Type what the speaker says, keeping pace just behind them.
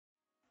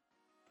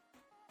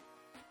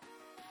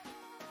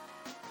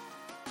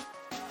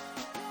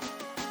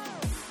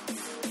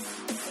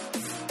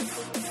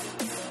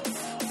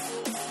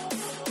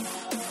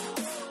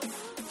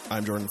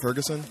I'm Jordan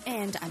Ferguson.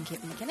 And I'm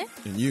Caitlin McKinnon.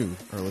 And you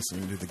are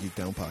listening to the Geek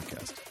Down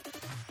Podcast.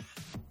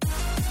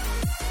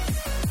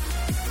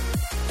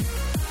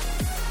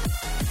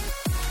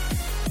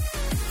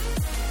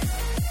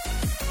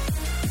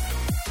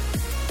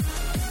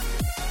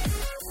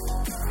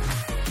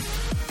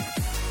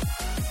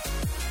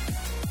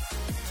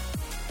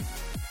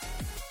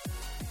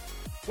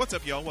 What's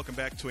up, y'all? Welcome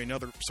back to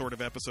another sort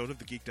of episode of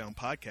the Geek Down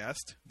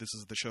Podcast. This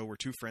is the show where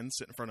two friends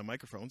sit in front of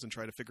microphones and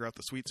try to figure out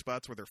the sweet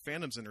spots where their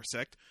fandoms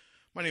intersect.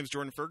 My name is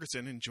Jordan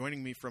Ferguson, and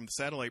joining me from the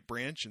Satellite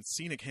Branch in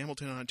scenic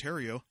Hamilton,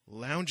 Ontario,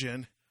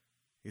 lounging,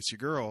 it's your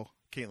girl,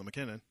 Caitlin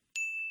McKinnon.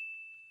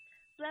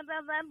 Blah, blah,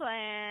 blah, blah.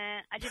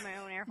 I do my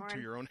own air horn. Do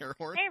your own air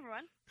horn? Hey,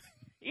 everyone.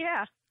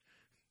 Yeah.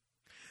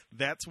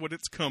 That's what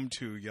it's come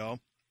to, y'all.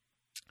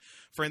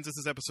 Friends, this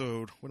is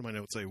episode, what do my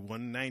notes say,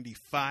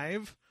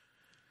 195?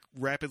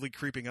 Rapidly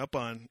creeping up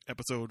on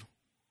episode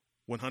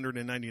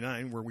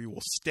 199, where we will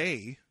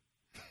stay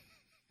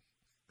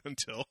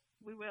until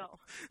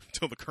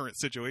the current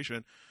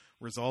situation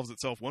resolves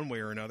itself one way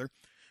or another.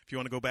 If you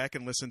want to go back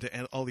and listen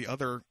to all the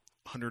other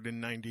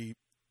 190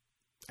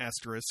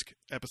 asterisk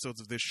episodes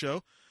of this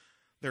show,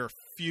 there are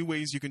a few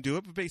ways you can do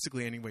it, but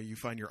basically any way you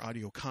find your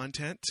audio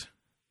content,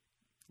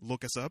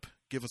 look us up,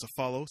 give us a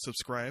follow,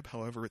 subscribe,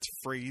 however it's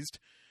phrased,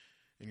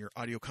 in your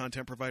audio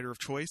content provider of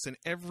choice. And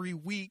every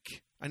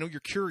week, I know you're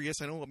curious,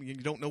 you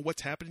don't know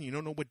what's happening, you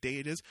don't know what day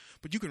it is,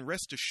 but you can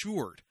rest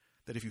assured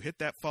that if you hit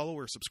that follow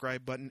or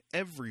subscribe button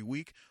every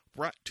week,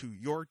 brought to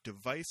your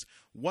device,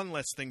 one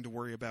less thing to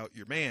worry about,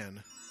 your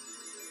man.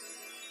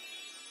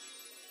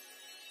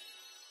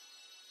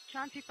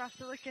 Chauncey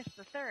Frosilicus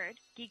III,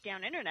 Geek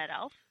Down Internet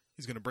Elf.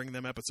 He's going to bring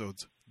them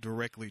episodes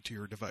directly to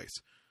your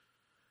device.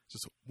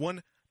 Just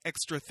one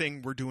extra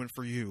thing we're doing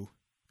for you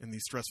in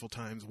these stressful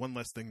times, one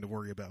less thing to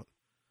worry about.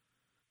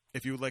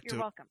 If you would like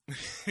You're welcome.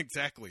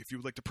 Exactly. If you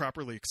would like to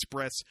properly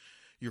express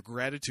your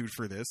gratitude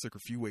for this, there are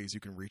a few ways you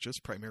can reach us,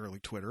 primarily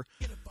Twitter.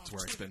 That's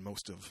where I spend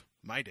most of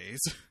my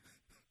days.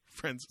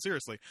 Friends,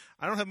 seriously,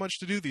 I don't have much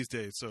to do these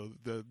days, so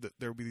there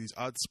will be these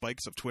odd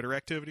spikes of Twitter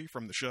activity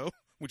from the show,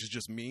 which is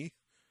just me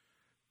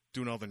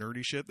doing all the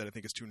nerdy shit that I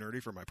think is too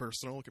nerdy for my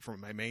personal, for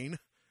my main.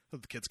 The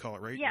kids call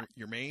it, right? Yeah.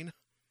 Your main?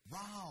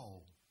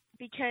 Wow.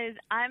 Because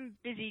I'm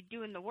busy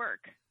doing the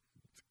work.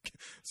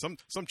 Some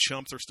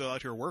chumps are still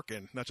out here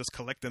working, not just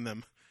collecting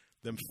them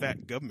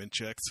fat government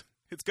checks.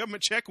 It's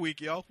government check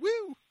week, y'all.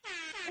 Woo!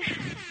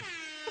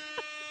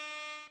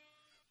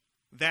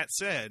 That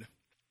said,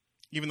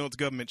 even though it's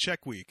government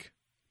check week,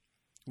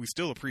 we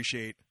still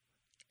appreciate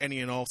any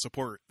and all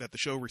support that the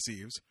show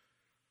receives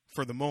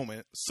for the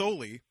moment,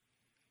 solely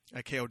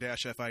at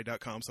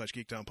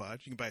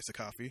ko-fi.com/geekdownpod. You can buy us a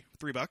coffee,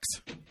 $3,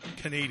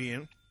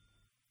 Canadian,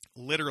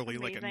 literally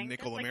Amazing. like a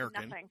nickel Like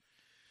American. nothing.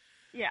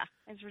 Yeah,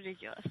 it's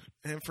ridiculous.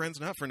 And friends,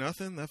 not for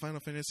nothing, that Final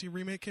Fantasy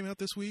remake came out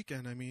this week,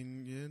 and I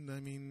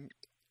mean,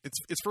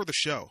 it's for the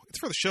show. It's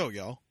for the show,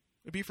 y'all.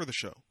 It'd be for the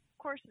show. Of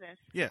course it is.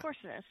 Yeah. Of course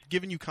it is.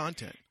 Giving you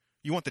content.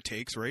 You want the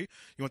takes, right?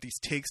 You want these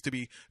takes to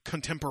be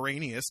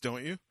contemporaneous,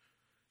 don't you?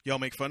 Y'all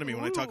make fun of me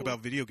when I talk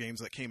about video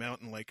games that came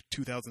out in like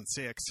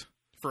 2006.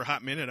 For a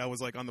hot minute, I was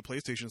like on the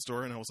PlayStation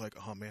Store, and I was like,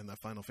 oh man, that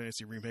Final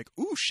Fantasy remake.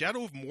 Ooh,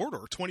 Shadow of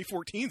Mordor,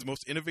 2014's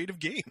most innovative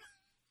game.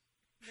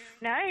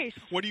 Nice.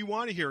 What do you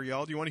want to hear,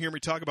 y'all? Do you want to hear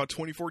me talk about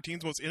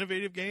 2014's most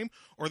innovative game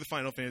or the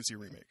Final Fantasy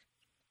remake?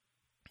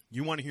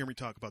 You want to hear me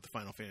talk about the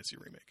Final Fantasy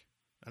remake.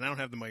 And I don't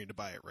have the money to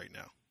buy it right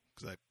now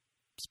because I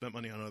spent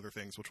money on other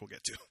things, which we'll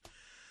get to.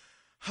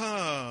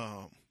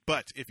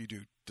 But if you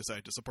do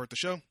decide to support the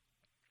show,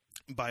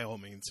 by all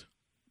means,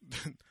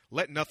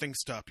 let nothing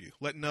stop you.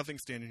 Let nothing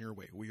stand in your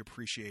way. We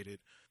appreciate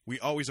it. We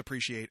always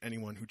appreciate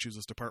anyone who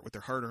chooses to part with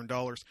their hard-earned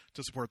dollars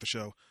to support the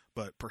show,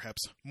 but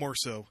perhaps more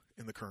so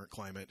in the current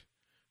climate,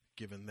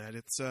 given that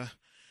it's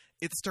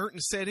starting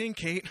to set in,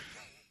 Kate.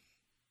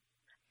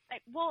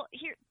 Well,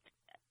 here,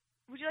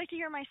 would you like to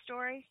hear my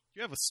story?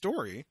 You have a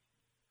story?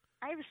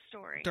 I have a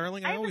story.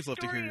 Darling, I always love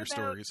to hear your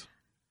stories.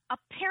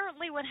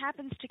 Apparently what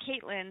happens to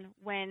Caitlin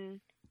when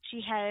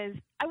she has...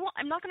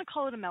 I'm not going to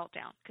call it a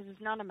meltdown, because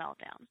it's not a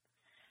meltdown.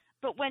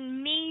 But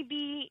when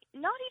maybe,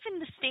 not even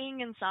the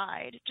staying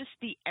inside, just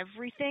the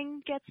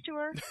everything gets to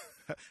her.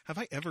 Have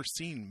I ever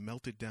seen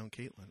melted down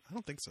Caitlin? I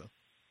don't think so.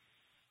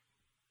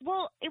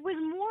 Well, it was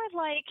more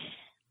like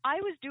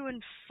I was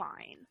doing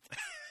fine.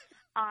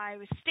 I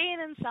was staying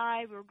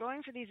inside. We were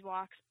going for these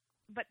walks.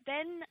 But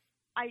then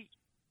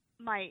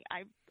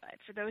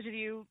for those of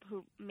you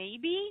who may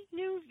be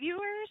new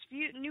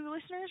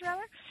listeners,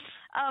 rather,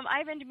 I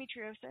have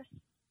endometriosis,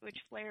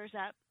 which flares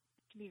up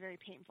to be very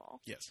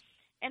painful. Yes.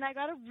 And I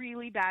got a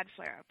really bad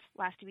flare-up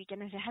last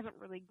weekend, and it hasn't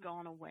really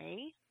gone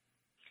away.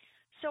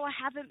 So I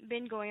haven't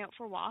been going out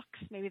for walks.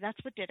 Maybe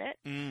that's what did it.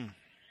 Mm.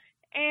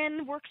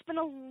 And work's been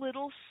a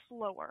little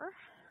slower.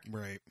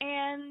 Right.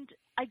 And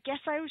I guess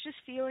I was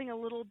just feeling a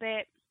little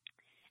bit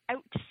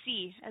out to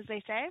sea, as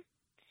they say.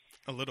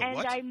 A little and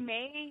what?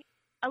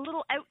 A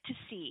little out to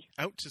sea.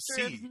 Out to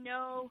sort sea? Of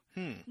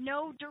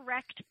no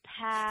direct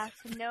path,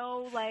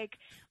 no, like,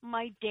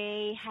 my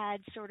day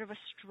had sort of a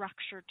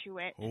structure to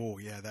it. Oh,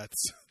 yeah, that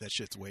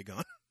shit's way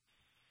gone.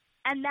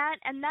 And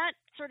that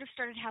sort of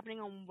started happening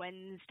on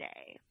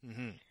Wednesday.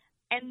 Mm-hmm.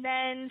 And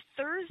then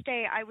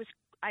Thursday, I was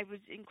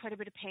in quite a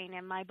bit of pain,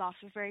 and my boss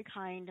was very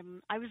kind.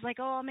 And I was like,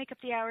 "Oh, I'll make up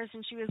the hours,"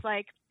 and she was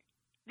like,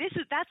 "That's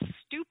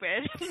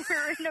stupid.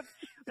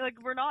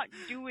 We're not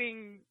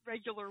doing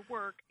regular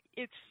work.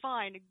 It's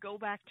fine. Go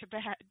back to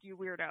bed, you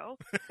weirdo."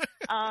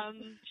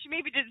 She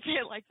maybe didn't say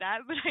it like that,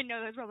 but I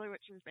know that's probably what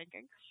she was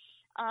thinking.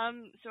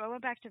 So I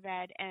went back to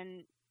bed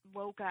and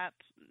woke up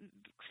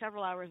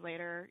several hours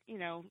later,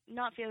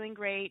 not feeling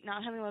great,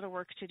 not having a lot of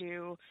work to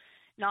do,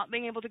 not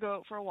being able to go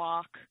out for a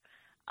walk.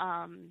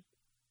 And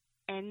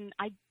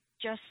I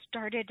just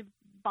started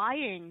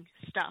buying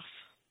stuff.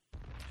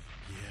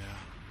 Yeah.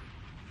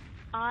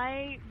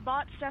 I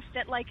bought stuff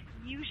that,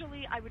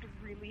 usually I would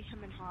really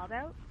hem and haw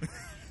about.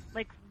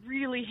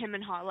 Really hem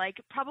and haw.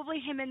 Probably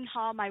hem and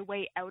haw my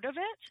way out of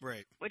it.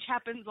 Right. Which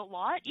happens a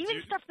lot.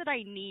 Even stuff that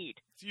I need.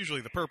 It's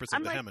usually the purpose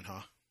of the hem and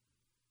haw.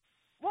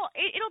 Well,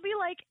 it'll be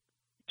like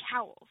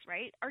towels,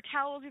 right? Our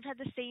towels, we've had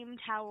the same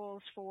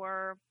towels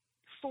for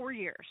 4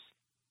 years.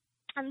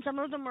 And some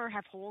of them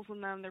have holes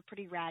in them. They're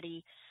pretty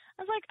ratty.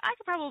 I was like, I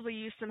could probably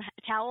use some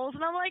towels.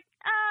 And I'm like,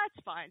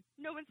 it's fine.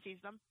 No one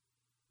sees them.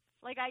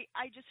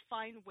 I just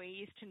find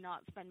ways to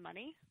not spend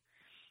money.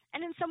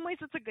 And in some ways,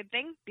 it's a good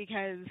thing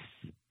because,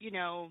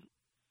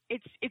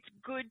 it's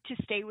good to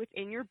stay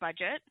within your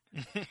budget.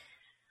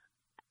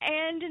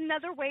 And in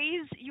other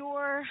ways,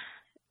 your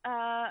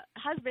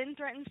husband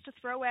threatens to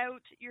throw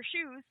out your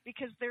shoes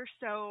because they're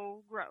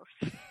so gross.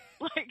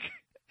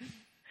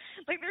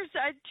 There's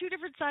two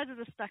different sides of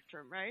the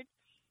spectrum, right?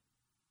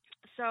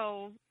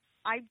 So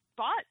I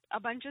bought a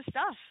bunch of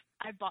stuff.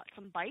 I bought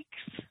some bikes.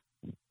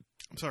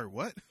 I'm sorry,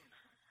 what?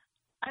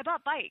 I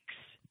bought bikes.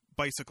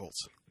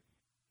 Bicycles.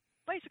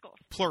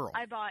 Plural.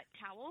 I bought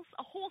towels,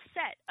 a whole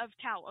set of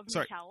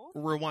new towels.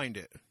 Rewind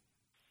it.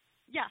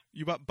 Yeah.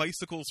 You bought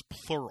bicycles,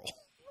 plural.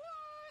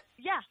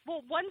 Yeah.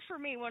 Well, one for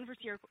me, one for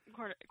your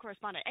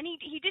correspondent. And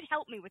he did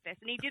help me with this,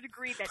 and he did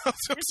agree that this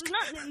is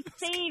not an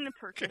insane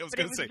purchase, but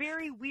it was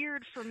very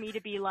weird for me to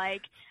be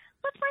like,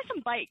 let's buy some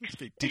bikes.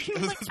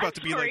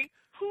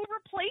 Who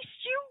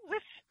replaced you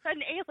with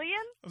an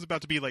alien? I was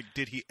about to be like,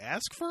 did he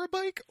ask for a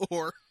bike,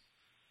 or?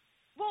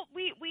 Well,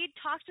 we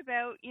talked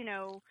about,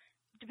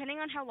 depending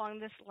on how long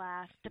this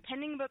lasts,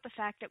 depending about the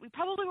fact that we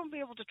probably won't be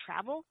able to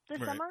travel this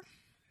summer.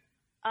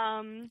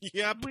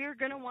 Yep. We're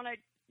going to want to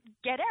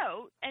get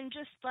out and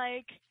just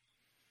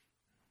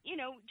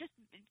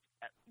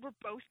we're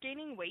both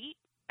gaining weight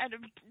at a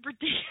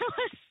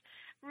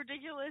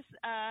ridiculous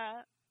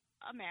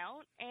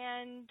amount,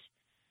 and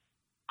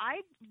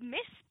I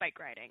miss bike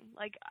riding.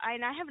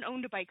 And I haven't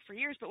owned a bike for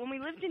years, but when we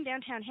lived in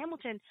downtown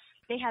Hamilton,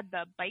 they had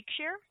the bike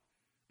share.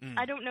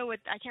 I don't know I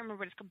can't remember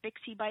what it's called,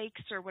 Bixie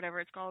Bikes or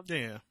whatever it's called.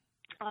 Yeah.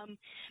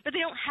 But they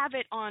don't have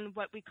it on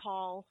what we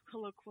call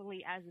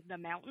colloquially as the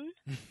mountain.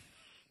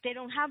 They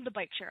don't have the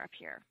bike share up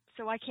here.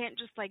 So I can't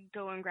just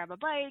go and grab a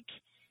bike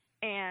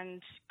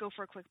and go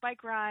for a quick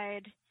bike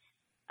ride,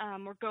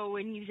 or go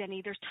and use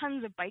any. There's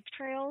tons of bike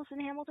trails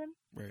in Hamilton.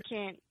 Right.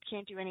 Can't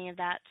do any of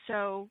that.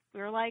 So we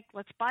were like,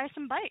 let's buy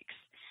some bikes.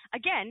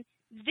 Again,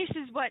 this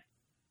is what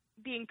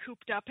being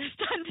cooped up has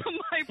done to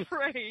my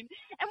brain.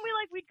 And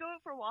we'd go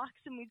out for walks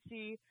and we'd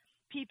see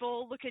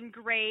people looking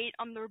great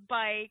on their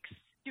bikes,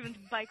 doing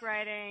some bike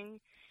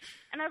riding.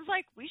 And I was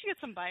like, we should get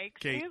some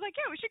bikes. Kate. And he was like,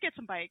 yeah, we should get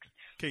some bikes.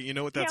 Okay, you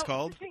know what that's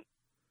called?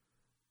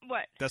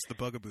 What? That's the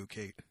bugaboo,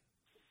 Kate.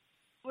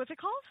 What's it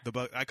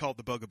called? I call it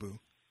the bugaboo.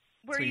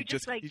 Where so you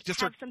just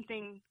have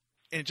something.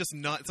 And it's just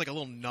it's like a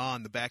little gnaw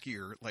in the back of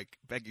your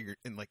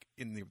in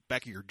the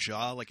back of your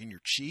jaw, in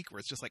your cheek, where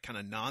it's just kind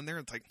of gnaw in there.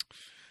 It's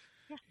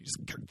you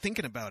just start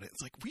thinking about it.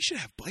 It's like, we should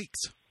have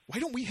bikes. Why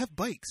don't we have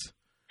bikes?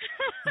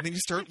 And then you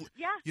start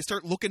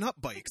looking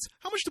up bikes.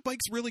 How much do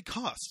bikes really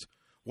cost?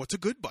 What's a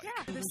good bike?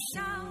 Yeah. The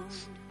sound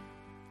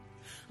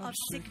of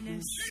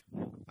sickness.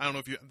 I don't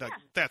know if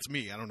that's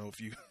me. I don't know if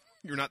you're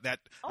not that.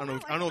 I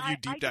don't know if you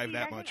deep dive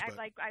that much. But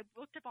I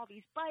looked up all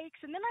these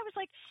bikes, and then I was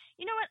like,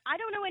 you know what? I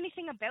don't know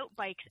anything about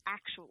bikes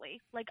actually.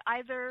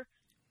 Either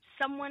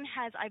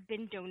I've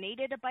been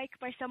donated a bike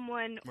by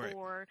someone, right,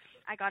 or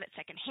I got it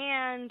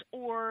secondhand,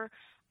 or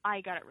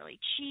I got it really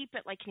cheap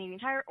at Canadian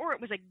Tire, or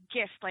it was a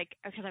gift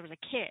because I was a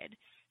kid.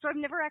 So I've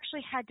never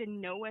actually had to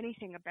know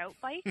anything about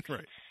bikes.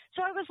 Right.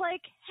 So I was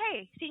like,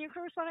 hey, senior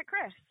correspondent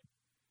Chris,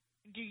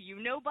 do you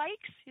know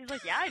bikes? He's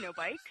like, yeah, I know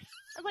bikes.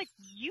 I was like,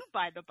 you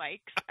buy the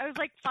bikes. I was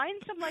like,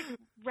 find some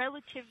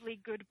relatively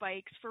good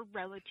bikes for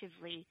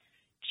relatively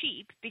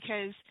cheap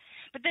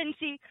but then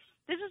see,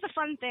 this is a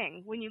fun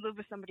thing when you live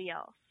with somebody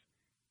else.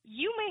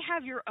 You may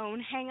have your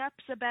own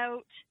hang-ups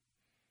about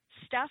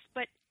stuff,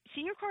 but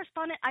senior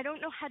correspondent, I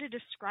don't know how to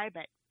describe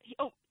it. He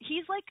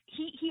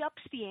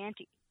ups the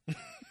ante.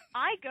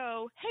 I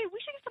go, hey,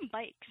 we should get some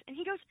bikes. And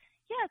he goes,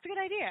 yeah, it's a good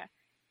idea.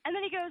 And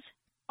then he goes,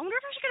 I wonder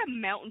if I should get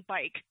a mountain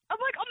bike. I'm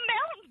like, a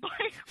mountain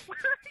bike? Where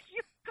are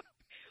you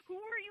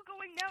who are you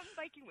going mountain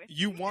biking with?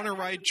 You want to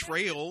ride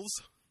trails.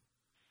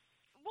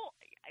 Well,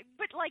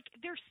 but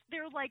they're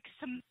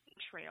some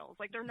trails.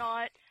 They're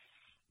not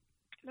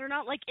They're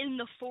not like in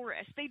the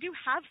forest. They do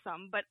have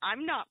some, but I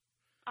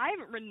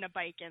haven't ridden a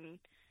bike in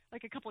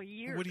like a couple of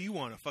years. What do you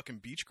want? A fucking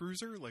beach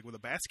cruiser, like with a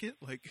basket,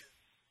 like?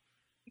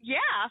 Yeah,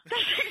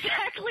 that's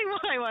exactly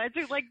what I want.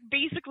 It's like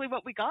basically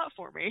what we got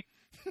for me.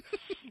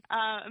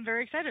 I'm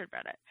very excited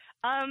about it.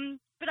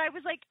 But I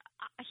was like,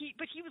 he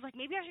was like,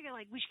 maybe I should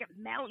we should get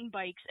mountain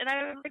bikes, and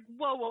I was like,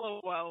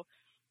 whoa,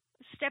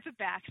 step it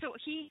back. So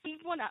he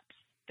one ups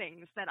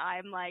things that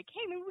I'm like,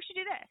 hey, maybe we should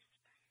do this.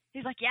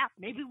 He's like, yeah,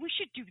 maybe we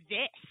should do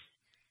this,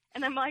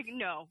 and I'm like,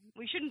 no,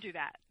 we shouldn't do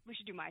that. We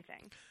should do my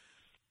thing.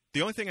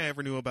 The only thing I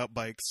ever knew about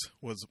bikes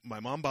was my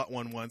mom bought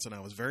one once, and I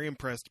was very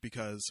impressed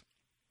because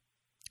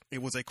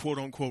it was a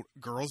quote-unquote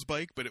girl's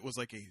bike, but it was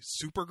like a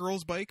super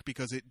girl's bike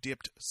because it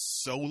dipped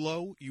so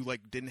low you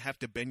like didn't have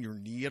to bend your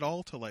knee at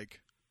all to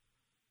like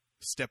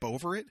step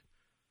over it.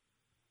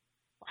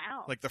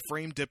 Wow. Like the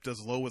frame dipped as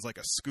low as like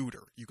a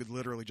scooter. You could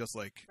literally just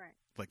like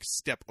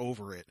step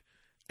over it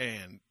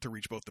and to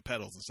reach both the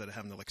pedals instead of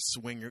having to like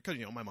swing your, because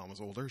my mom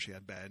was older. She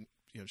had bad,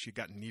 she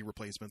got knee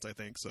replacements, I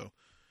think. So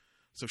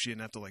she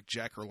didn't have to like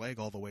jack her leg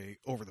all the way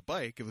over the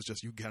bike. It was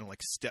just you kind of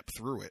like step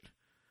through it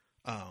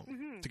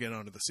to get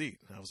onto the seat.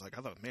 And I was like,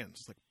 I thought, man,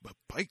 it's like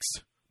bikes,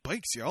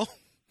 y'all.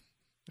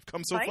 They've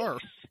come so far.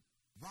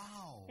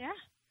 Wow. Yeah.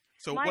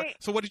 So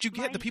what did you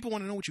get? The people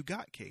want to know what you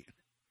got, Kate.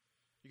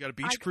 You got a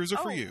beach cruiser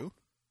for you.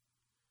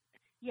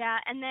 Yeah,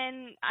 and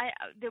then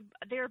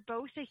they're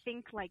both, I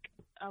think, like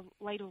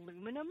light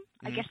aluminum.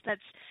 Mm-hmm.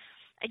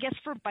 I guess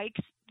for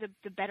bikes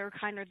the better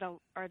kind are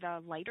the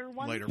lighter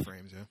ones. Lighter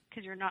frames, yeah.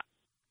 Because you're not,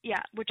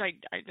 yeah, which I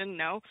didn't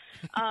know.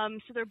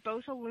 So they're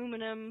both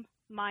aluminum.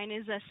 Mine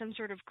is some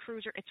sort of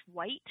cruiser. It's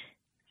white.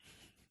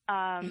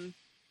 And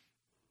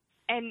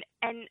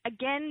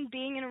again,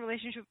 being in a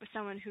relationship with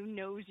someone who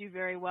knows you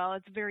very well,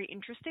 it's very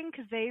interesting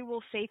because they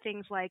will say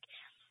things like,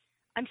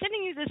 I'm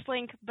sending you this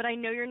link, but I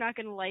know you're not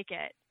going to like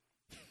it.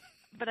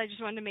 But I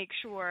just wanted to make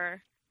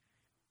sure.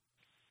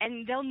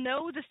 And they'll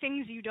know the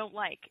things you don't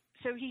like.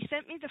 So he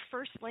sent me the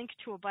first link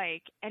to a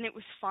bike, and it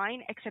was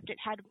fine, except it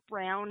had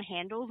brown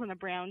handles and a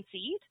brown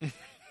seat.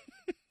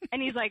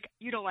 And he's like,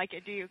 you don't like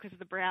it, do you, because of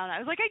the brown? I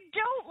was like, I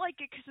don't like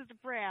it because of the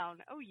brown.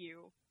 Oh,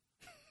 you.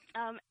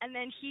 And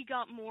then he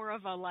got more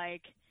of a,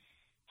 like,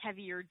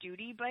 heavier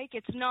duty bike.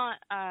 It's not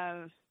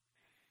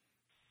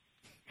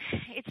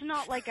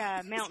like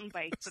a mountain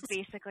bike, but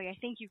basically I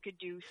think you could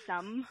do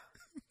some,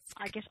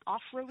 I guess,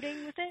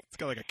 off-roading with it. It's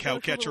got like a cow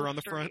catcher on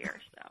the front. So.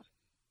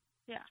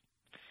 Yeah.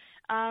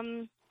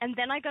 And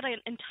then I got an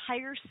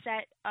entire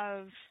set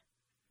of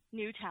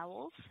new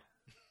towels.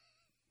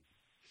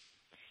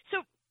 So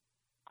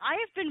I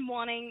have been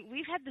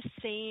we've had the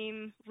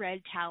same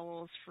red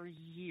towels for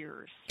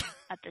years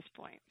at this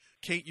point.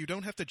 Kate, you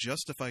don't have to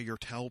justify your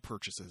towel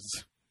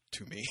purchases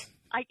to me.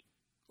 I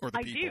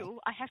people. do.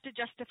 I have to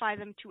justify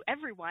them to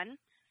everyone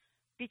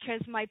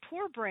because my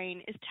poor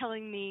brain is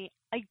telling me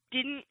I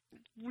didn't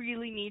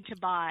really need to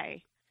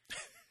buy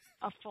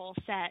a full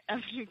set of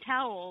new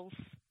towels.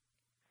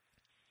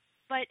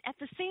 But at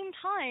the same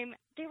time,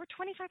 they were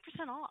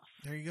 25% off.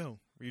 There you go.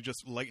 Were you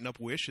just lighting up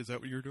Wish? Is that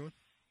what you're doing?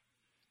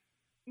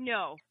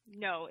 No.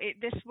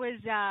 This was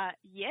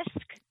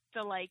Jysk,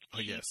 the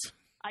yes.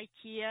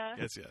 IKEA.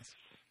 Yes.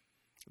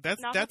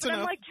 That's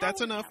enough.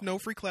 That's enough. No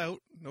free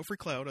clout. No free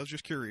clout. I was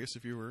just curious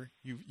if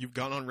you've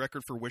gone on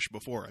record for Wish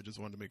before. I just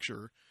wanted to make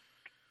sure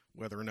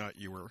whether or not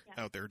you were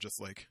out there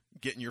just like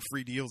getting your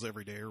free deals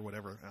every day or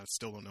whatever. I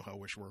still don't know how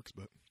Wish works,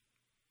 but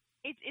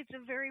it's a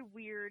very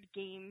weird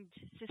gamed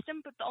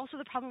system. But also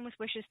the problem with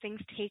Wish is things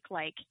take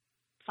like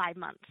 5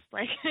 months.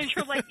 Like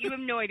you're like you have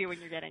no idea when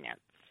you're getting it.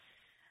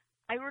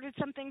 I ordered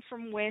something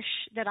from Wish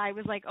that I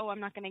was like, oh, I'm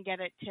not going to get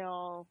it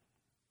till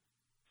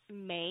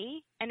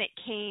May, and it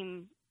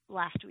came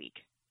last week.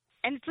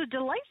 And it's a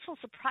delightful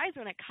surprise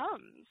when it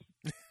comes.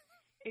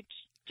 It's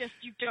just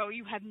you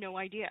have no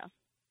idea.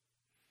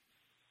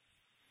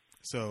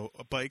 So,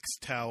 bikes,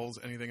 towels,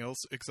 anything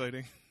else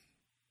exciting?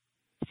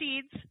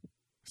 Seeds,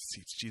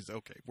 jeez,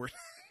 okay. We're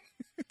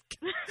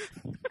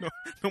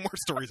no more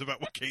stories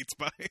about what Kate's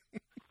buying.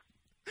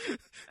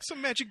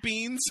 Some magic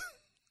beans.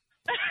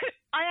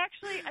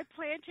 I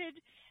planted,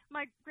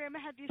 my grandma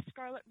had these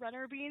scarlet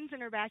runner beans in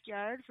her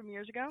backyard from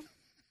years ago.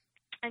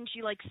 And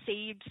she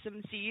saved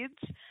some seeds.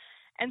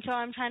 And so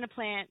I'm trying to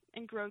plant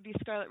and grow these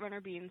scarlet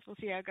runner beans. We'll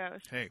see how it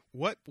goes. Hey,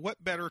 what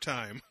better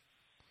time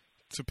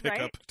to pick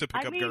up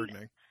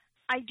gardening?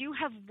 I do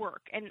have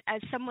work, and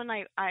as someone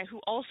I who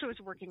also is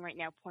working right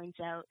now points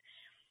out,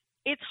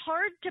 it's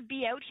hard to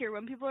be out here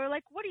when people are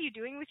like, "What are you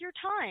doing with your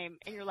time?"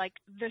 And you're like,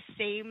 "The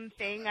same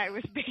thing I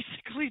was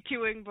basically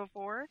doing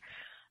before."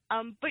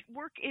 But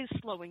work is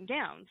slowing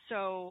down,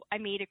 so I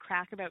made a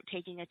crack about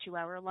taking a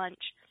 2-hour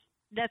lunch.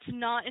 That's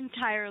not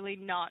entirely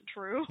not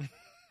true.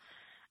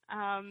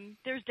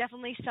 There's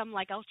definitely some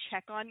I'll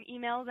check on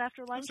emails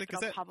after lunch, but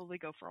I'll probably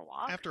go for a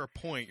walk. After a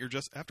point, you're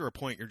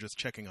just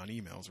checking on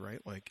emails, right?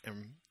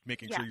 And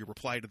making sure you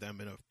reply to them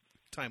in a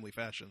timely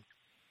fashion.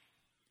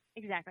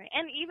 Exactly,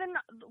 and even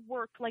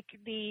work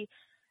the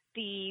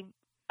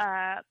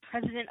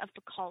president of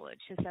the college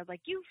has said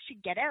you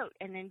should get out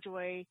and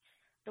enjoy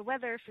the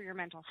weather for your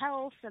mental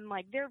health, and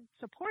like they're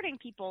supporting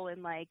people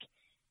in like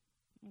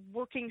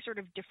working sort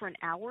of different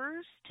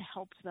hours to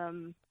help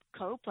them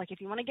cope. Like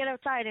if you want to get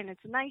outside and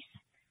it's nice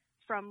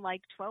from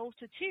like 12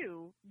 to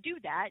 2, do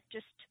that.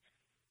 Just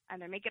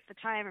either make up the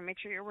time or make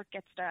sure your work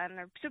gets done.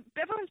 So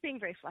everyone's being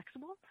very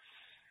flexible.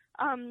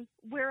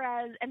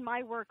 Whereas in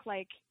my work,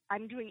 like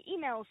I'm doing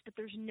emails, but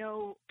there's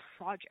no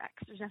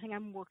projects. There's nothing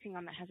I'm working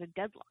on that has a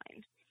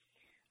deadline.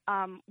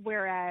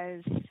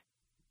 Whereas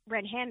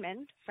Ren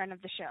Hanman, friend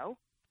of the show,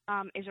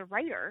 is a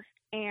writer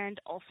and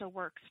also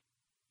works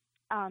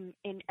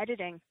in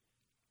editing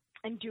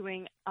and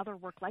doing other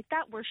work like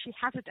that where she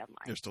has a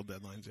deadline. There's still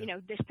deadlines, yeah. You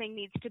know, this thing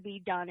needs to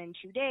be done in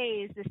 2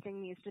 days. This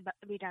thing needs to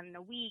be done in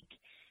a week.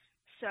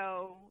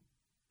 So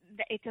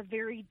it's a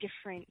very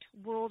different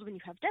world when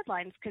you have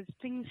deadlines because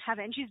things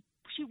haven't. And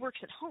she works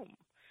at home.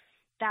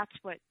 That's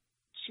what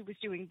she was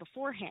doing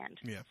beforehand.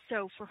 Yeah.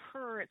 So for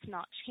her, it's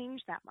not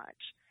changed that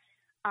much.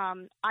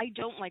 I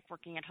don't like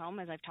working at home,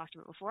 as I've talked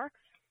about before.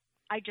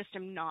 I just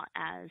am not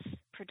as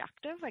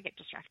productive. I get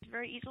distracted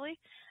very easily.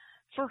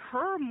 For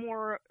her,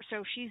 more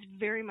so, she's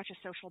very much a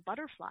social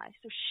butterfly.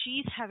 So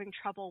she's having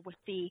trouble with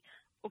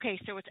okay,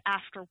 so it's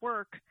after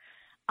work.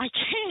 I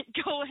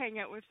can't go hang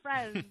out with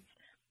friends.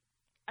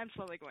 I'm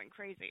slowly going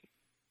crazy.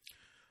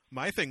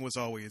 My thing was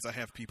always, I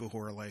have people who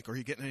are like, are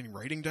you getting any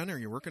writing done? Are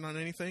you working on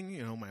anything?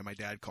 You know, my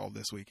dad called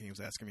this week and he was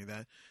asking me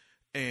that.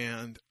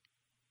 And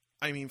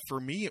I mean, for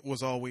me, it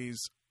was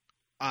always,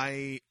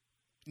 I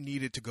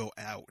needed to go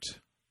out.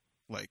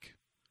 Like,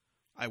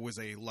 I was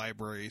a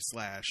library /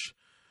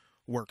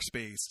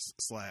 workspace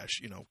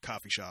 /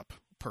 coffee shop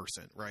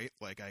person, right?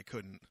 Like, I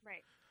couldn't.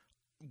 Right.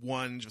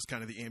 One, just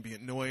kind of the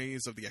ambient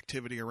noise of the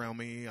activity around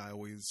me. I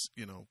always,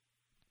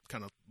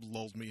 kind of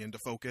lulled me into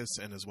focus,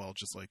 and as well,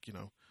 just like,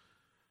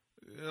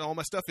 all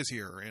my stuff is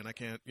here, and I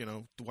can't,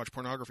 watch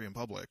pornography in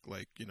public.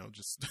 Like,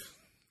 just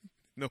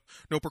no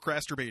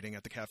procrastinating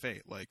at the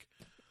cafe. Like,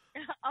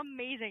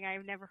 amazing.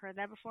 I've never heard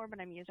that before, but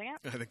I'm using it.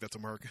 I think that's a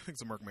Mark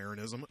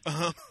Maronism.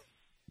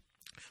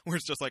 Where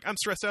it's just like, I'm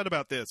stressed out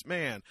about this.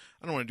 Man,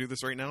 I don't want to do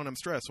this right now, and I'm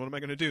stressed. What am I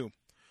going to do?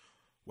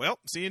 Well,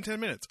 see you in 10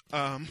 minutes.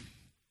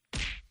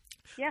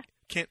 Yeah.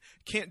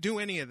 Can't do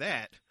any of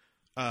that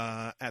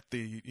at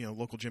the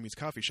local Jimmy's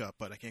coffee shop,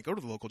 but I can't go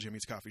to the local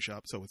Jimmy's coffee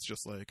shop, so it's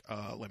just like,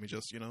 let me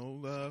just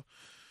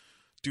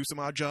do some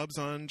odd jobs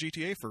on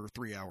GTA for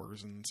 3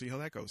 hours and see how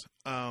that goes.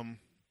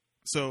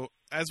 So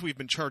as we've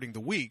been charting the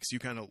weeks, you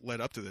kind of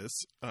led up to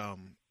this,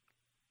 and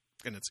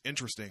it's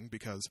interesting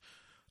because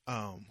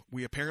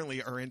we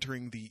apparently are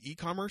entering the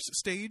e-commerce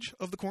stage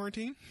of the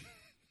quarantine.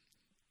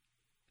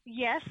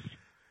 Yes.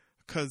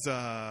 Because,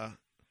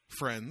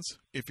 friends,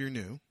 if you're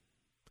new,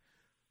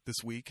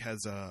 this week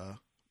has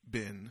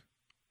been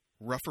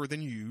rougher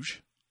than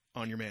usual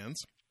on your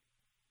mans.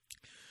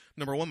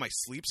 Number one, my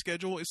sleep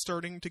schedule is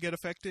starting to get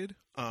affected.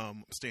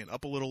 Staying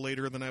up a little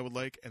later than I would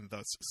like, and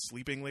thus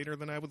sleeping later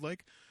than I would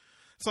like.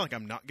 It's not like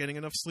I'm not getting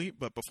enough sleep,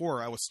 but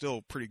before I was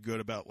still pretty good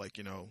about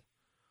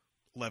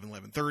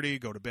 11:30,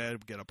 go to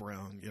bed, get up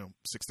around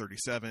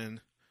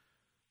 6:37.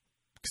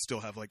 Still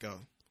have like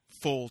a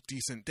full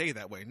decent day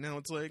that way. Now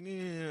it's like,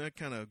 I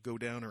kind of go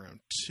down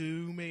around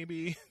 2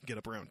 maybe, get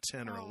up around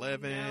 10 or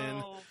 11.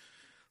 No.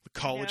 The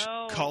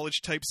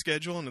college type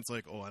schedule, and it's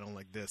like, I don't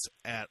like this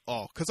at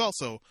all. Because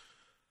also,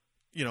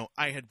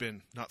 I had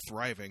been not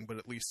thriving, but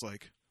at least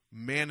like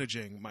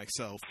managing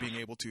myself, being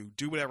able to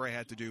do whatever I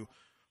had to do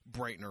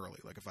bright and early.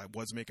 Like if I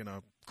was making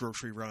a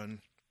grocery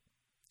run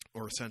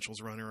or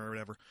essentials run or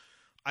whatever,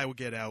 I would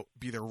get out,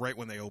 be there right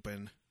when they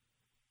open,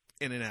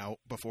 in and out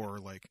before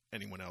like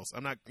anyone else.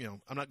 I'm not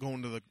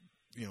going to the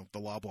the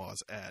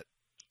Loblaws at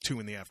 2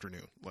 in the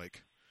afternoon.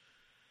 Like,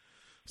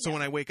 so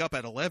when I wake up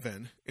at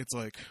 11, it's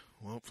like,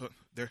 well,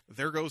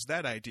 there goes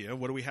that idea.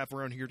 What do we have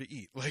around here to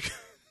eat? Like,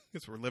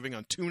 because we're living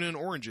on tuna and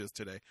oranges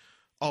today.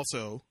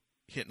 Also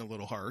hitting a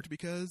little hard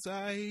because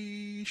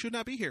I should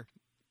not be here.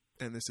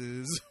 And this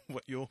is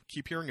what you'll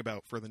keep hearing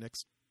about for the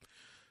next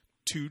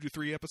 2 to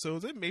 3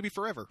 episodes, and maybe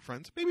forever,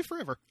 friends. Maybe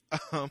forever.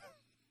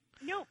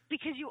 No,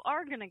 because you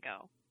are going to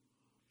go.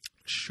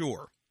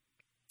 Sure.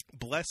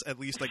 Bless, at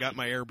least I got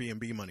my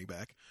Airbnb money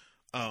back.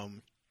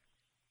 And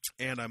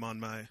I'm on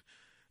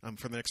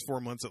for the next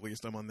 4 months at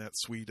least, I'm on that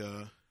sweet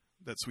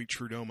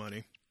Trudeau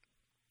money.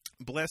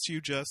 Bless you,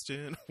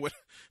 Justin. What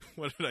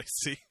did I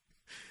see?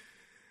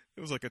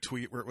 It was like a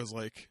tweet where it was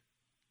like,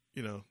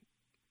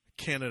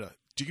 Canada,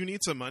 do you need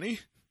some money?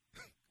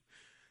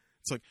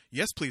 It's like,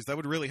 yes, please. That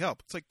would really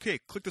help. It's like, okay,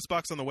 click this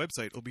box on the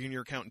website. It'll be in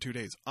your account in 2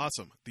 days.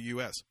 Awesome. The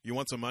U.S. You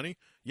want some money?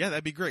 Yeah,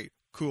 that'd be great.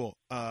 Cool.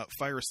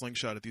 Fire a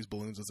slingshot at these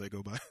balloons as they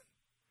go by.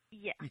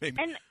 Yeah.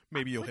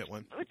 Maybe you'll hit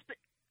one.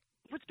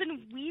 What's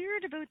been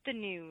weird about the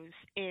news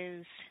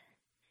is,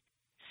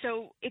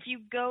 so if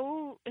you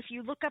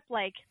look up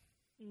like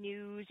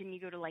news and you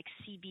go to like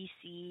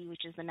CBC,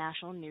 which is the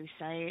national news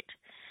site,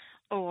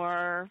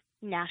 or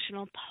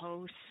National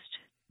Post,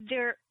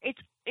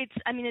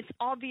 it's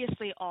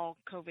obviously all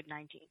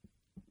COVID-19.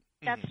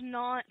 That's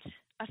not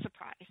a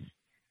surprise.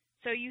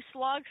 So you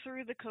slog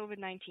through the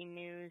COVID-19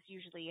 news.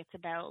 Usually it's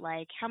about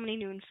like how many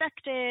new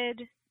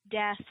infected,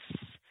 deaths,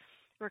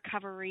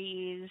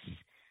 recoveries,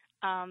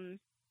 and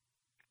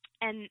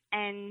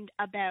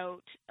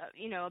about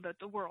about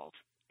the world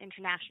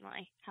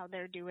internationally, how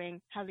they're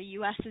doing, how the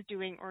U.S. is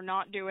doing or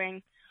not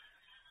doing,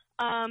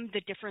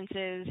 the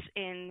differences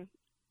in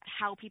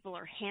how people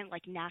are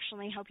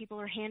nationally, how people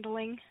are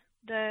handling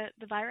the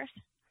virus.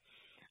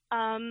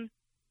 And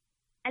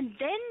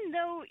then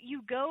though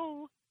you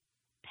go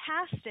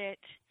past it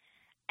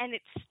and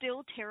it's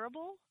still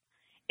terrible.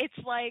 It's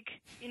like,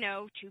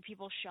 2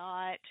 people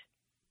shot,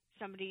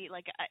 somebody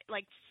like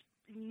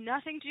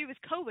nothing to do with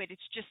COVID.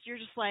 It's just, you're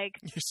just like,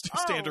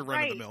 standard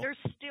run of the mill. There's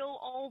still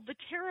all the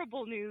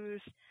terrible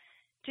news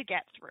to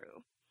get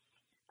through,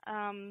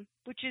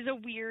 which is a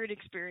weird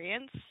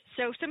experience.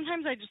 So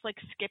sometimes I just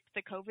skip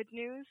the COVID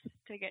news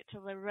to get to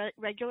the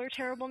regular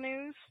terrible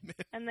news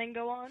and then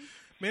go on.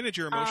 Manage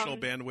your emotional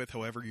bandwidth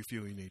however you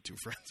feel you need to,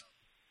 friends.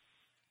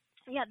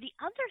 Yeah, the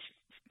other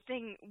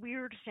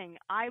weird thing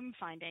I'm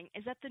finding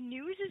is that the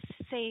news is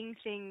saying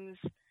things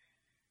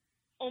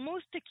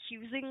almost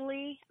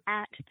accusingly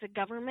at the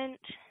government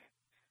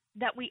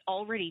that we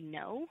already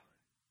know,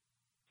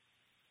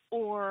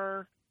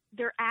 or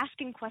they're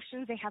asking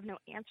questions they have no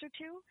answer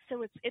to.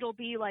 So it'll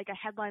be like a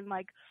headline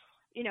like,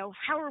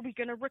 how are we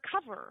going to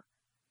recover?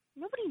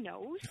 Nobody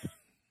knows.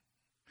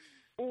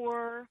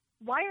 Or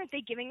why aren't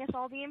they giving us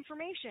all the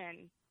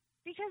information?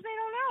 Because they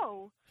don't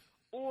know.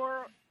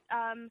 Or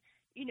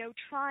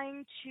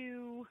trying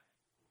to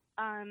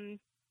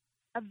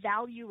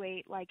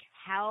evaluate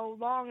how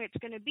long it's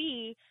going to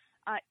be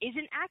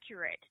isn't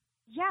accurate.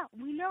 Yeah,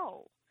 we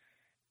know.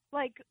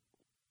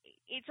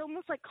 It's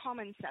almost like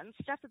common sense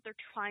stuff that they're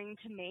trying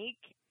to make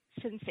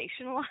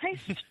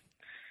sensationalized.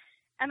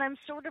 And I'm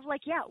sort of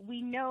like, yeah,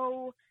 we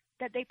know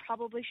that they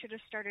probably should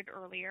have started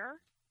earlier.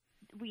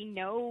 We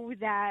know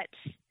that,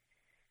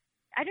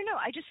 I don't know,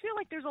 I just feel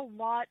like there's a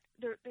lot,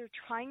 they're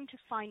trying to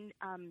find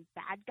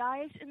bad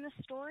guys in this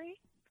story,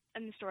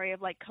 in the story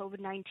of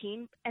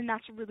COVID-19, and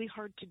that's really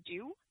hard to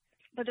do.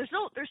 But they're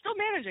still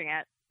managing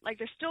it.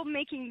 They're still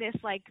making this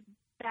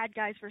bad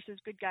guys versus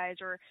good guys,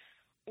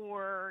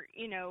 or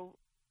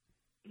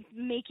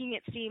making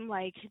it seem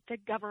like the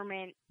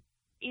government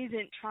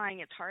isn't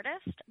trying its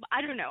hardest.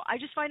 I don't know. I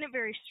just find it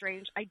very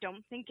strange. I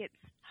don't think it's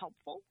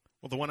helpful.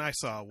 Well, the one I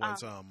saw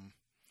was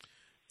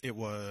it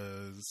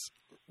was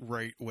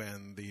right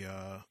when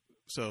the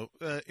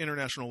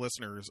international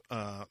listeners,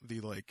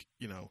 the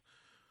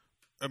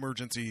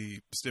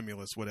emergency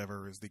stimulus,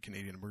 whatever, is the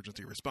Canadian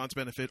Emergency Response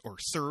Benefit, or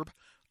CERB.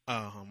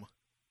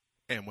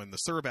 And when the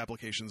CERB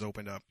applications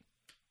opened up,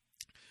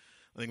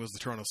 I think it was the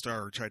Toronto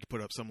Star tried to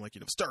put up some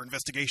Star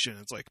investigation.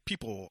 It's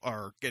people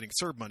are getting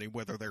CERB money,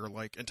 whether they're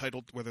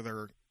entitled, whether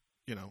they're,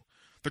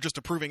 they're just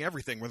approving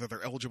everything, whether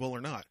they're eligible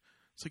or not.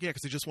 So yeah,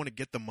 because they just want to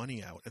get the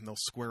money out and they'll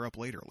square up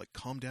later.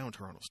 Calm down,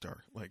 Toronto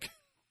Star.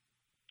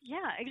 Yeah,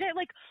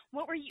 exactly.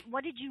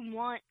 What did you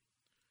want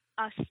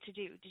us to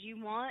do? Did you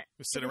want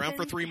sit around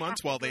for 3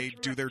 months while they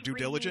do their due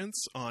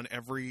diligence on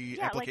every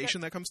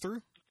application that comes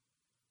through?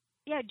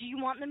 Yeah, do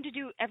you want them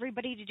to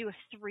everybody to do a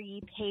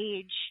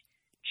 3-page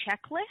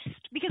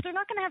checklist? Because they're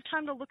not going to have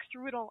time to look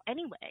through it all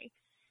anyway.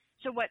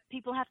 So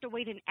people have to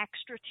wait an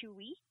extra 2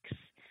 weeks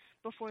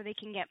before they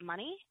can get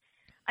money?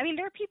 I mean,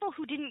 there are people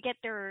who didn't get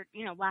their,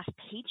 last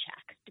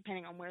paycheck,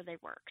 depending on where they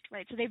worked,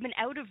 right? So they've been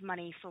out of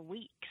money for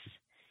weeks,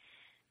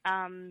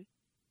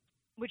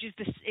 which is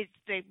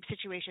the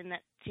situation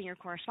that senior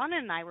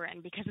correspondent and I were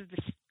in because of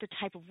the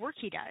type of work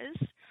he does,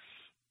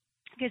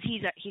 because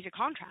he's a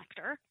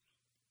contractor.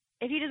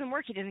 If he doesn't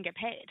work, he doesn't get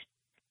paid.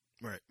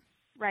 Right.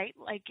 Right?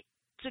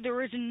 So there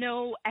was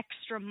no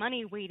extra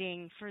money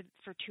waiting for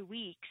 2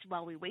 weeks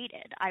while we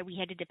waited. We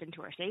had to dip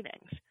into our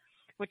savings,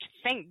 which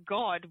thank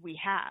God we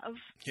have.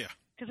 Yeah.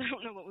 Because I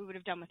don't know what we would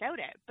have done without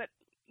it. But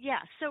yeah,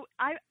 so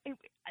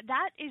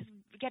that is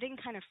getting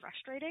kind of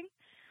frustrating.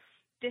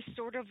 This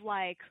sort of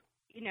I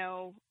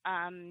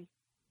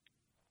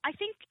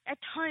think at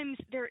times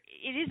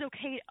it is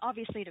okay,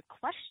 obviously, to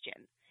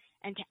question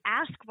and to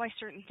ask why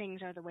certain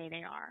things are the way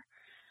they are.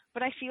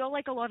 But I feel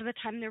like a lot of the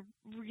time they're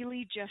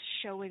really just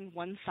showing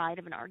one side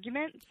of an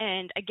argument.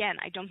 And again,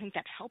 I don't think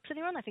that helps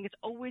anyone. I think it's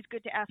always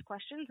good to ask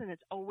questions, and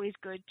it's always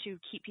good to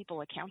keep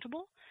people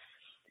accountable.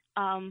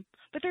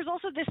 But there's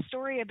also this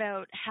story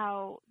about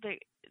how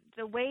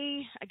the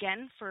way,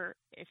 again, for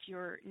if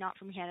you're not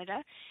from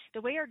Canada,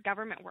 the way our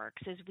government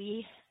works is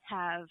we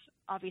have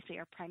obviously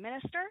our prime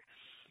minister,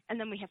 and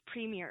then we have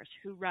premiers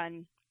who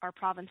run our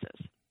provinces.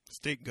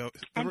 State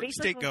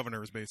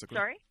governors, basically.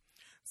 Sorry?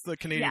 It's the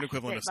Canadian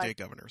equivalent of state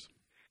governors.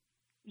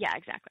 Yeah,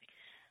 exactly.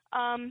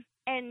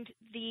 And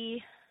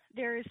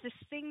there's this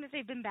thing that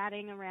they've been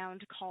batting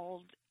around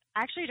called,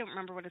 actually I don't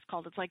remember what it's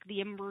called. It's the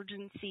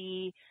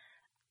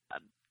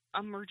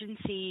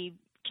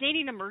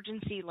Canadian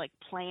emergency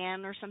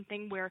plan or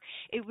something, where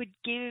it would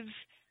give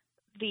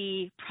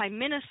the prime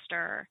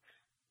minister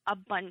a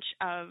bunch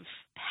of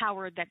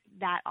power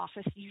that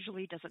office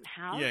usually doesn't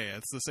have. Yeah,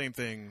 it's the same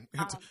thing.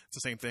 It's the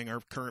same thing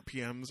our current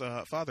PM's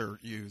father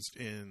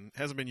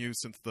hasn't been used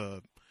since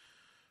the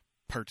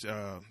part.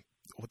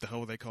 What the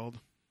hell were they called?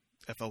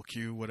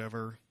 FLQ,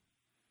 whatever.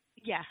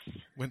 Yes.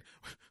 When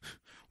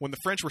the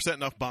French were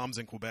setting off bombs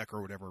in Quebec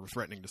or whatever, were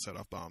threatening to set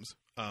off bombs.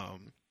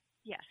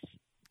 Yes.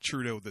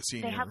 Trudeau, the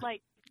senior, they had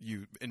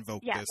you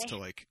invoked this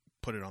to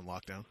put it on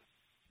lockdown.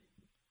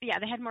 Yeah,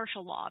 they had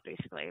martial law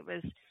basically. It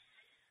was.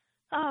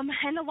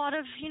 And a lot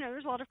of,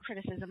 there's a lot of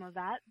criticism of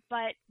that.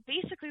 But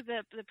basically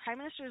the Prime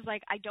Minister is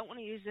like, I don't want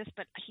to use this,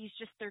 but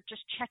they're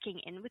just checking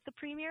in with the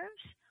premiers.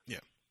 Yeah.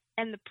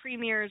 And the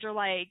premiers are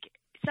like,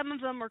 some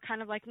of them are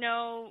kind of like,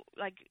 no,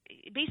 like,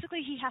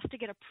 basically he has to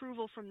get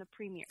approval from the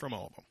premier. From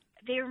all of them.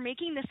 They're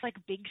making this, like,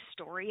 big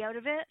story out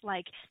of it.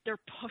 Like, they're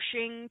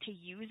pushing to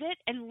use it.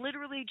 And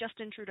literally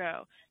Justin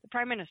Trudeau, the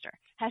Prime Minister,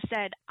 has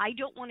said, I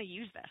don't want to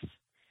use this.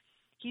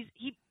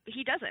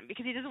 He doesn't,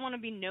 because he doesn't want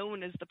to be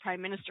known as the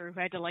Prime Minister who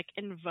had to, like,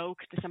 invoke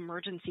this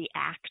emergency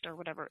act or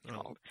whatever it's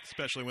called.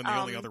 Especially when the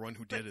only other one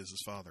who did is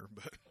his father.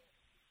 But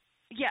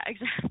yeah,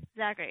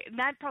 exactly. And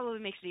that probably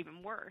makes it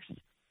even worse.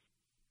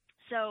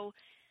 So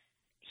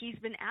he's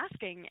been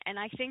asking, and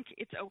I think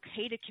it's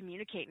okay to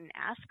communicate and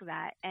ask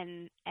that,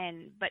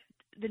 but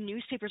the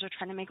newspapers are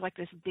trying to make, like,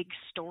 this big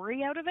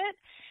story out of it.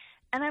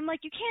 And I'm like,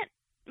 you can't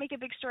make a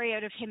big story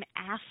out of him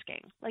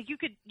asking. Like, you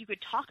could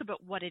talk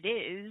about what it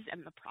is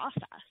and the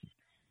process.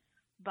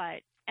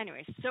 But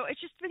anyways, so it's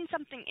just been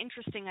something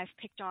interesting I've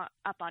picked up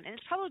on, and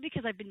it's probably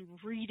because I've been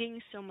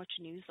reading so much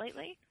news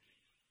lately,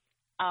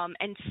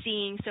 and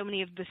seeing so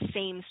many of the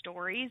same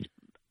stories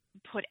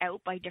put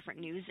out by different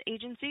news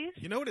agencies.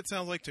 You know what it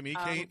sounds like to me,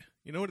 Kate?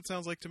 You know what it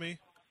sounds like to me?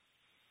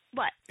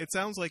 What? It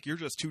sounds like you're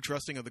just too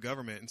trusting of the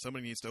government, and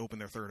somebody needs to open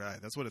their third eye.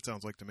 That's what it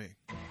sounds like to me.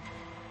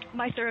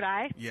 My third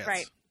eye? Yes.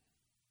 Right.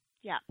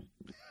 Yeah.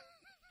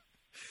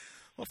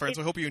 Well, friends,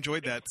 I hope you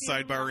enjoyed that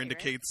sidebar into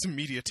Kate's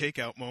media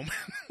takeout moment.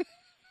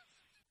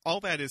 All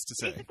that is to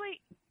say.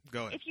 Basically,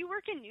 go ahead. If you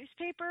work in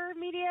newspaper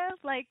media,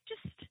 like,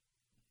 just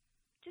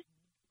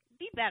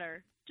be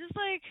better. Just,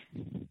 like,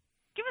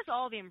 give us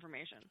all the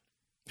information.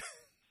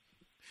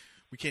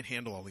 We can't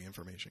handle all the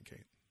information,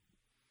 Kate.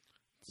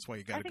 That's why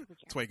you got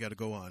to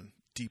go on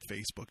deep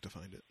Facebook to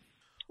find it.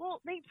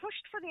 Well, they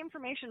pushed for the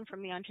information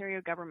from the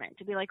Ontario government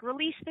to be like,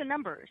 release the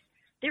numbers.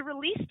 They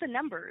released the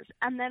numbers,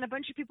 and then a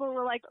bunch of people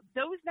were like,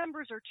 those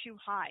numbers are too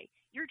high.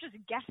 You're just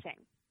guessing.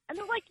 And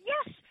they're like,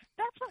 yes,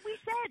 that's what we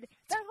said.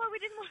 That's why we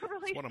didn't want to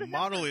release the numbers. That's what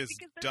a model is,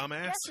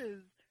 dumbass.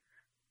 Guesses.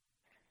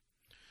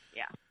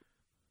 Yeah.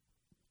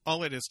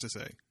 All it is to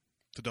say,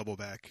 to double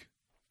back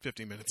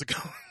 15 minutes ago,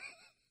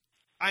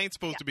 I ain't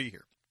supposed to be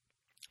here.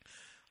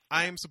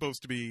 I am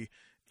supposed to be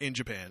in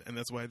Japan, and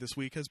that's why this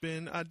week has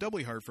been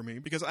doubly hard for me,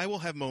 because I will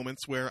have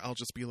moments where I'll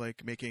just be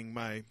like making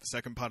my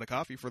second pot of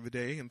coffee for the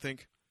day and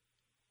think,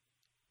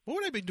 what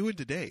would I be doing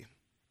today?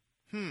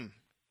 Well,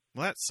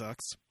 that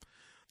sucks.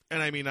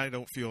 And I mean, I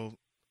don't feel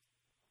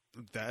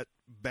that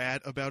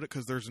bad about it,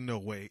 because there's no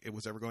way it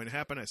was ever going to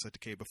happen. I said to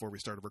Kate before we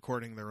started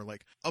recording, there were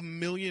like a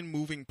million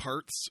moving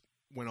parts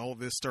when all of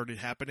this started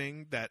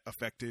happening that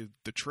affected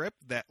the trip,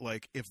 that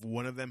like if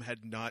one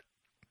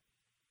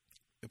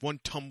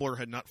tumbler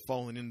had not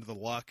fallen into the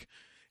lock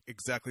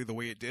exactly the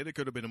way it did, it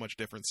could have been a much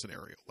different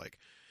scenario. Like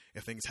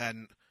if things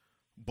hadn't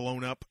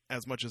blown up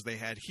as much as they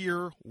had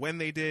here when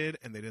they did,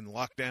 and they didn't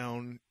lock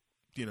down,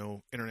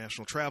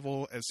 international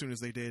travel as soon as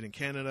they did in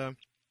Canada,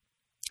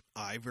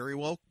 I very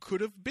well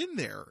could have been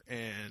there.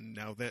 And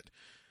now that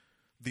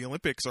the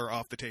Olympics are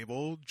off the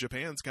table,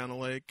 Japan's kind of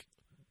like,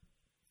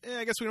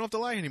 I guess we don't have to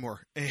lie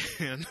anymore.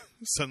 And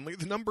suddenly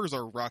the numbers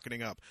are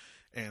rocketing up,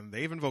 and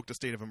they've invoked a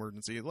state of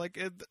emergency. Like,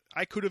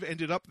 I could have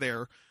ended up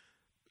there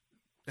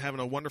having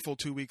a wonderful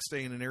 2-week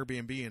stay in an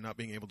Airbnb and not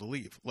being able to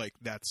leave. Like,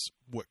 that's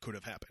what could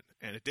have happened.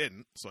 And it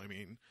didn't. So, I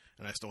mean,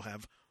 and I still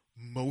have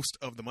most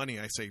of the money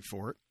I saved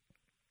for it.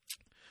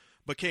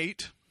 But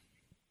Kate.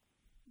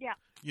 Yeah.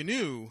 You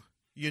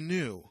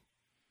knew.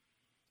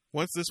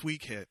 Once this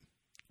week hit,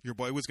 your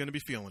boy was going to be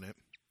feeling it.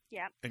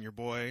 Yeah. And your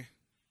boy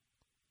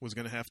was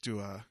going to have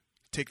to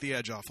take the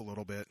edge off a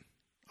little bit,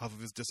 off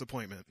of his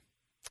disappointment.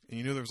 And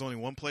you knew there was only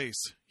one place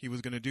he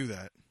was going to do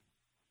that,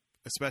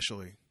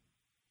 especially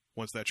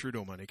once that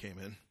Trudeau money came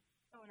in.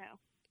 Oh, no.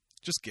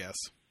 Just guess.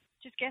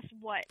 Just guess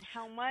what?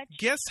 How much?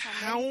 Guess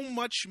how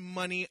much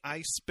money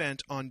I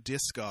spent on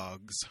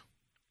Discogs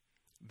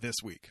this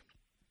week.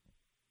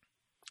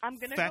 I'm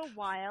going to go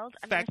wild.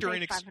 I'm going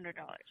to say $500.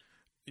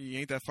 You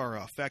ain't that far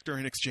off. Factor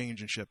in exchange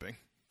and shipping.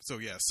 So,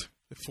 yes,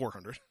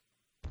 $400.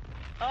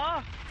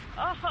 Oh.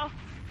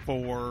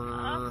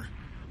 For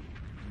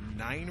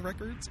 9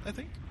 records, I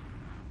think.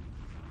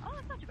 Oh,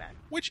 that's not too bad.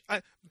 Which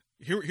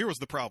here was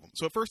the problem.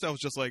 So at first I was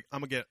just like,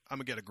 I'm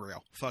gonna get a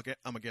Grail. Fuck it,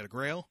 I'm gonna get a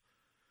Grail.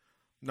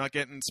 Not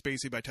getting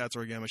Spacey by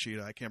Tatsuro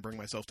Yamashita. I can't bring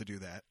myself to do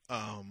that.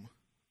 I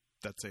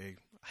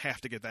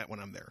have to get that when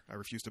I'm there. I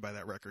refuse to buy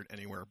that record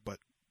anywhere but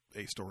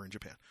a store in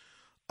Japan.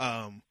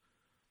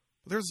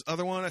 There's this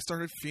other one I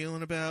started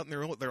feeling about, and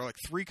there are like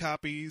 3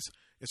 copies.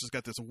 It's just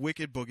got this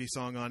wicked boogie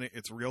song on it.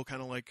 It's real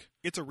kind of like,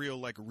 it's a real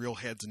like Real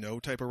Heads Know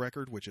type of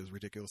record, which is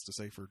ridiculous to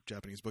say for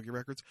Japanese boogie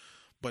records.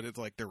 But it's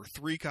like there were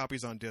 3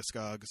 copies on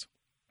Discogs.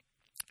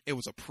 It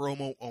was a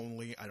promo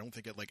only. I don't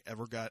think it like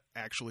ever got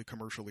actually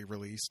commercially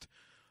released.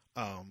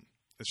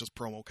 It's just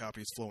promo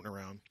copies floating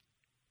around.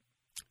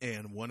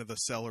 And one of the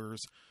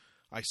sellers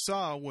I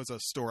saw was a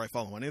store I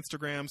follow on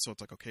Instagram. So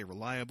it's like, okay,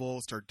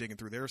 reliable. Start digging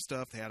through their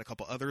stuff. They had a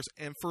couple others.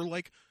 And for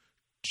like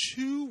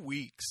 2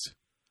 weeks,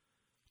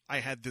 I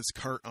had this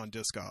cart on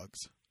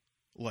Discogs,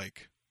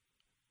 like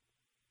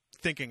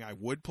thinking I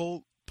would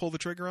pull the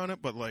trigger on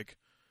it, but like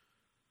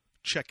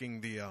checking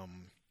the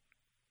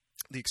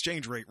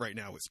exchange rate right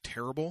now is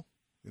terrible.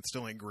 It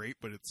still ain't great,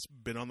 but it's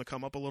been on the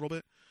come up a little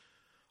bit.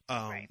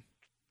 Right.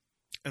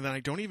 And then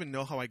I don't even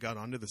know how I got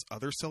onto this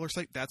other seller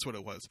site. That's what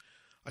it was.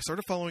 I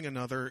started following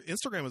another.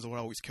 Instagram is what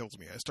always kills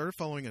me. I started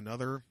following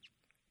another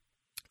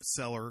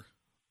seller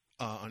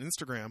on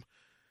Instagram,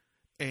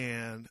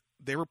 and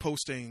they were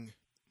posting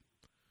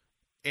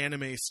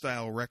anime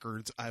style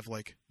records I've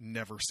like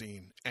never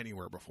seen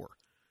anywhere before.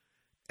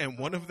 And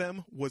one of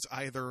them was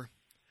either,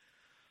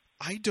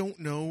 I don't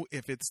know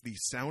if it's the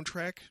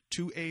soundtrack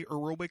to a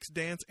aerobics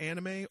dance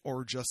anime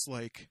or just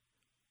like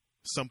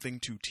something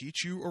to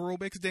teach you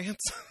aerobics dance.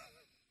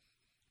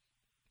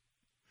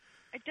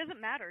 It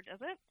doesn't matter, does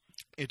it?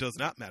 It does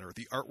not matter.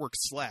 The artwork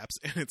slaps,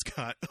 and it's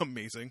got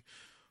amazing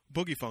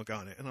boogie funk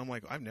on it. And I'm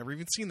like, I've never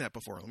even seen that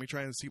before. Let me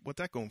try and see what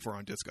that's going for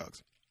on Discogs.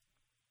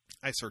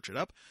 I search it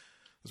up.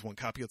 There's one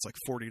copy. It's like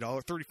 $40,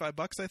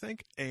 $35, I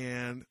think.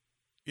 And,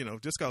 you know,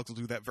 Discogs will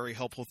do that very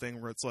helpful thing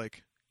where it's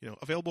like, you know,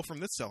 available from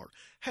this seller.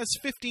 Has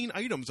 15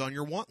 items on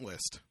your want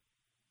list.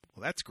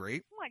 Well, that's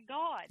great. Oh, my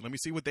God. Let me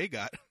see what they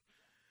got.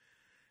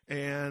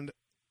 And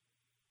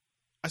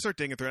I start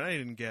digging through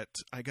it.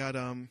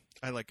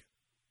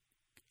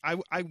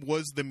 I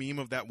was the meme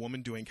of that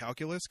woman doing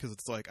calculus, because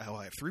it's like, I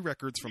have 3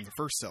 records from the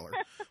first seller,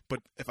 but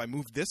if I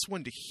move this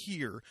one to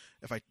here,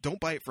 if I don't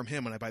buy it from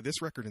him and I buy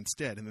this record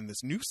instead, and then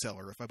this new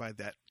seller, if I buy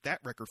that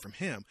record from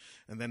him,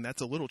 and then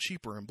that's a little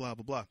cheaper and blah,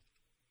 blah, blah.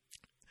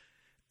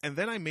 And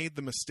then I made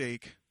the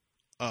mistake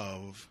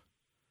of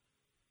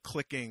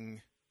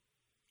clicking,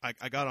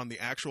 I got on the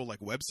actual like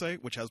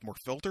website, which has more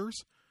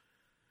filters,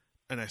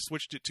 and I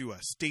switched it to a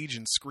stage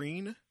and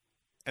screen,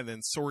 and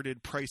then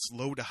sorted price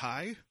low to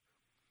high.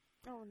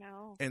 Oh,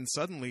 no. And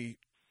suddenly,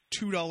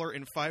 $2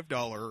 and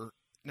 $5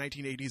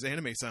 1980s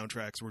anime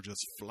soundtracks were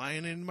just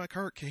flying in my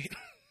cart, Kate.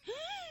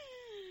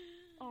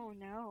 Oh,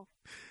 no.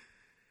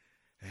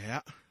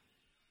 Yeah.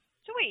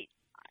 So, wait.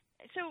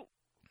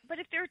 But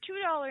if they're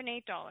 $2 and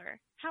 $8,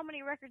 how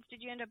many records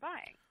did you end up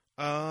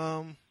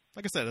buying?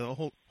 Like I said,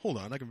 hold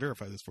on. I can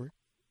verify this for you.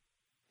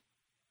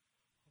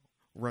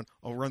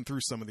 I'll run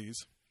through some of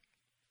these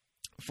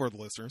for the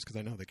listeners, because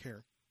I know they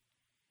care.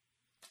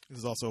 This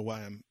is also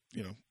why I'm,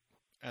 you know,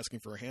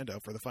 asking for a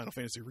handout for the Final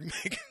Fantasy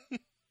remake.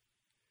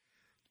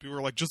 People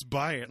were like, just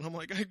buy it. And I'm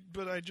like,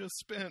 but I just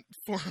spent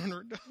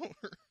 $400.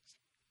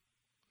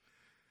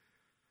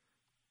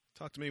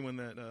 Talk to me when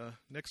that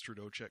next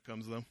Trudeau check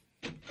comes, though.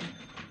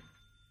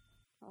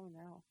 Oh,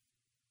 no.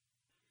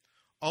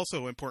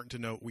 Also important to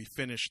note, we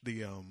finished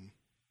the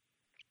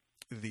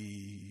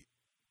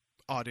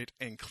audit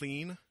and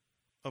clean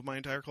of my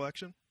entire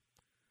collection.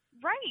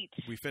 Right.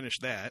 We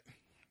finished that.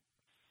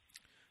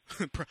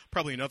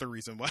 Probably another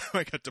reason why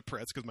I got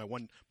depressed, because my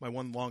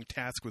one long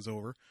task was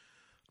over.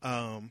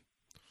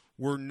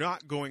 We're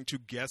not going to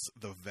guess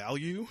the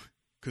value,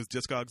 because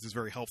Discogs is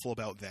very helpful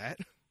about that.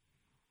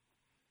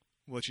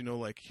 We'll let you know,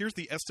 like, here's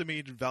the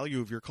estimated value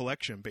of your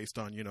collection based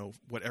on, you know,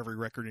 what every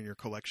record in your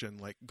collection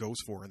like goes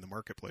for in the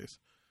marketplace.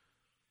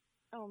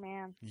 Oh,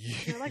 man. Yeah.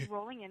 You're like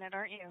rolling in it,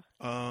 aren't you?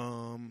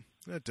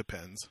 It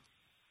depends.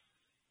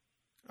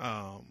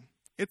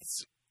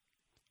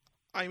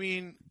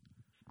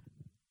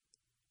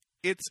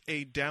 It's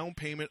a down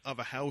payment of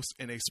a house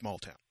in a small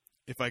town,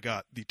 if I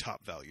got the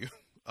top value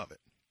of it.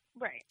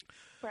 Right.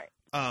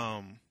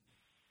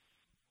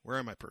 Where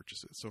are my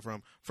purchases? So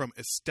from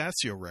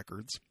Estacio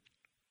Records,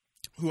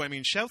 who, I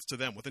mean, shouts to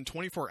them. Within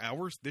 24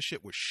 hours, this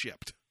shit was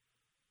shipped,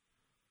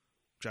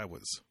 which I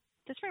was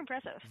That's very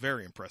impressive.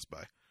 very impressed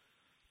by.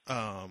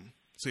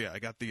 So yeah, I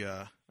got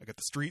the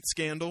Street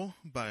Scandal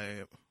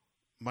by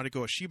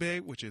Mariko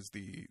Ashibe, which is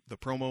the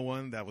promo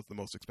one. That was the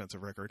most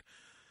expensive record.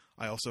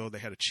 They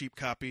had a cheap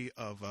copy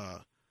of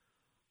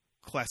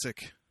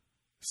classic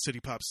city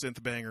pop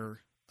synth banger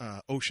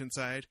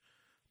Oceanside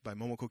by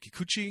Momoko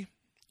Kikuchi.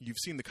 You've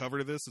seen the cover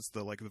to this. It's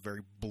the very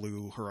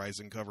blue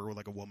horizon cover with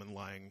like a woman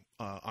lying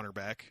on her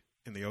back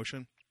in the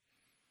ocean,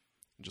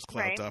 and just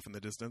clouds off in the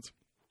distance.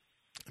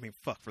 I mean,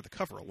 fuck, for the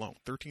cover alone,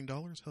 $13?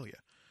 Hell yeah.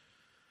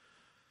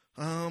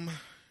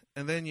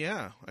 And then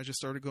I just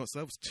started going. So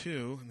that was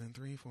 2, and then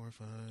 3, 4,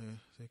 5,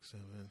 6,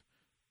 7,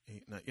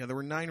 8, 9. Yeah, there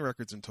were 9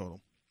 records in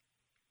total.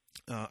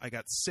 I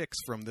got 6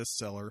 from this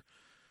seller.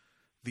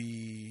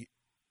 The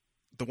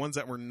ones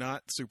that were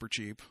not super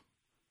cheap,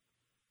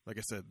 like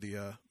I said,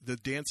 the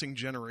Dancing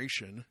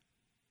Generation,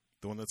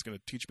 the one that's going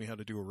to teach me how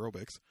to do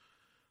aerobics.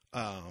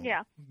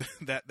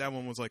 That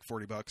one was like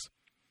 $40.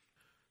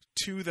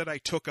 two that I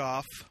took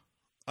off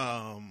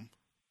from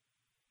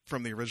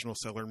the original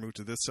seller, moved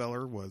to this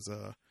seller, was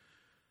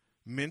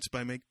Mint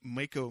by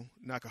Meiko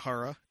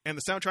Nakahara, and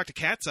the soundtrack to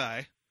Cat's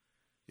Eye.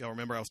 Y'all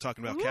remember I was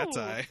talking about Cat's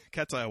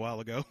Eye a while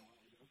ago.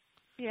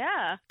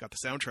 Yeah. Got the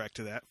soundtrack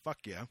to that. Fuck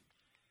yeah.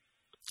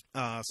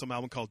 Some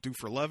album called Do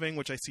for Loving,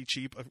 which I see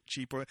cheap.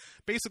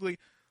 Basically,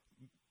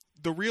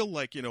 the real,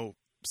 like, you know,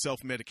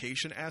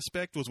 self-medication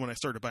aspect was when I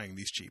started buying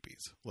these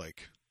cheapies.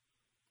 Like,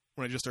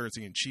 when I just started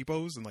seeing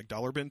cheapos and, like,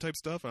 dollar bin type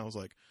stuff, and I was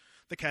like,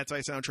 the Cat's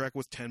Eye soundtrack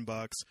was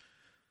 $10.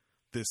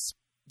 This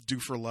Do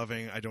for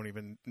Loving, I don't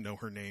even know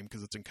her name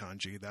because it's in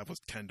kanji. That was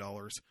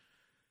 $10.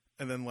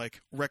 And then,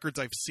 like, records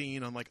I've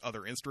seen on, like,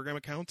 other Instagram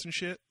accounts and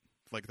shit,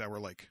 like, that were,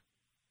 like,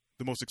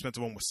 the most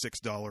expensive one was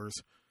 $6.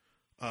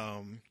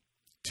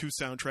 Two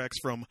soundtracks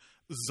from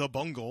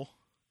Zabungle.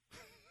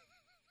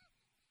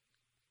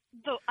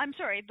 I'm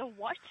sorry, the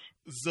what?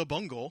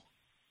 Zabungle.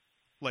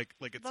 Like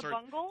it starts.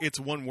 It's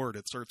one word.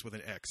 It starts with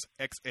an X.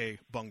 X-A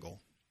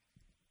Bungle.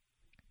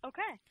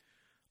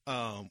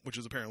 Okay. Which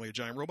is apparently a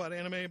giant robot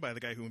anime by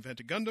the guy who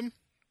invented Gundam.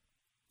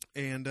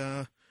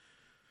 And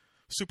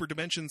Super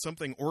Dimension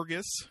something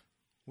Orgus,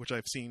 which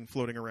I've seen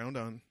floating around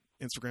on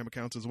Instagram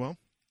accounts as well.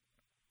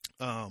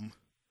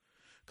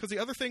 Because the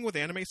other thing with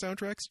anime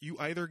soundtracks, you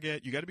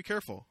got to be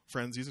careful,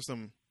 friends. These are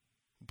some,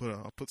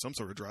 I'll put some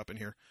sort of drop in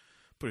here.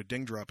 Put a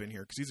ding drop in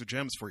here, because these are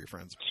gems for you,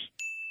 friends.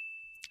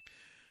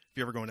 If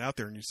you're ever going out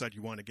there and you decide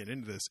you want to get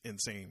into this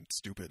insane,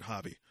 stupid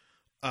hobby,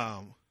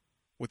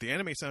 with the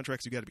anime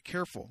soundtracks, you got to be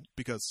careful,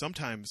 because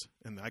sometimes,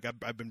 and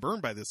I've been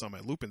burned by this on my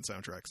Lupin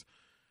soundtracks,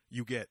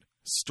 you get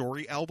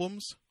story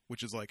albums,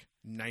 which is like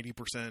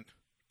 90%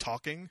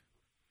 talking,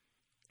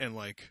 and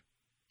like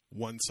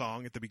one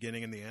song at the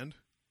beginning and the end.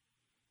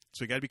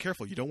 So you got to be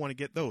careful. You don't want to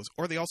get those.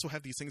 Or they also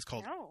have these things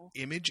called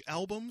image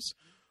albums,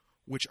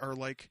 which are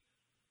like,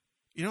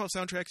 you know how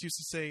soundtracks used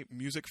to say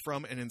music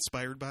from and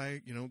inspired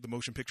by, you know, the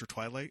motion picture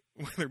Twilight?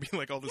 Where there'd be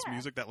like all this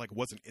music that like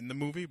wasn't in the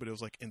movie, but it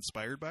was like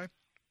inspired by.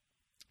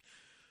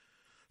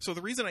 So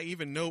the reason I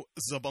even know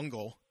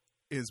Zabungle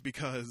is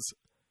because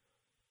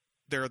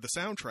there are the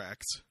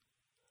soundtracks,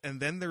 and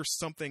then there's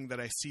something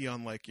that I see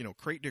on like, you know,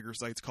 Crate Digger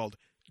sites called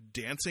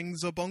Dancing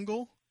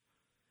Zabungle.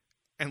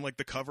 And, like,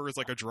 the cover is,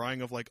 like, a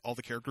drawing of, like, all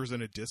the characters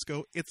in a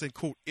disco. It's a,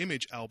 quote,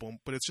 image album,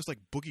 but it's just, like,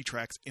 boogie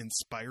tracks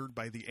inspired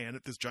by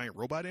this giant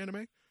robot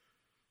anime.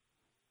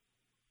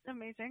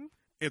 Amazing.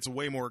 It's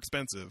way more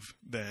expensive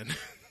than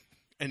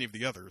any of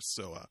the others.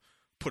 So,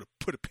 put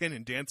a pin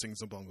in Dancing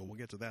Zabungle. We'll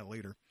get to that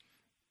later.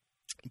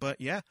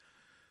 But, yeah,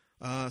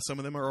 some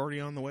of them are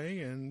already on the way,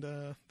 and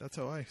that's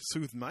how I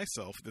soothed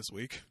myself this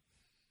week.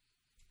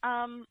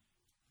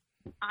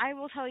 I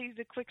will tell you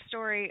the quick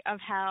story of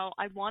how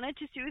I wanted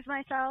to soothe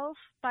myself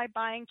by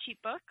buying cheap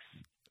books.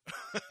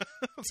 I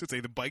was going to say,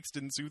 the bikes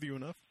didn't soothe you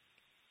enough?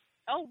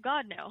 Oh,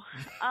 God, no.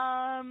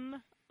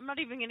 I'm not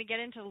even going to get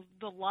into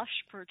the Lush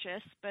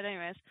purchase, but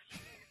anyways.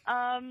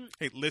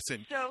 Hey,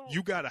 listen,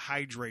 you got to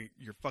hydrate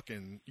your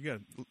fucking...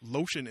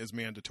 lotion is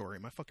mandatory.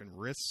 My fucking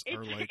wrists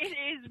are like... It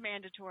is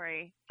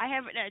mandatory. I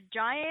have a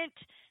giant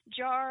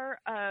jar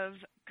of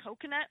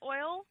coconut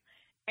oil,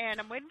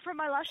 and I'm waiting for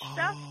my Lush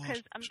stuff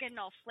because I'm getting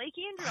all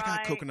flaky and dry. I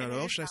got coconut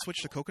oil. Should I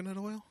switch to coconut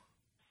oil?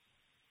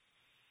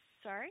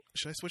 Sorry?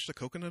 Should I switch to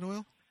coconut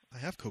oil? I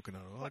have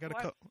coconut oil. I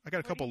got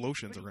a couple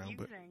lotions around,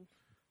 but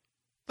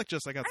I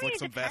got like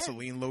some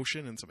Vaseline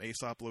lotion and some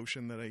Aesop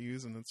lotion that I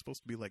use, and it's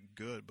supposed to be like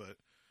good, but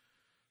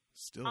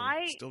still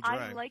dry.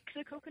 I like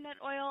the coconut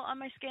oil on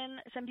my skin.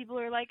 Some people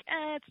are like,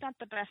 it's not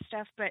the best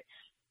stuff, but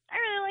I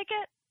really like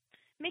it.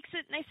 Makes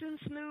it nice and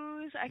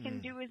smooth. I can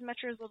do as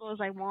much or as little as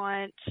I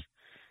want.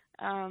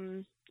 I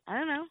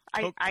don't know.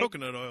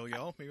 Coconut oil,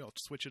 y'all. Maybe I'll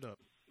switch it up.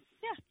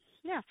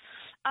 Yeah.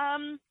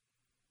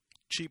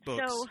 Cheap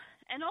books. So,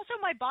 and also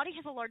my body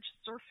has a large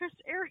surface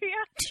area.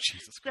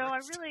 Jesus Christ. So I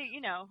really,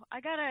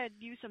 I gotta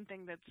use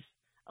something that's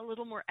a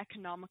little more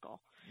economical.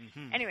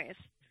 Mm-hmm. Anyways,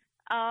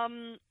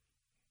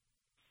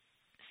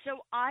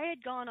 so I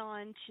had gone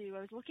on I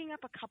was looking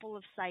up a couple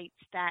of sites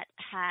that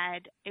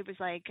it was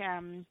like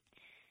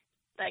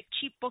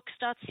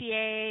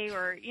cheapbooks.ca,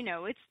 or,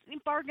 it's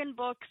bargain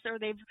books, or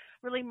they've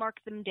really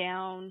marked them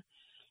down.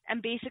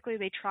 And basically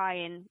they try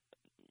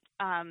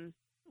and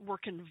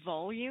work in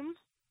volume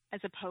as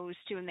opposed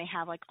to, and they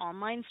have like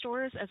online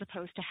stores as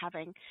opposed to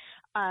having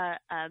a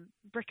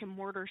brick and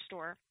mortar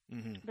store.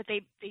 Mm-hmm. But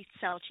they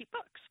sell cheap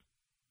books.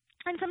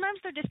 And sometimes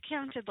they're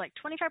discounted like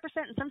 25%,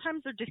 and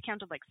sometimes they're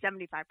discounted like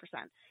 75%.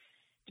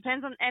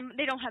 Depends on, and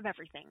they don't have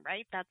everything,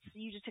 right?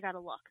 You just got to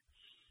look.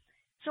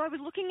 So I was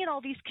looking at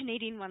all these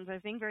Canadian ones. I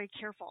was being very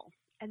careful.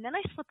 And then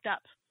I slipped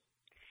up.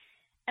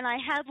 And I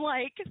had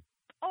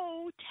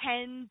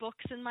 10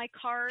 books in my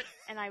cart.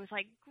 And I was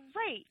like,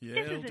 great.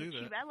 Yeah, this isn't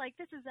too bad.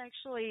 This is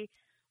actually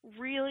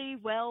really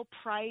well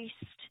priced.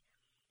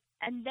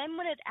 And then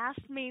when it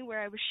asked me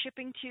where I was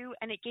shipping to,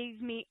 and it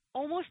gave me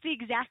almost the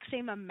exact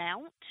same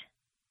amount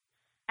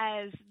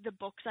as the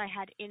books I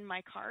had in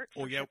my cart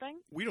for shipping.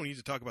 We don't need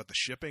to talk about the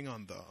shipping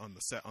on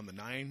the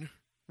 9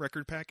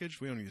 record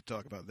package. We don't need to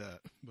talk about that,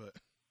 but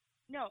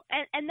No,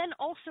 and then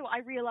also I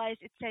realized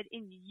it said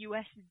in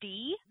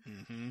USD,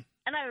 Mm-hmm.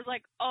 and I was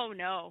like, oh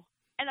no.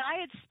 And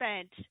I had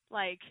spent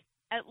like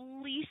at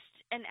least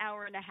an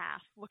hour and a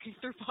half looking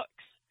through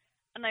books,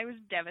 and I was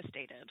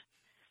devastated.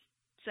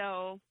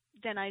 So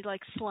then I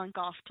like slunk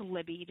off to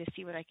Libby to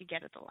see what I could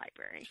get at the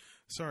library.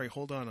 Sorry,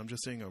 hold on. I'm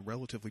just seeing a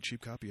relatively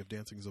cheap copy of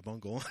Dancing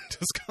Zabungle on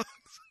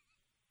Discogs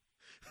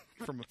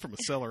from a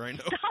seller I know.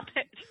 Stop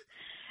it.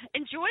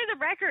 Enjoy the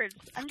records.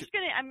 I'm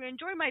gonna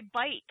enjoy my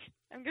bike.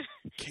 I'm gonna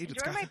Kate,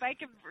 enjoy my bike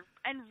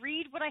and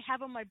read what I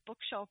have on my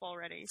bookshelf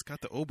already. It's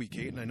got the Obi,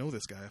 Kate, and I know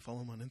this guy. I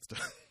follow him on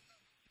Insta.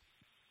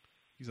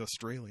 He's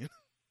Australian.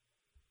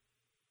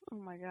 Oh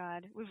my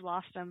God, we've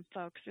lost him,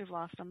 folks. We've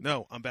lost him.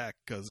 No, I'm back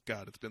because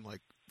God, it's been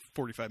like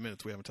 45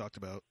 minutes. We haven't talked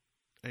about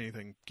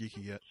anything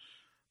geeky yet.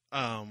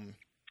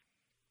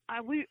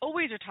 We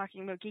always are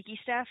talking about geeky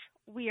stuff.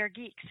 We are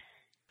geeks.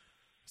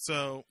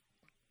 So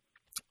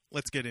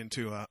let's get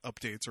into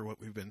updates or what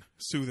we've been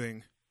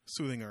soothing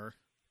our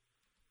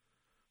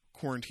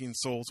quarantine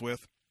souls with.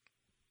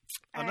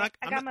 I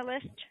got my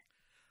list.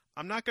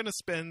 I'm not going to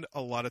spend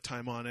a lot of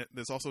time on it.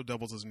 This also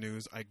doubles as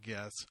news, I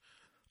guess.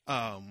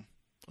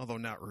 Although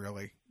not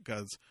really,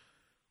 because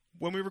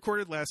when we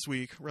recorded last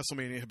week,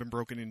 WrestleMania had been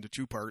broken into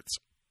 2 parts.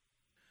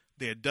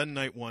 They had done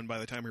night 1 by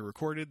the time we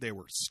recorded. They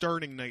were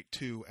starting night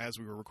 2 as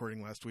we were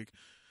recording last week.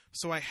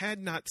 So I had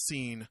not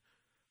seen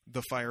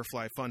the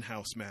Firefly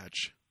Funhouse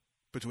match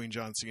between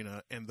John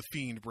Cena and The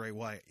Fiend Bray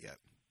Wyatt yet.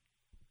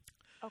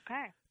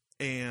 Okay.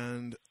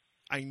 And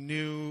I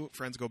knew,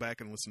 friends, go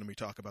back and listen to me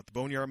talk about the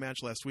Boneyard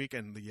match last week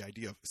and the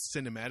idea of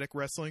cinematic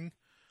wrestling,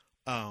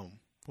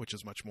 which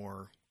is much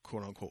more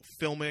quote-unquote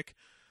filmic,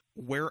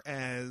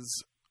 whereas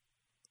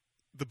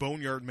the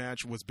Boneyard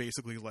match was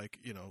basically like,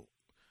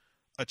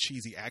 a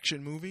cheesy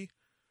action movie.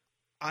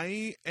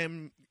 I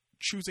am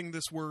choosing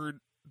this word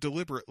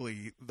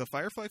deliberately. The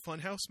Firefly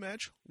Funhouse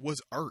match was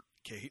art,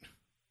 Kate.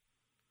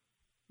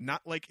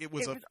 Not like it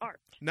was art.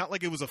 Not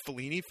like it was a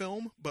Fellini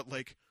film, but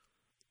like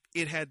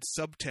it had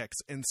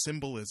subtext and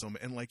symbolism,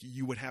 and like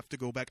you would have to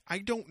go back. I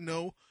don't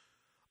know.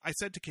 I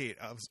said to Kate,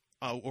 I was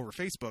over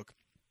Facebook,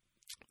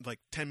 like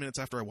 10 minutes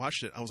after I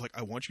watched it, I was like,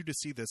 I want you to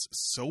see this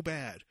so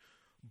bad,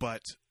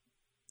 but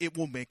it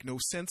will make no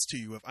sense to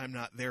you if I'm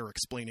not there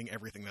explaining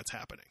everything that's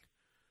happening.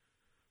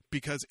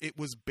 Because it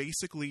was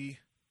basically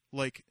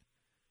like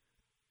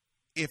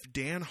if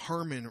Dan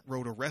Harmon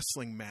wrote a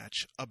wrestling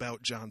match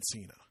about John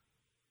Cena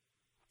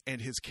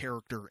and his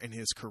character and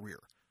his career.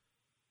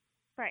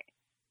 Right.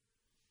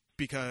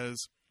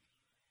 Because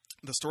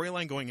the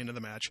storyline going into the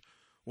match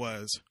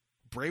was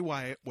Bray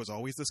Wyatt was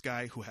always this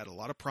guy who had a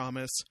lot of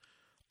promise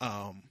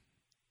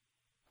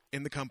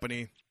in the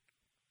company.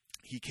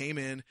 He came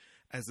in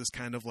as this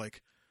kind of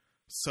like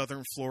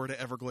Southern Florida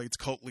Everglades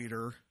cult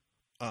leader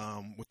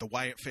with the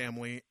Wyatt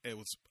family. It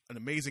was an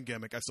amazing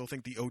gimmick. I still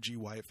think the OG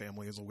Wyatt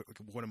family is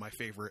one of my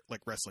favorite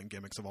like wrestling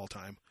gimmicks of all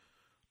time.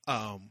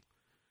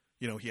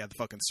 He had the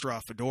fucking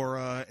straw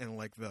fedora and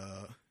like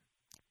the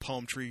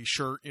palm tree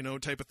shirt,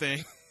 type of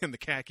thing, and the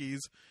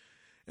khakis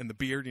and the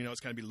beard, it's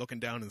kind of be looking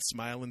down and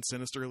smiling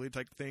sinisterly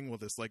type of thing. Well,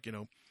 this like,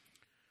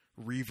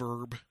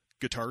 reverb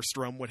guitar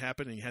strum would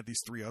happen, and you had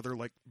these 3 other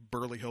like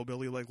burly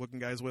hillbilly like looking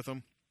guys with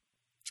him.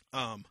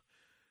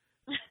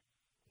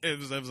 It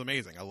was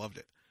amazing. I loved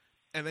it.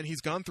 And then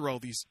he's gone through all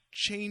these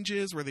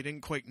changes where they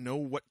didn't quite know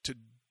what to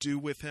do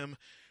with him.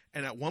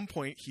 And at one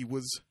point he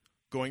was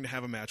going to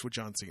have a match with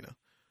John Cena.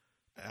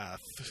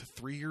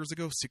 3 years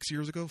ago, 6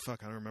 years ago.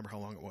 Fuck, I don't remember how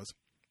long it was.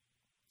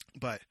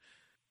 But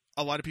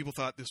a lot of people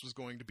thought this was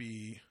going to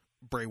be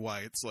Bray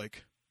Wyatt's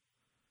like,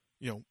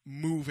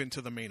 move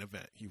into the main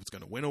event. He was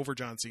going to win over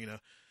John Cena.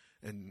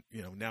 And,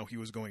 now he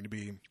was going to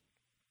be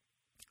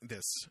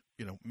this,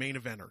 main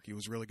eventer. He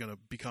was really going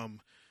to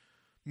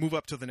move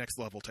up to the next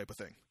level type of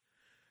thing.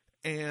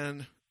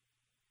 And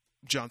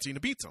John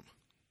Cena beats him.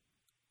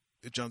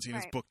 John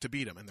Cena's booked to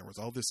beat him. And there was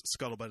all this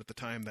scuttlebutt at the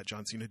time that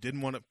John Cena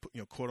didn't want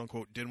to, quote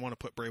unquote, didn't want to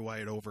put Bray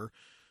Wyatt over.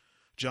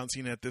 John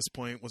Cena at this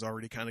point was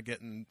already kind of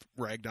getting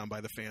ragged on by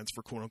the fans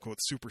for quote unquote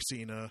Super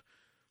Cena,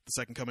 the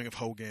second coming of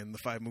Hogan, the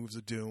 5 moves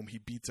of doom. He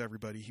beats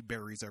everybody. He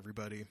buries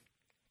everybody.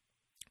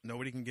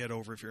 Nobody can get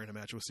over if you're in a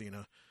match with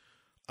Cena.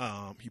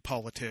 He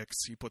politics.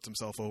 He puts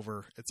himself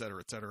over, et cetera,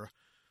 et cetera.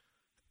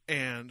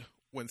 And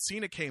when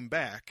Cena came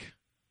back,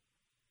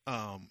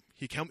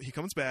 he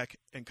comes back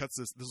and cuts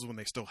this. This is when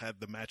they still had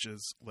the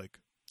matches, like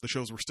the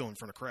shows were still in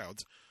front of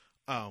crowds.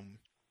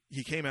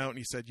 He came out and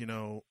he said,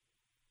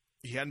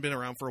 he hadn't been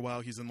around for a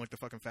while. He's in like the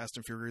fucking Fast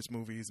and Furious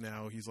movies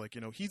now. He's like,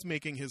 he's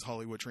making his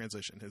Hollywood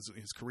transition.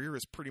 His career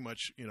is pretty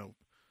much,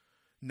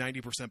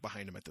 90%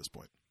 behind him at this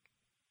point.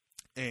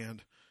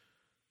 And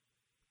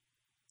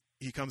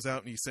he comes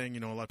out and he's saying,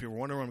 a lot of people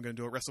wonder what I'm going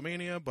to do at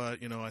WrestleMania,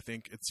 but, I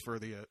think it's for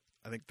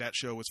I think that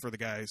show is for the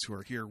guys who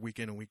are here week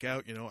in and week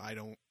out. I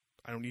don't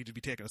need to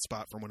be taking a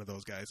spot from one of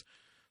those guys.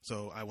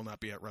 So I will not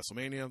be at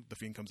WrestleMania. The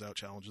Fiend comes out,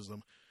 challenges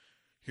them.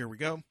 Here we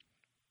go.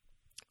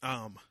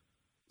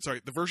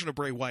 The version of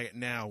Bray Wyatt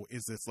now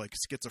is this like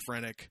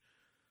schizophrenic,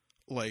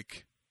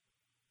 like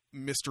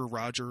Mr.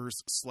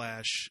 Rogers /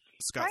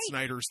 Scott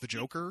Snyder's the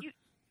Joker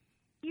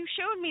You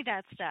showed me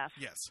that stuff.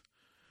 Yes.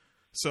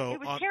 So It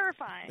was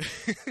terrifying.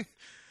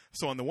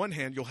 So on the one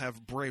hand, you'll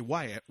have Bray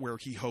Wyatt, where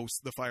he hosts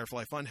the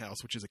Firefly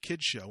Funhouse, which is a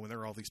kids show, and there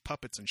are all these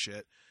puppets and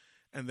shit.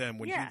 And then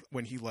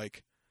when he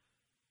like,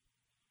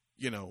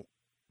 you know,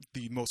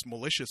 the most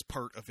malicious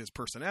part of his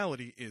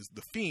personality is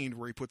the Fiend,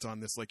 where he puts on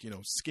this like, you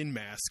know, skin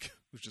mask,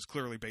 which is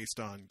clearly based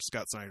on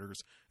Scott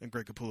Snyder's and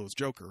Greg Capullo's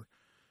Joker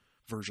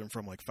version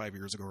from like 5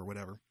 years ago or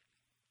whatever.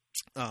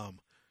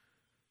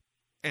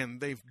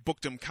 And they've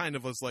booked him kind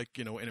of as like,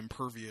 you know, an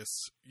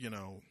impervious, you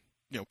know,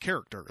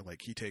 character.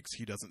 Like he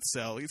doesn't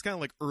sell. He's kind of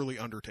like early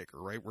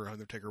Undertaker, right? Where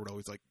Undertaker would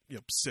always like, you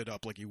know, sit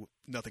up like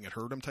nothing had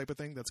hurt him type of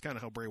thing. That's kind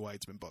of how Bray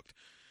Wyatt's been booked.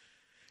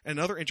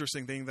 Another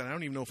interesting thing that I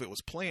don't even know if it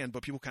was planned,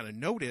 but people kind of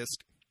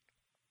noticed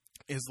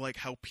is like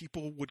how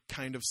people would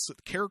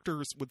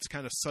characters would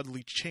kind of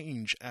subtly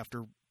change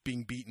after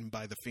being beaten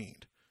by the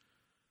Fiend.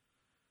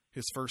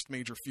 His first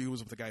major feud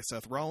was with the guy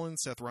Seth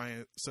Rollins.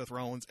 Seth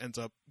Rollins ends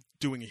up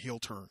doing a heel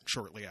turn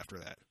shortly after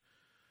that.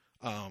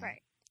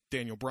 Right.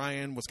 Daniel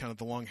Bryan was kind of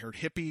the long-haired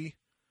hippie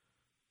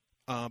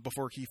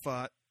before he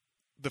fought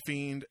the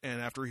Fiend,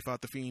 and after he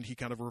fought the Fiend, he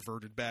kind of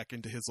reverted back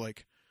into his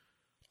like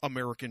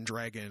American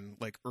Dragon,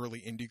 like early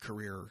indie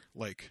career.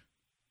 Like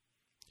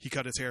he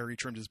cut his hair, he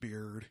trimmed his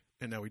beard,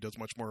 and now he does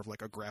much more of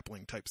like a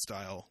grappling type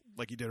style,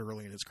 like he did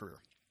early in his career.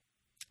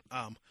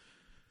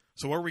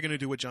 So what are we going to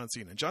do with John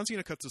Cena? John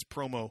Cena cuts his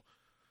promo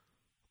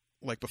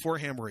like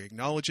beforehand, where he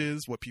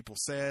acknowledges what people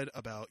said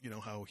about, you know,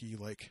 how he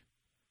like,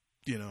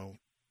 you know,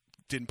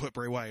 didn't put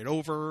Bray Wyatt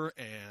over,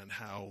 and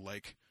how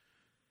like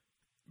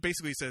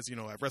basically says, you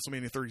know, at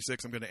WrestleMania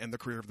 36, I'm going to end the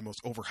career of the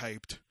most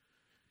overhyped,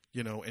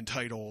 you know,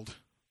 entitled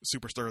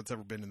superstar that's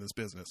ever been in this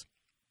business.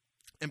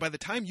 And by the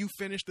time you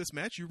finish this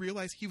match, you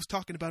realize he was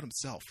talking about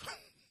himself.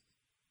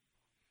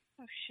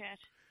 Oh shit!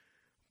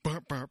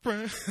 What a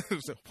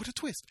twist! What a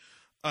twist!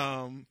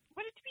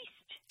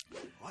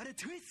 What a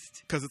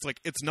twist! Because it's like,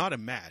 it's not a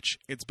match.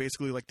 It's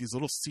basically like these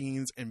little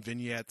scenes and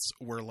vignettes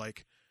where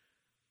like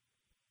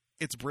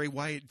it's Bray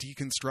Wyatt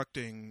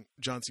deconstructing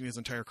John Cena's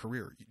entire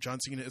career. John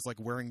Cena is like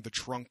wearing the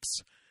trunks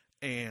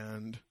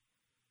and,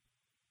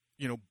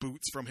 you know,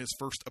 boots from his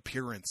first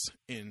appearance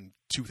in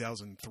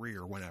 2003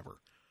 or whenever.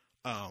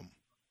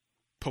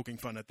 Poking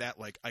fun at that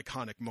like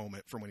iconic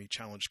moment from when he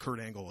challenged Kurt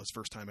Angle his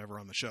first time ever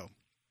on the show.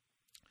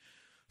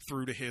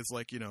 Through to his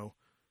like, you know,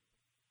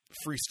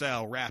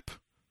 freestyle rap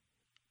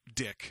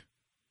dick,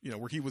 you know,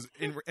 where he was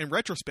in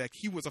retrospect,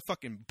 he was a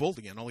fucking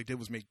bully, and all he did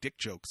was make dick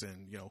jokes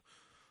and, you know,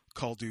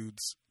 call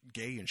dudes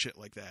gay and shit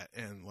like that.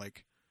 And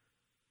like,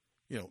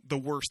 you know, the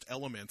worst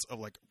elements of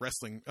like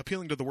wrestling,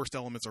 appealing to the worst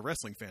elements of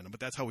wrestling fandom, but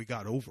that's how he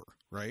got over.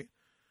 Right.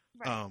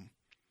 And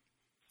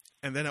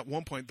then at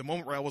one point, the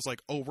moment where I was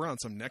like, oh, we're on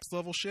some next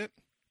level shit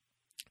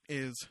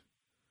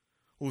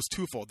was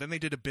twofold. Then they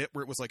did a bit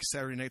where it was like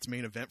Saturday Night's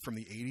Main Event from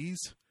the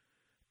 80s,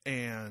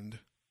 and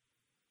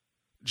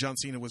John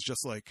Cena was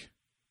just like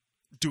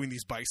doing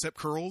these bicep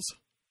curls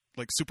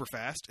like super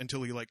fast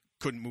until he like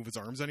couldn't move his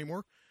arms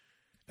anymore.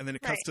 And then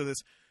it cuts to this.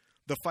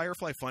 The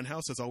Firefly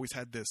Funhouse has always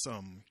had this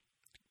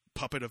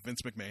puppet of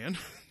Vince McMahon.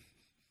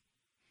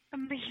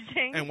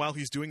 Amazing. And while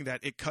he's doing that,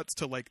 it cuts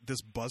to like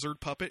this buzzard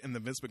puppet and the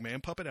Vince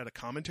McMahon puppet at a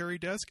commentary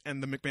desk,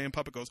 and the McMahon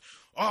puppet goes,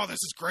 "Oh, this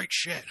is great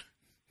shit."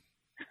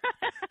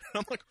 And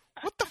I'm like,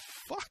 what the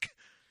fuck?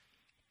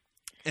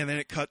 And then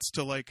it cuts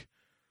to like,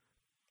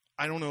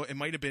 I don't know, it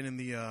might have been in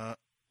the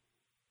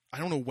I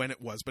don't know when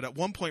it was, but at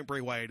one point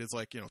Bray Wyatt is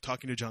like, you know,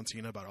 talking to John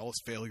Cena about all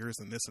his failures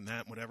and this and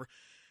that and whatever.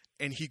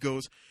 And he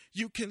goes,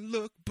 "You can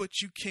look,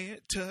 but you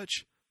can't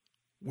touch,"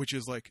 which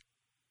is like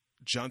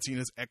John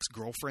Cena's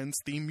ex-girlfriend's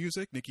theme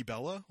music, Nikki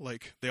Bella.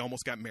 Like, they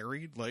almost got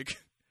married, like...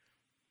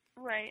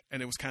 Right.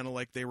 And it was kind of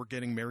like they were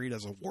getting married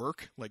as a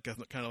work, like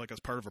kind of like as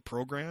part of a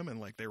program, and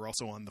like they were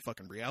also on the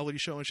fucking reality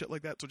show and shit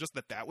like that. So just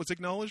that was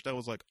acknowledged, I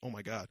was like, oh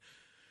my God.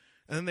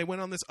 And then they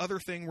went on this other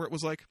thing where it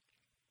was like,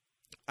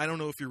 I don't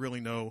know if you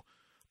really know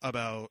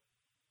about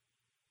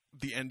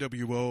the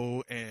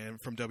NWO and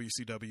from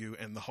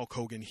WCW and the Hulk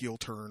Hogan heel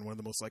turn, one of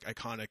the most like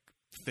iconic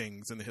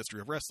things in the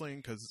history of wrestling,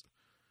 because...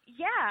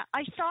 Yeah,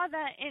 I saw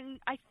that in,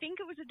 I think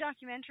it was a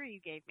documentary you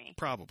gave me.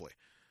 Probably.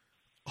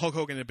 Hulk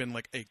Hogan had been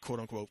like a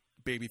quote-unquote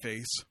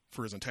babyface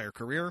for his entire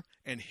career,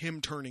 and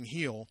him turning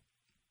heel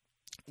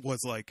was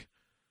like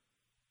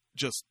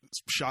just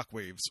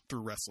shockwaves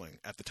through wrestling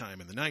at the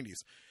time in the 90s.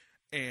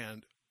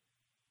 And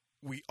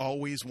we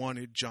always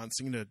wanted John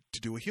Cena to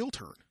do a heel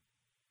turn.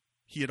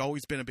 He had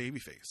always been a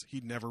babyface.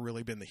 He'd never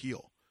really been the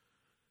heel.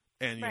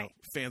 And, you know,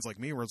 fans like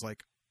me was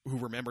like, who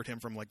remembered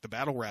him from like the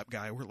battle rap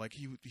guy, were like,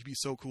 he'd be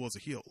so cool as a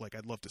heel. Like,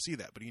 I'd love to see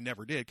that, but he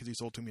never did because he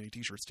sold too many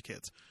t-shirts to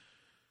kids.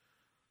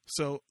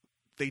 So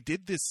they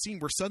did this scene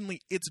where suddenly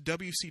it's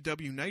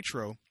WCW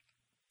Nitro,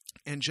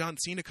 and John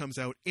Cena comes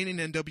out in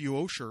an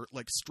NWO shirt,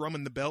 like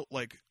strumming the belt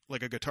like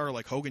a guitar,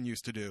 like Hogan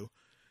used to do,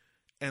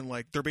 and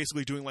like they're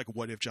basically doing like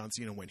what if John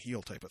Cena went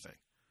heel type of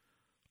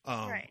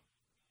thing.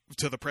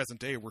 To the present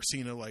day, where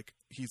Cena like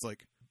he's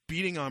like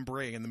beating on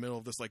Bray in the middle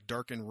of this like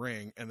darkened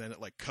ring, and then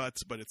it like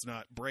cuts, but it's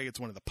not Bray, it's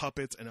one of the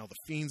puppets, and now the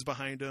Fiend's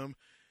behind him,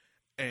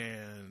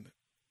 and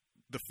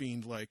the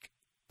Fiend like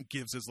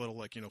gives his little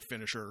like,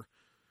 finisher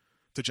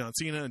to John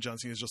Cena, and John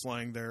Cena's just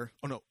lying there.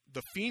 Oh no,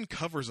 the Fiend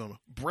covers him.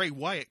 Bray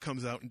Wyatt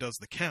comes out and does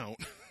the count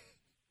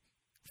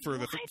for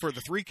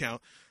the 3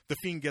 count. The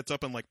Fiend gets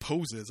up and like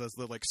poses as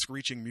the like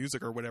screeching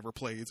music or whatever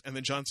plays, and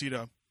then John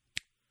Cena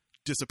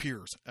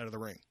disappears out of the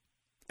ring.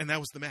 And that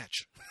was the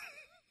match.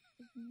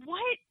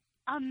 What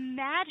a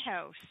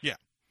madhouse. Yeah.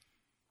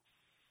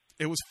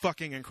 It was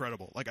fucking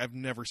incredible. Like, I've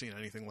never seen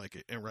anything like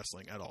it in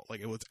wrestling at all.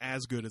 Like, it was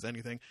as good as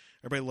anything.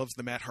 Everybody loves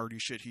the Matt Hardy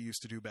shit he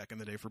used to do back in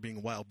the day for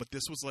being wild. But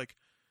this was like...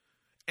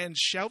 And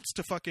shouts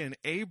to fucking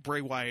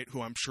Bray Wyatt,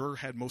 who I'm sure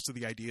had most of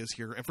the ideas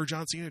here, and for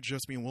John Cena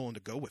just being willing to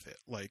go with it.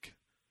 Like...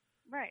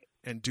 Right.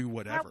 And do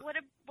whatever.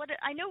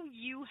 I know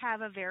you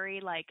have a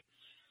very, like...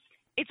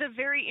 It's a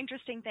very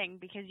interesting thing,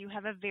 because you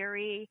have a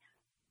very...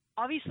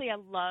 Obviously a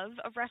love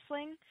of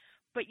wrestling,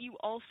 but you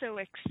also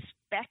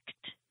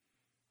expect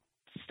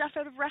stuff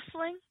out of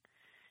wrestling,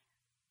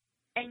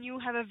 and you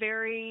have a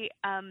very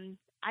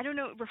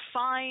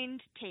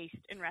refined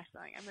taste in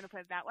wrestling. I'm going to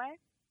put it that way.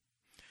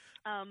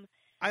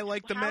 I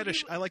like the meta.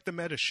 I like the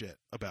meta shit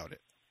about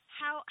it.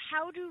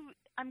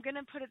 I'm going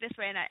to put it this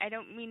way, and I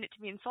don't mean it to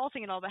be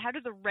insulting at all, but how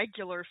do the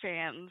regular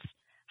fans?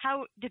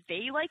 How did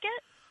they like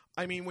it?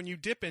 I mean, when you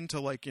dip into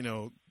like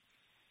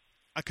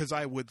because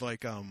I would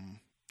like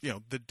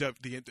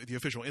the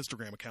official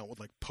Instagram account would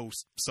like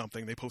post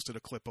something. They posted a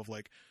clip of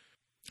like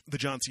the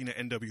John Cena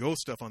NWO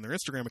stuff on their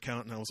Instagram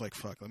account, and I was like,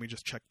 fuck, let me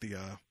just check the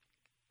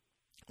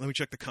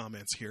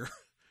comments here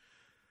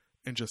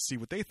and just see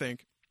what they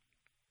think.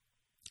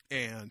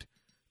 And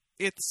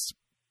it's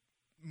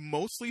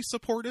mostly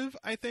supportive,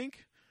 I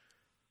think,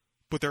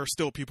 but there are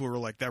still people who are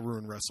like, that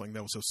ruined wrestling,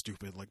 that was so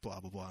stupid, like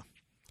blah blah blah.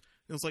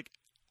 It was like,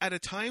 at a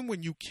time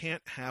when you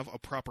can't have a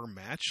proper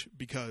match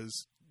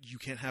because you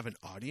can't have an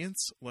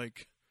audience,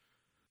 like,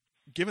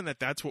 given that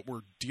that's what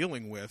we're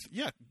dealing with,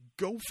 yeah,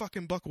 go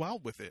fucking buck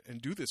wild with it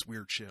and do this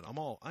weird shit.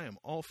 I am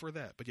all for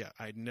that. But yeah,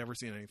 I'd never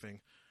seen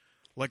anything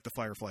like the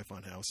Firefly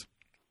Funhouse.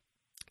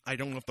 I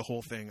don't know if the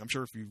whole thing, I'm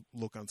sure if you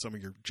look on some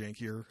of your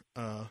jankier,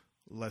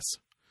 less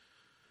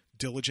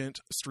diligent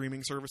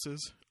streaming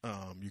services,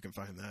 you can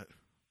find that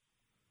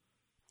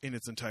in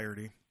its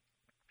entirety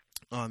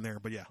on there.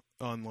 But yeah,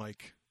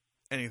 unlike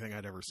anything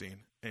I'd ever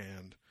seen.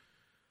 And,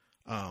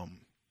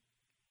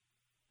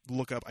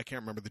 look up, I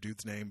can't remember the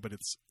dude's name, but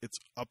it's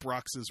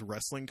Uproxx's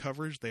wrestling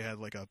coverage. They had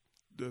like a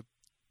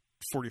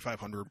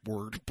 4,500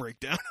 word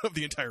breakdown of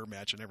the entire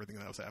match and everything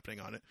that was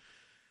happening on it.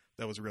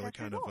 That was really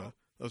kind of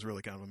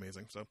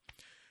amazing. So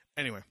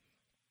anyway,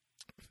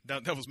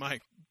 that was my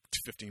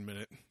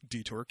 15-minute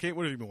detour. Kate,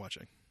 what have you been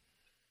watching?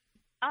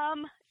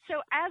 So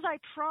as I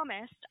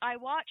promised, I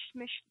watched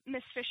Miss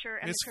Fisher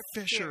and Miss the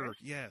Crypt Fisher, Spirits.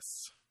 yes.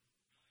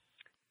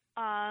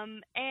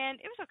 And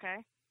it was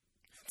okay.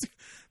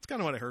 It's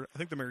kind of what I heard. I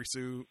think the Mary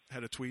Sue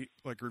had a tweet,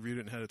 like reviewed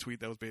it and had a tweet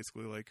that was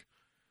basically like,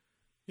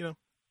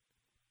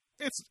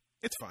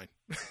 it's fine.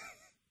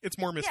 It's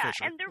more Miss Fisher.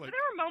 Yeah, and there were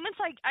moments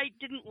I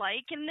didn't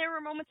like, and there were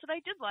moments that I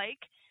did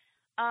like.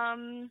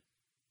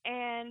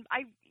 And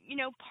I,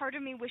 part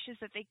of me wishes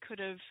that they could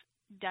have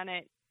done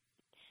it.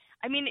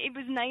 I mean, it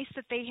was nice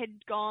that they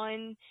had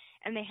gone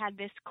and they had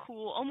this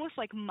cool, almost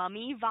like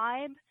Mummy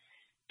vibe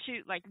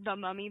to, like, The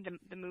Mummy,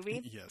 the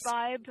movie yes.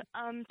 vibe,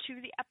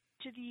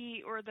 to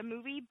the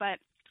movie, but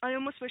I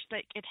almost wish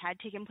that it had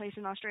taken place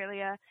in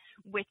Australia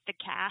with the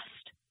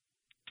cast,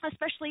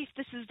 especially if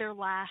this is their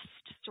last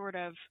sort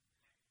of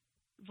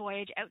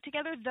voyage out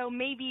together, though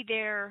maybe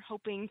they're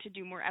hoping to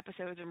do more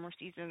episodes or more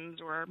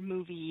seasons or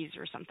movies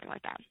or something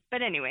like that.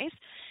 But anyways,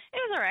 it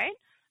was all right.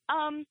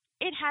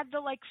 It had the,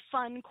 like,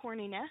 fun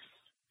corniness,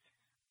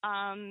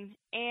 and,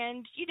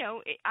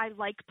 I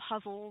like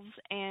puzzles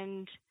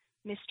and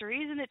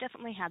mysteries, and it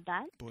definitely had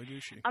that. Boy, do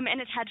she.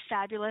 And it had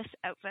fabulous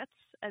outfits,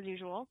 as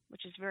usual,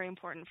 which is very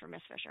important for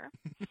Miss Fisher.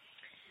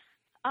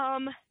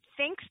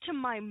 Thanks to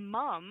my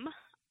mom,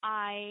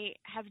 I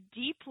have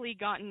deeply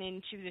gotten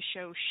into the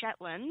show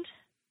Shetland.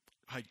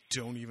 I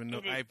don't even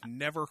know. I've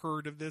never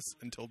heard of this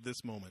until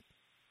this moment.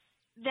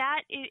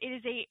 It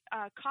is a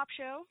cop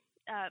show,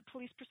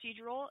 police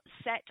procedural,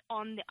 set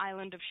on the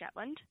island of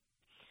Shetland.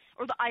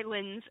 Or the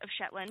islands of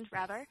Shetland,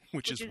 rather.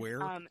 Which is where?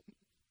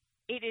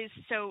 It is,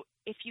 so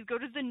if you go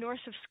to the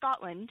north of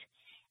Scotland,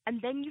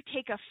 and then you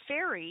take a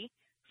ferry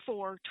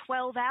for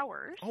 12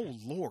 hours. Oh,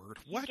 Lord.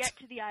 What? You get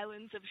to the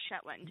islands of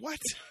Shetland. What?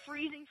 It's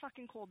freezing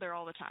fucking cold there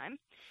all the time.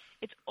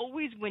 It's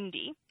always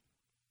windy.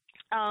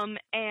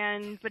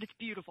 But it's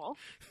beautiful.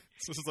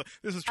 So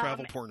this is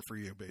travel porn for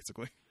you,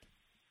 basically.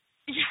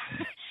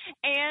 Yeah.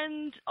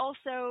 And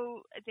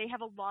also, they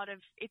have a lot of,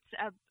 it's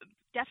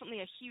definitely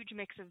a huge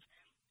mix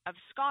of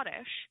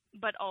Scottish,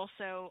 but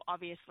also,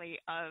 obviously,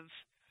 of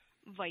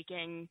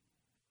Viking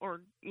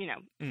or,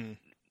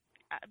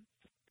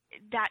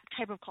 that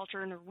type of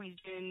culture,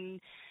 Norwegian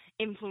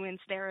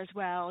influence there as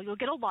well. You'll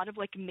get a lot of,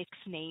 like,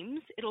 mixed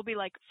names. It'll be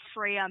like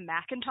Freya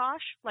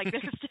McIntosh. Like,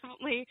 this is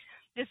definitely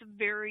this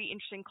very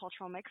interesting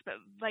cultural mix, but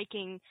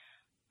Viking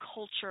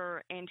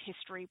culture and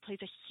history plays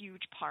a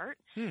huge part.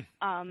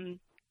 And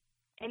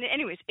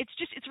anyways,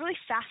 it's really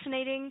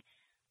fascinating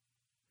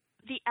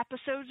the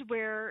episodes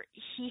where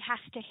he has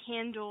to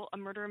handle a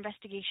murder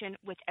investigation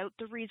without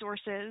the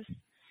resources,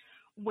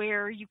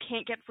 where you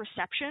can't get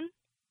reception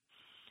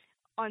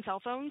on cell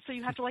phones, so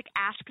you have to like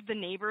ask the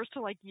neighbors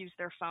to like use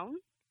their phone.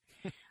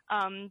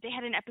 They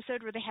had an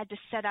episode where they had to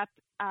set up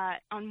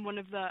on one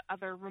of the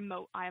other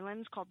remote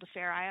islands called the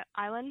Fair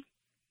Island.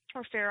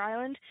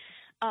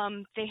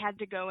 They had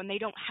to go, and they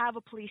don't have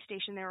a police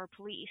station there or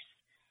police,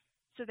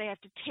 so they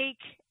have to take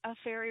a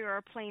ferry or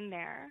a plane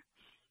there,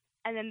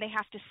 and then they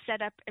have to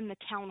set up in the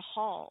town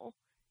hall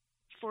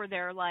for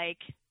their, like,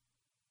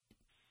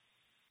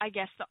 I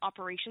guess the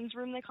operations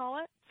room they call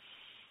it,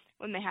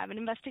 when they have an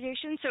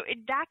investigation. So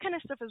that kind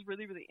of stuff is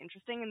really, really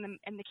interesting,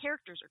 and the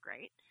characters are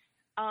great.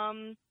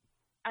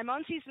 I'm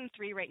on season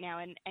 3 right now,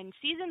 and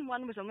season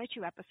 1 was only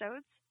 2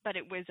 episodes, but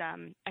it was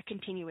a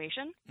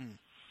continuation.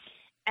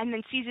 And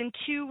then season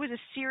 2 was a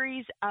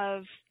series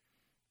of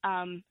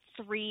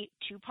 3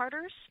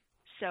 two-parters.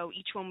 So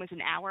each one was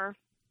an hour,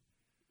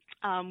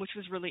 which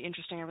was really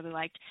interesting. I really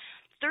liked.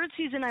 Third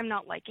season I'm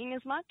not liking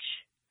as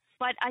much,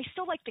 but I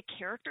still like the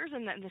characters,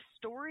 and the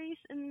stories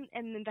and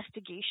the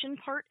investigation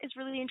part is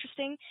really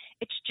interesting.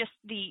 It's just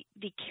the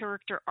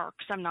character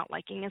arcs I'm not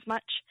liking as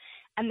much.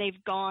 And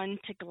they've gone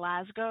to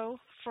Glasgow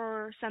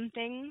for some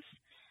things.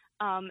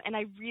 And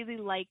I really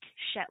like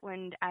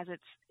Shetland as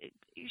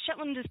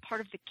Shetland is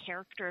part of the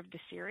character of the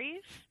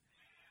series.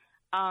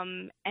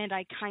 And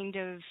I kind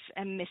of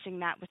am missing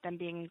that with them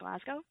being in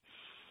Glasgow.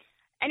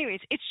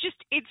 Anyways,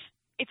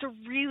 it's a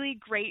really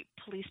great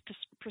police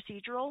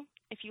procedural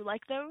if you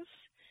like those.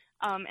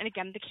 And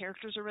again, the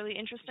characters are really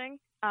interesting.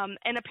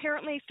 And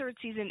apparently third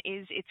season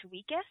is its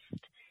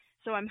weakest.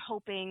 So I'm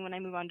hoping when I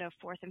move on to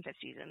 4th and 5th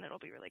season, it'll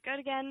be really good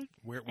again.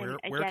 Where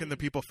can the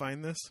people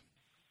find this?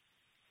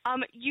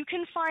 You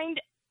can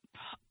find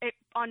it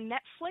on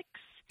Netflix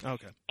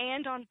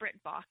and on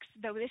BritBox,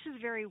 though this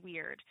is very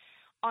weird.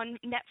 On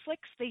Netflix,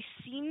 they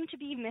seem to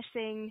be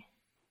missing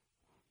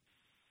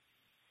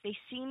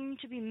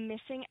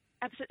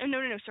episode. Oh,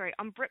 no, sorry.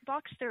 On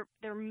BritBox,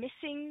 they're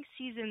missing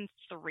season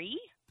 3,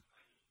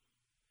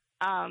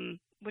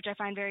 which I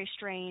find very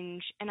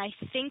strange. And I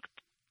think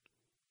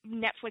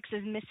Netflix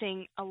is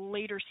missing a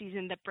later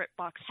season that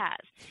BritBox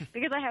has.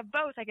 Because I have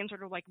both, I can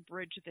sort of like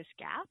bridge this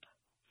gap.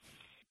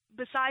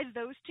 Besides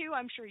those 2,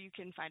 I'm sure you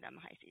can find on the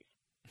high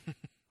seas.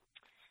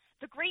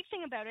 The great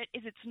thing about it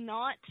is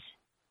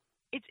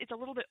it's a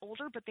little bit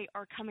older, but they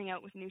are coming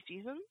out with new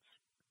seasons.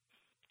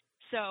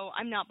 So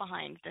I'm not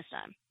behind this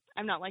time.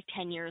 I'm not like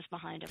 10 years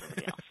behind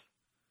everybody else.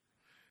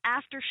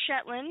 After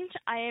Shetland,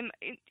 I am,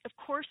 of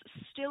course,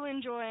 still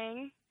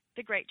enjoying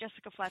the great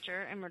Jessica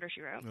Fletcher and Murder,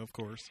 She Wrote. Of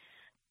course.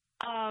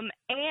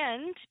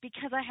 And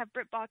because I have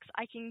BritBox,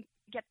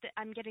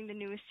 I'm getting the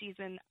newest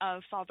season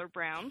of Father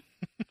Brown,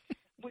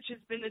 which has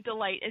been a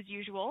delight as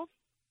usual.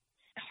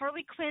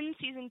 Harley Quinn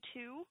season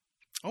 2.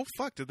 Oh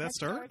fuck! Did that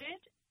start? Started.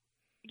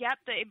 Yep.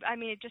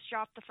 It just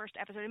dropped the first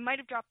episode. It might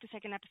have dropped the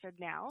second episode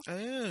now.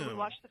 Oh. So we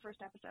watched the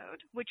first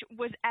episode, which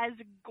was as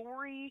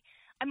gory.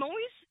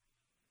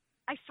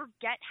 I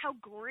forget how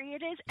gory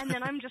it is, and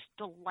then I'm just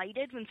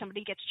delighted when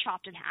somebody gets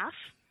chopped in half.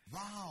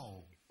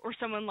 Wow. Or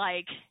someone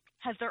like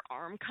has their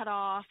arm cut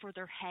off, or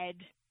their head,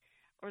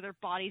 or their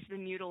body's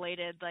been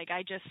mutilated. Like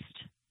I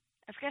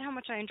forget how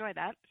much I enjoy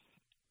that.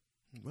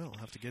 Well, I'll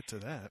have to get to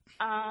that.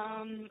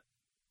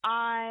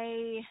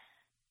 I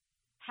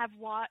have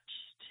watched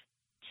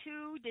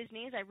 2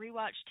 Disneys. I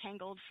rewatched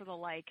Tangled for the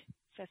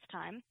 5th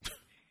time.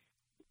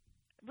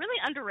 Really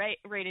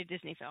underrated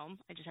Disney film,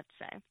 I just have to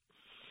say.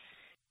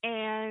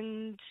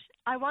 And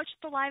I watched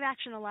the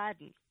live-action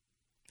Aladdin.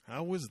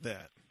 How was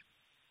that?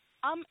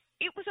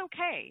 It was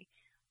okay.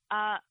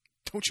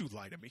 Don't you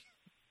lie to me.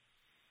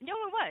 No,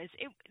 it was.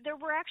 There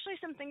were actually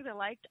some things I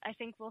liked. I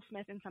think Will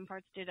Smith in some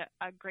parts did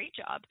a great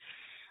job.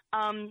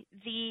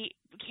 The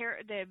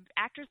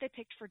actors they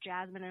picked for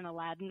Jasmine and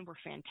Aladdin were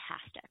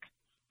fantastic.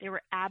 They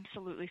were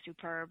absolutely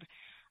superb.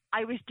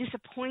 I was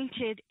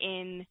disappointed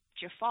in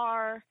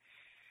Jafar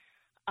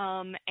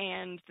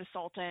and the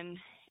Sultan.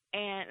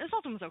 And the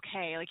Sultan was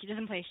okay. He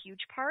doesn't play a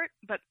huge part,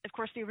 but of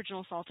course the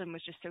original Sultan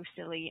was just so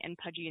silly and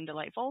pudgy and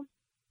delightful.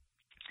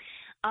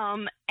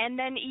 And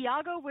then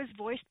Iago was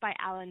voiced by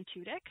Alan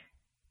Tudyk,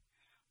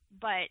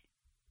 but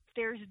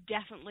there's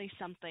definitely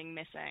something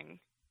missing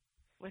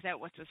without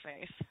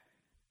what's-his-face.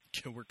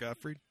 Gilbert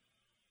Gottfried?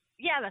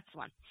 Yeah, that's the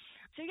one.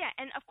 So yeah,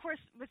 and of course,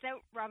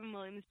 without Robin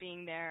Williams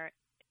being there,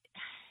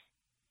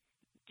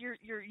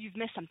 you've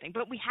missed something.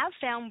 But we have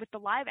found with the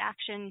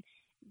live-action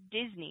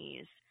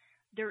Disneys,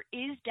 there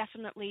is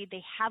definitely,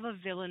 they have a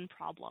villain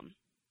problem.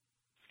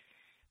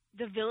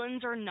 The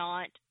villains are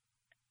not,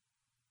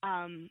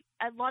 a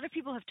lot of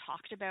people have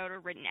talked about or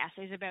written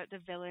essays about the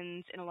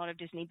villains in a lot of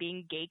Disney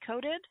being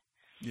gay-coded.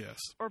 Yes.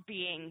 Or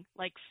being,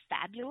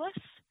 fabulous.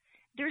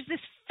 There's this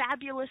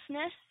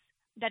fabulousness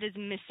that is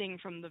missing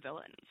from the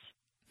villains.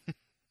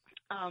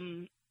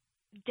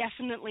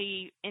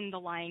 Definitely in The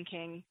Lion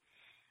King.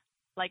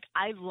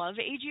 I love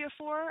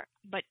Ejiofor,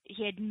 but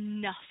he had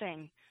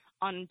nothing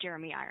on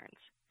Jeremy Irons.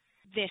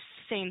 This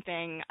same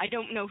thing. I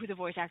don't know who the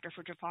voice actor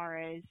for Jafar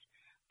is,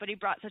 but he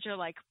brought such a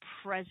like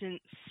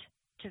presence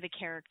to the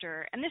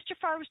character. And this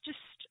Jafar was just,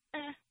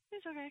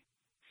 it's okay.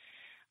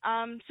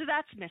 So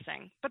that's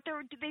missing. But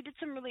they did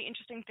some really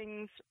interesting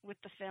things with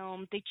the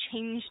film. They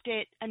changed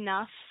it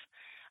enough.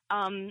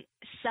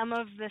 Some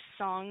of the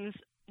songs,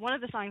 one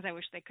of the songs I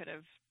wish they could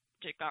have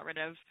got rid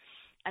of,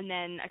 and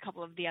then a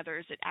couple of the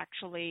others,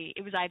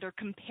 it was either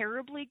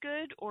comparably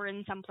good or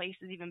in some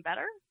places even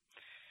better,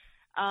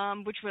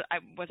 which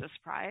was a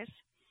surprise.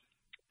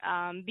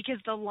 Because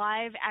the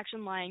live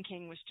action Lion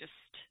King was just,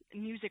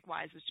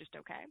 music-wise, was just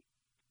okay.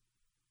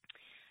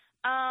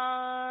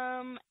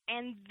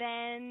 And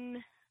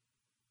then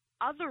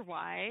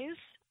otherwise,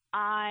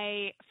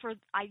 I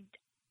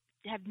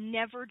have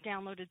never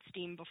downloaded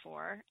Steam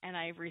before, and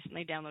I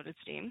recently downloaded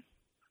Steam.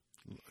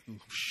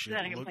 Shit, so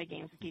that I can play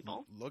games with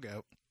people. Look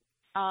out.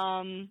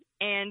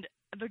 And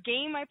the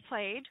game I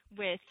played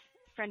with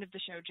friend of the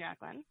show,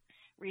 Jacqueline,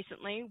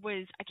 recently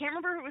was, I can't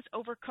remember if it was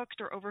Overcooked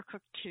or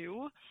Overcooked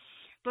 2,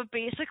 but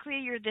basically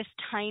you're this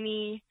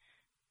tiny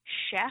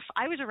chef.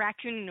 I was a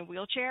raccoon in a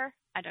wheelchair.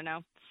 I don't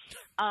know.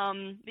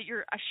 That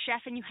you're a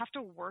chef and you have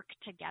to work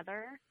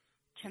together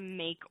to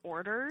make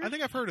orders. I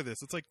think I've heard of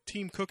this. It's like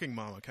Team Cooking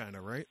Mama kind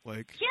of, right?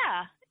 Like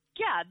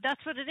Yeah,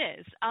 that's what it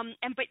is.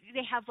 But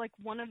they have like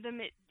one of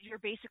them, you're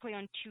basically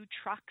on two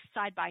trucks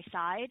side by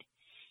side,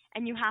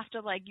 and you have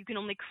to you can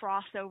only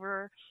cross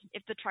over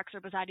if the trucks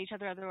are beside each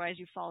other, otherwise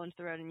you fall into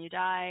the road and you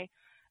die.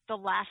 The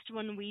last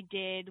one we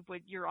did,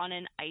 you're on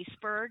an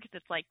iceberg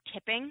that's like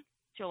tipping,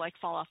 so you'll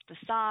fall off the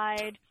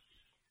side.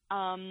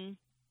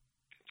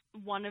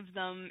 One of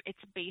them,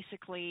 it's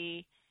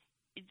basically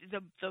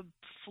the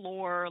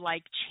floor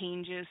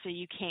changes so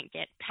you can't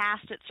get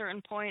past at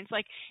certain points.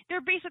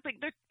 They're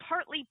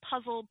partly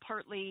puzzle,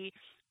 partly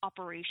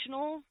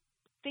operational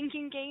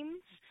thinking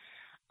games.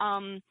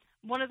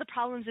 One of the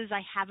problems is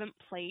I haven't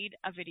played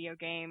a video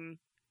game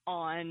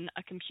on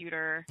a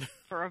computer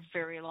for a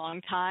very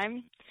long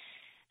time.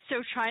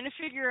 So trying to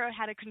figure out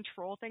how to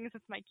control things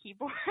with my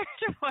keyboard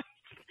was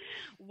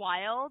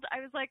wild.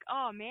 I was like,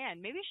 oh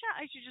man, maybe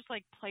I should just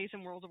play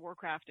some World of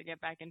Warcraft to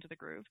get back into the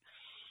groove.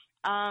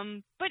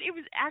 But it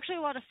was actually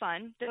a lot of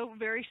fun, though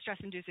very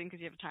stress-inducing because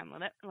you have a time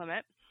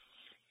limit.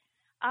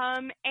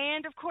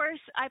 And of course,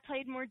 I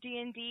played more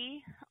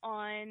D&D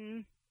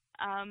on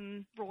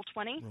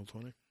Roll20.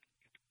 Roll20.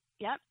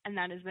 Yep, and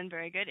that has been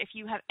very good. If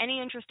you have any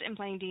interest in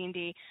playing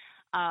D&D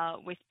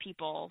with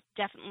people,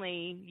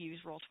 definitely use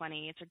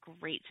Roll20. It's a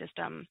great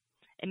system.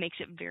 It makes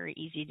it very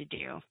easy to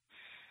do.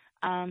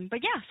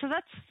 But yeah, so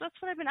that's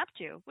what I've been up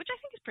to, which I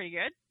think is pretty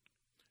good.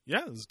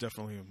 Yeah, it's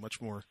definitely a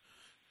much more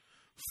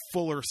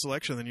fuller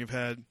selection than you've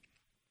had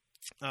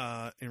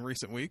in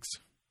recent weeks.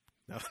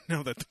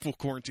 Now that the full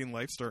quarantine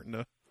life's starting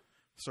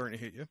to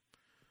hit you.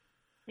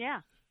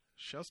 Yeah.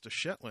 Shouts to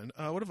Shetland.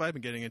 What have I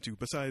been getting into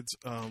besides?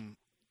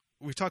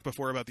 We talked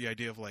before about the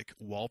idea of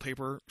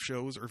wallpaper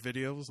shows or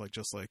videos,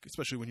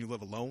 especially when you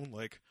live alone.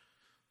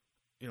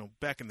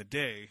 Back in the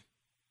day,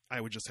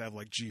 I would just have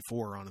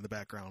G4 on in the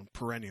background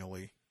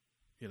perennially.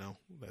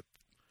 That.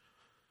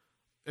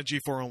 And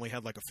G4 only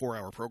had a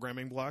 4-hour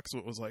programming block, so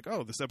it was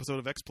this episode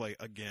of X-Play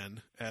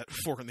again at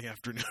 4 in the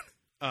afternoon.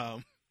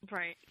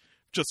 Right.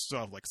 Just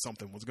so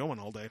something was going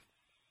all day.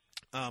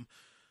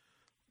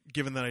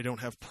 Given that I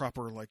don't have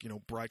proper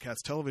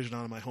broadcast television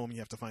on in my home, you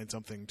have to find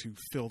something to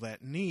fill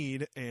that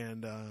need,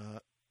 and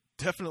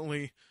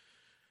definitely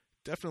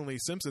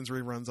Simpsons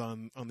reruns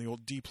on the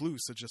old D+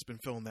 has just been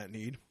filling that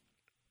need.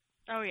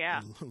 Oh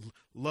yeah.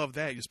 Love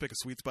that. You just pick a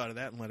sweet spot of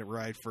that and let it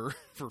ride for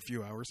a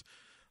few hours.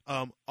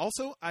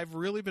 Also, I've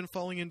really been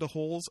falling into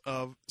holes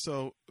of,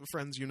 so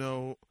friends,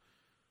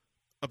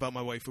 about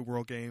my Waifu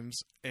World games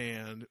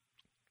and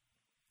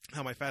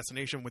how my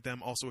fascination with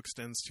them also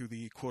extends to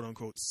the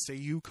quote-unquote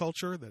seiyuu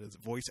culture, that is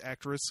voice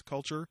actress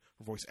culture,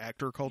 or voice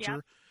actor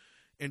culture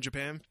in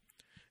Japan,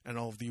 and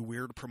all of the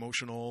weird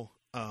promotional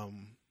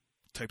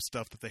type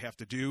stuff that they have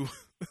to do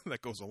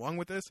that goes along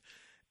with this.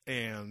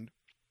 And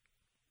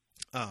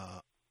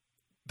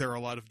there are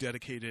a lot of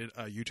dedicated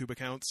YouTube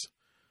accounts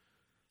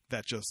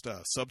that just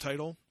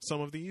subtitle some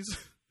of these.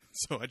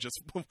 So I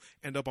just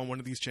end up on one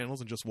of these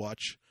channels and just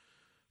watch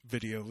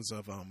videos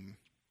of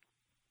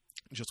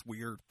just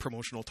weird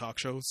promotional talk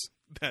shows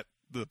that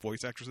the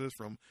voice actresses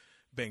from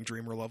Bang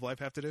Dream or Love Live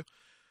have to do.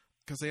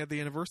 Because they had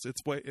the anniversary.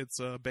 It's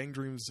Bang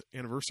Dream's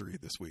anniversary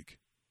this week.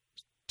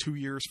 2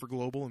 years for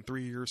global and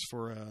 3 years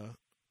for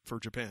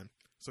Japan.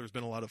 So there's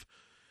been a lot of...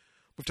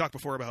 We've talked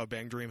before about how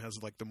Bang Dream has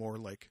the more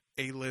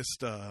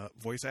A-list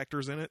voice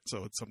actors in it,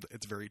 so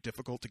it's very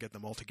difficult to get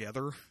them all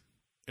together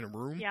in a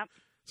room. Yep.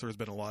 So there's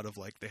been a lot of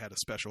they had a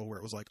special where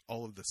it was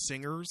all of the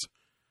singers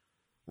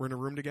were in a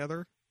room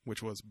together,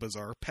 which was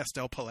bizarre.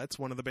 Pastel Palettes,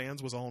 one of the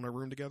bands, was all in a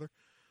room together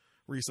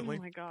recently.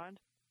 Oh my god.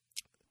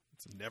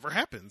 It never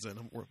happens,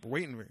 and we're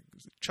waiting.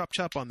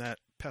 Chop on that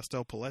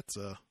Pastel Palettes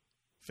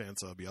fan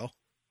sub, y'all.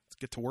 Let's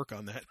get to work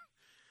on that.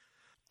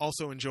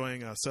 Also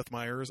enjoying Seth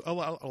Meyers. A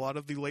lot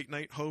of the late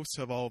night hosts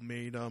have all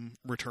made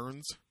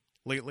returns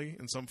lately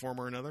in some form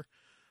or another.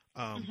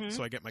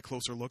 So I get my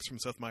closer looks from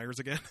Seth Meyers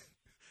again.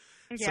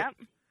 Yep.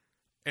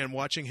 And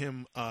watching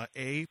him,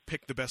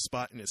 pick the best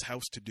spot in his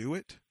house to do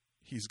it.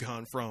 He's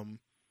gone from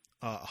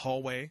a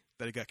hallway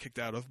that he got kicked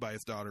out of by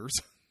his daughters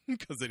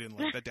because they didn't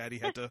like that Daddy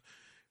had to,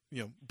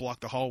 block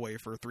the hallway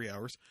for 3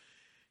 hours.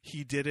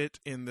 He did it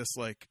in this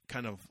like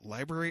kind of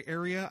library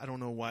area. I don't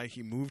know why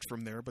he moved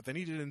from there, but then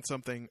he did it in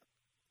something.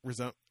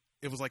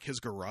 It was like his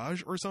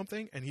garage or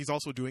something, and he's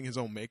also doing his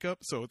own makeup.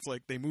 So it's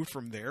like they moved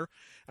from there.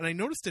 And I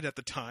noticed it at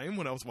the time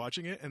when I was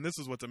watching it. And this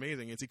is what's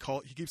amazing is he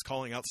keeps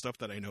calling out stuff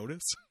that I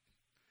notice.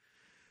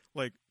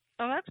 Like,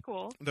 oh, that's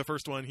cool. The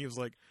first one, he was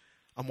like,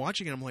 I'm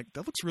watching it. I'm like,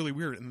 that looks really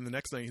weird. And then the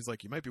next night, he's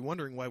like, you might be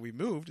wondering why we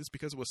moved. It's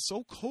because it was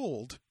so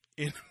cold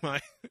in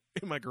my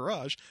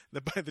garage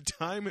that by the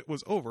time it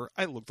was over,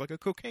 I looked like a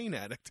cocaine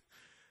addict.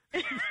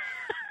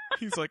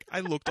 He's like,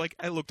 I looked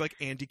like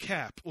Andy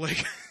Capp.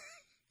 Like,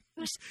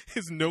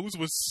 his nose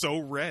was so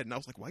red, and I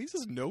was like, why is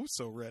his nose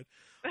so red?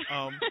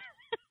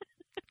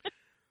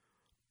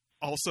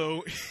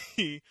 Also,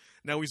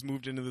 now he's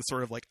moved into this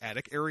sort of like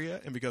attic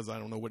area, and because I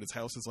don't know what his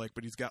house is like,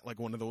 but he's got like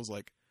one of those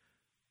like,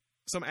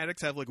 some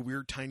attics have like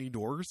weird tiny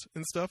doors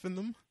and stuff in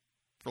them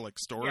for like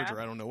storage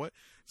or I don't know what.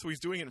 So he's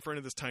doing it in front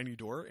of this tiny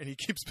door, and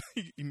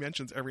he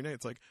mentions every night,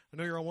 it's like, I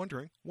know you're all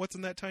wondering, what's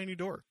in that tiny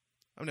door?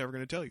 I'm never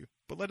going to tell you,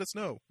 but let us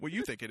know what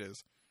you think it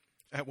is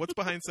at what's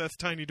behind Seth's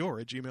tiny door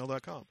at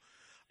gmail.com.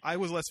 I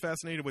was less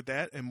fascinated with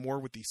that and more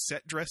with the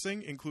set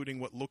dressing, including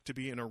what looked to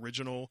be an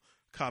original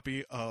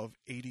copy of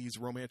 80s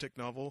romantic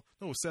novel.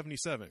 No, it was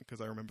 77, because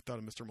I thought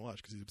of Mr. Malaj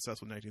because he's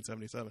obsessed with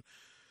 1977.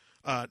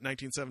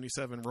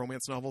 1977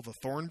 romance novel, The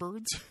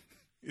Thornbirds,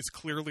 is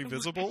clearly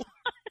visible.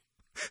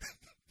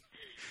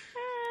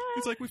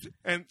 It's like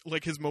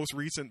like his most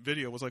recent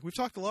video was like, we've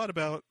talked a lot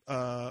about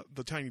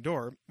the tiny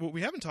door. What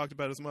we haven't talked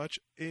about as much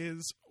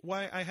is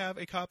why I have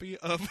a copy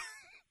of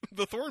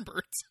The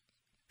Thornbirds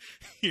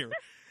here.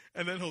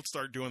 And then he'll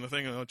start doing the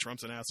thing, oh,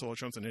 Trump's an asshole,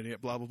 Trump's an idiot,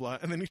 blah, blah, blah.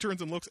 And then he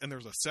turns and looks, and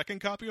there's a second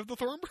copy of The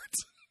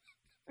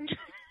Thornbirds.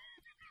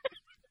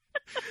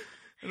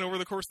 And over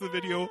the course of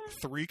the video,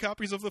 3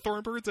 copies of The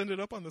Thornbirds ended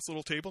up on this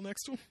little table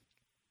next to him.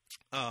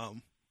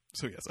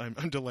 So yes,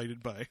 I'm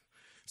delighted by...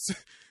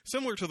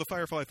 Similar to the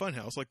Firefly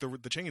Funhouse, like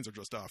the chains are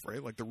just off,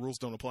 right? Like the rules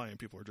don't apply and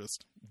people are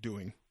just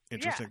doing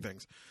interesting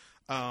things.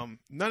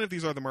 None of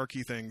these are the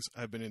marquee things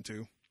I've been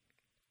into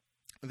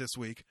this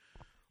week,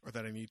 or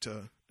that I need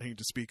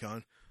to speak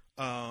on.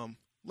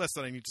 Less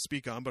that I need to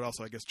speak on, but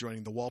also I guess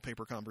joining the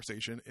wallpaper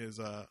conversation is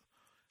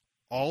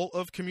all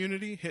of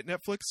Community hit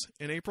Netflix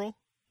in April.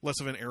 Less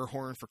of an air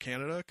horn for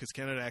Canada, because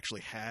Canada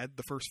actually had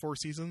the first 4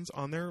 seasons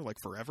on there, like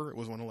forever. It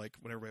was one of like,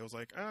 when everybody was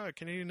like,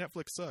 Canadian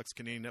Netflix sucks.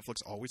 Canadian Netflix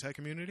always had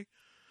Community.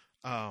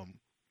 And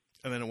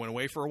then it went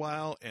away for a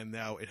while, and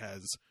now it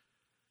has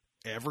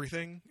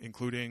everything,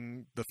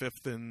 including the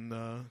 5th and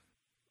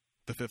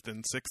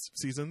 6th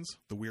seasons,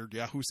 the weird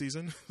Yahoo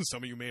season.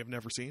 Some of you may have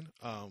never seen.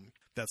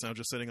 That's now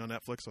just sitting on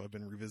Netflix, so I've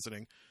been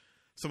revisiting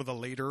some of the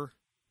later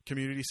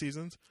Community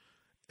seasons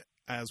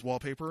as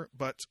wallpaper.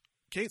 But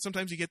Kate,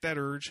 sometimes you get that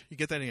urge. You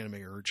get that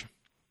anime urge.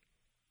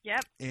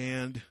 Yep.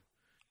 And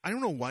I don't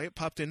know why it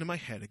popped into my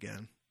head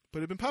again, but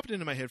it had been popped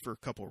into my head for a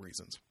couple of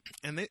reasons.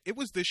 And it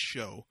was this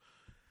show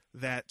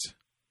that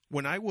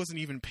when I wasn't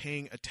even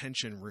paying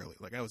attention, really,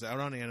 like I was out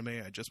on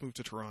anime, I just moved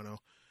to Toronto,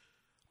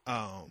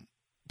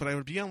 but I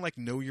would be on like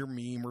Know Your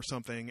Meme or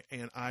something,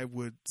 and I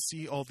would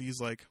see all these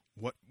like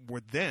what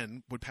would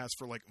pass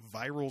for like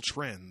viral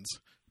trends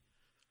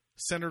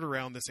centered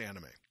around this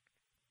anime.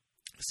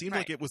 It seemed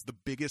like it was the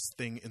biggest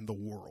thing in the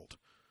world.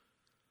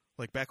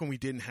 Like back when we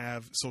didn't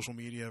have social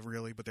media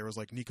really, but there was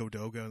like Nico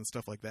Doga and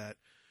stuff like that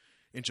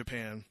in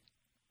Japan,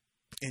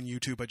 and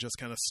YouTube had just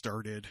kind of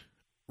started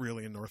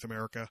really in North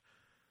America.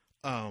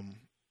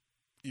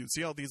 You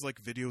see all these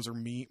like videos or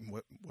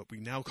what we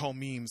now call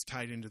memes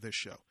tied into this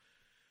show.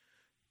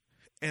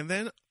 And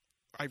then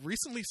I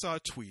recently saw a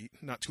tweet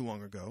not too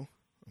long ago.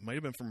 It might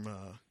have been from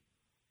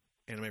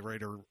anime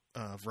writer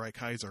Vrai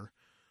Kaiser,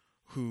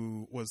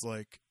 who was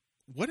like,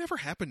 whatever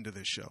happened to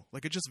this show?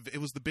 Like it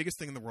was the biggest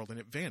thing in the world and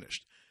it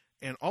vanished.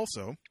 And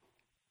also,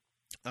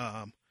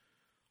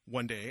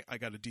 one day I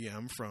got a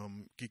DM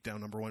from Geek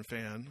Down #1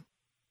 fan,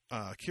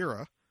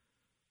 Kira,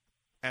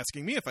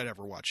 asking me if I'd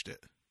ever watched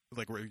it.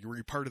 Like, were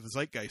you part of the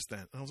zeitgeist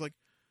then? And I was like,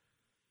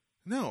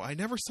 no, I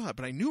never saw it,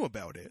 but I knew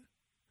about it.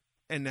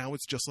 And now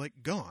it's just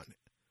like gone.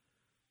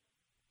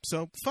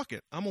 So fuck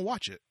it, I'm gonna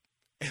watch it.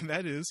 And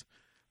that is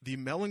The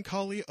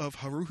Melancholy of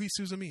Haruhi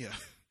Suzumiya.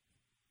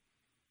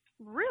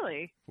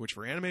 Really? Which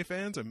for anime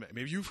fans, and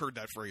maybe you've heard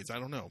that phrase, I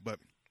don't know. But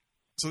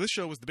so this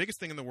show was the biggest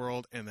thing in the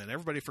world, and then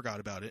everybody forgot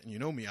about it. And you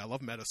know me, I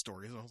love meta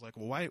stories. And I was like,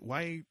 well,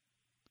 why?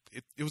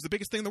 It was the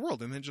biggest thing in the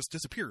world, and then it just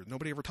disappeared.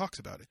 Nobody ever talks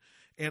about it.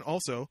 And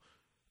also,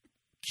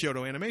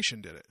 Kyoto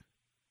Animation did it.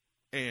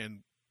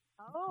 And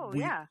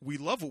we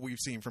love what we've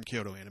seen from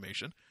Kyoto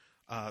Animation.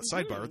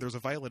 Sidebar, there's a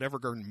Violet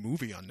Evergarden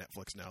movie on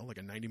Netflix now, like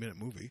a 90-minute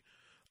movie,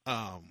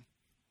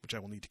 which I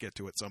will need to get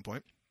to at some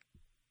point.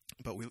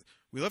 But we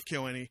love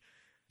KyoAni,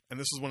 and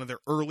this was one of their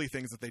early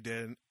things that they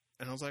did.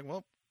 And I was like,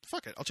 well,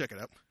 fuck it, I'll check it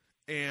out.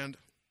 And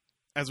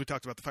as we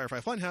talked about the Firefly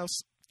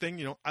Funhouse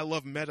thing, I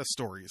love meta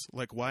stories.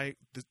 Like, why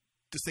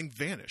this thing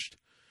vanished.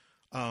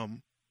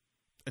 And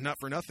not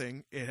for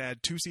nothing, it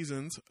had 2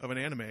 seasons of an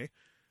anime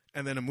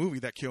and then a movie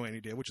that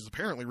KyoAni did, which is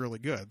apparently really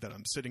good, that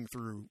I'm sitting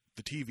through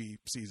the TV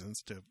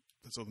seasons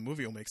so the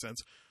movie will make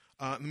sense.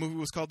 The movie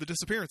was called The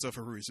Disappearance of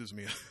Haruhi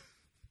Suzumiya.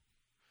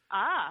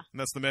 Ah. And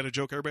that's the meta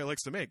joke everybody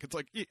likes to make. It's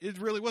like, it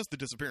really was the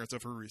disappearance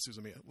of Haruhi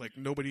Suzumiya. Like,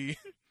 nobody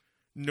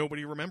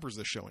remembers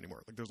this show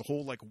anymore. Like, there's a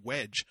whole, like,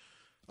 wedge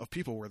of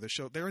people where this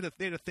show... They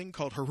had a thing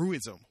called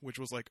Haruism, which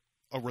was, like,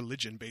 a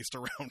religion based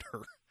around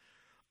her.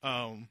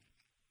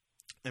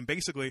 And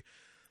basically,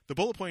 the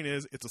bullet point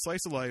is, it's a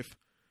slice of life,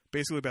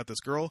 basically about this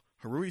girl,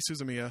 Haruhi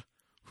Suzumiya,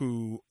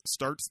 who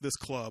starts this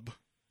club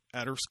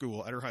at her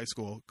school, at her high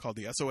school, called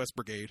the SOS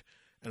Brigade,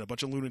 and a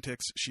bunch of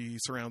lunatics she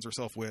surrounds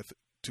herself with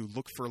to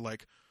look for,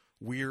 like,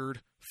 weird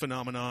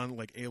phenomenon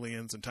like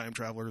aliens and time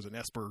travelers and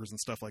espers and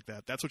stuff like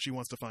that. That's what she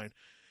wants to find.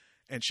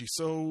 And she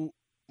so,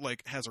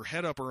 like, has her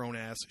head up her own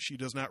ass, she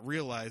does not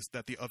realize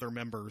that the other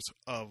members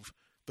of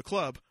the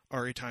club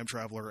are a time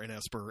traveler, an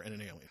esper, and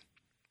an alien.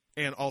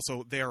 And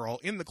also, they are all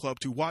in the club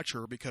to watch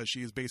her because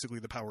she is basically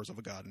the powers of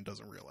a god and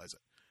doesn't realize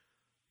it.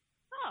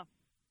 Oh.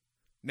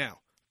 Now,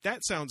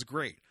 that sounds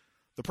great.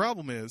 The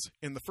problem is,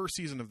 in the first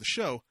season of the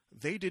show,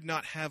 they did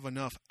not have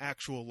enough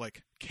actual,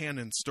 like,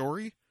 canon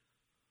story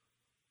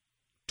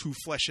to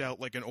flesh out,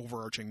 like, an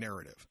overarching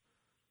narrative.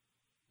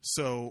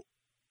 So,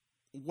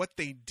 what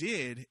they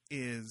did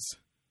is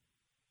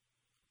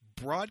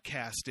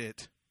broadcast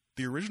it.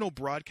 The original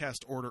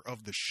broadcast order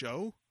of the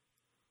show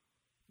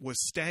was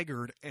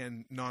staggered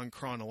and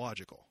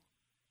non-chronological.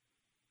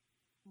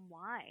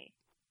 Why?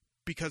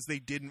 Because they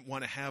didn't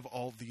want to have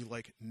all the,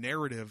 like,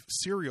 narrative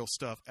serial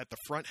stuff at the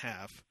front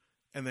half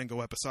and then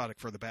go episodic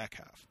for the back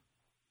half.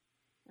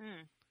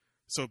 Mm.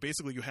 So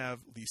basically you have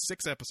these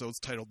 6 episodes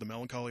titled The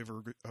Melancholy of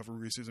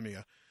Haruhi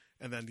Suzumiya,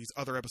 and then these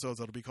other episodes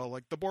that'll be called,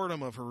 like, The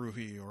Boredom of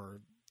Haruhi or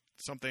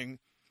something.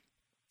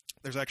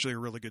 There's actually a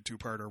really good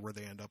 2-parter where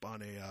they end up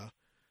on a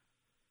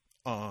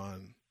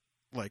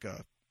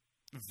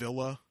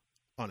villa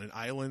on an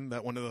island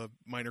that one of the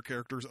minor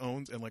characters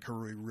owns, and, like,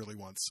 Haruhi really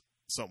wants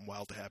something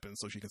wild to happen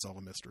so she can solve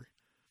a mystery,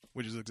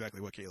 which is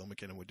exactly what Caitlin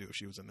McKinnon would do if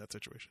she was in that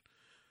situation.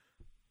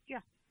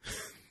 Yeah,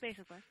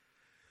 basically.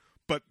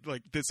 But,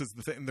 like, this is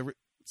the thing.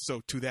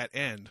 So to that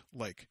end,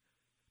 like,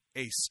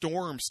 a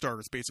storm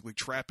starts basically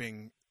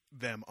trapping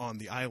them on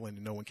the island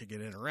and no one can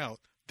get in or out.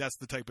 That's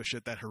the type of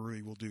shit that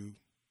Haruhi will do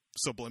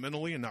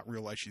subliminally and not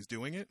realize she's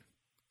doing it.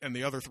 And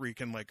the other 3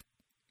 can, like,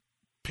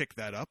 pick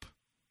that up.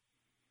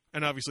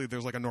 And obviously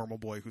there's, like, a normal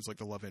boy who's, like,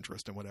 the love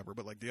interest and whatever.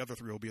 But, like, the other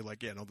 3 will be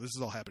like, yeah, no, this is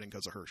all happening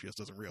because of her. She just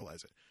doesn't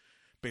realize it.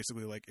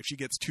 Basically, like, if she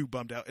gets too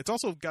bummed out. It's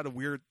also got a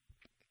weird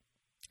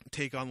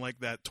take on, like,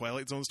 that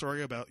Twilight Zone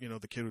story about, you know,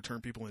 the kid who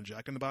turned people in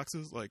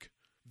Jack-in-the-Boxes. Like,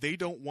 they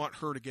don't want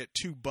her to get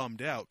too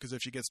bummed out, because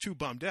if she gets too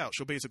bummed out,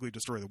 she'll basically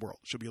destroy the world.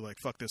 She'll be like,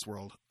 fuck this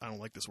world. I don't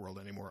like this world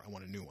anymore. I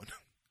want a new one.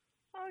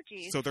 Oh,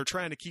 geez. So they're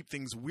trying to keep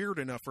things weird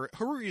enough for...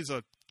 Haruhi is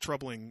a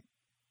troubling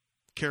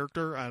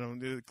character.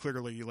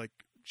 Clearly, like,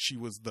 she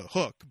was the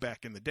hook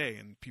back in the day,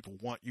 and people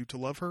want you to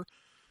love her,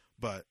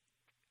 but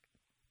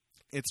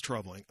it's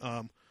troubling.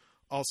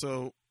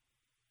 Also,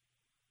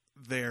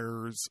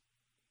 there's...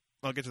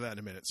 I'll get to that in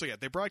a minute. So yeah,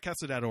 they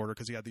broadcasted that order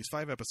because you had these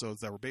 5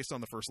 episodes that were based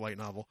on the first light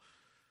novel,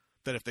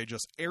 that if they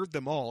just aired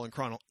them all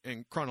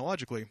in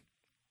chronologically,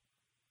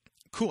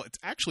 cool, it's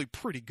actually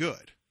pretty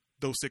good,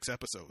 those 6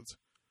 episodes,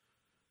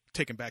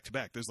 taken back to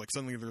back. There's, like,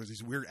 suddenly there's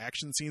these weird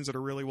action scenes that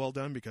are really well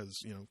done because,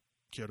 you know,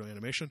 Kyoto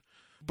Animation.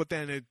 But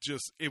then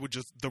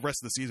the rest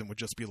of the season would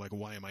just be like,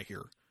 why am I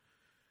here?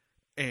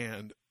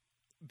 And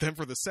then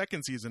for the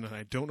second season, and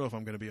I don't know if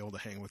I'm going to be able to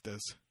hang with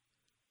this,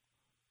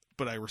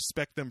 but I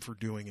respect them for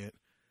doing it,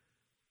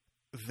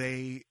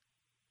 they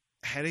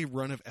had a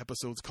run of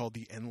episodes called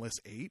The Endless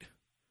 8,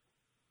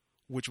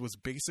 which was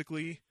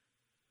basically,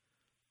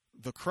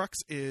 the crux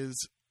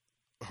is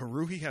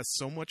Haruhi has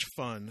so much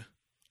fun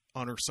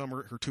on her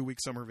 2-week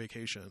summer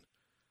vacation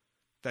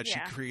that she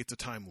creates a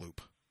time loop.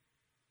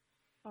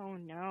 Oh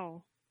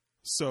no.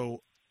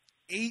 So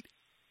 8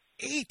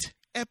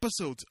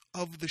 episodes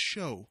of the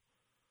show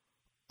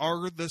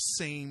are the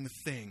same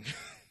thing.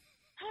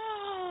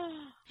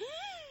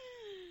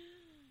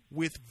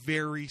 With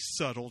very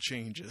subtle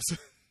changes.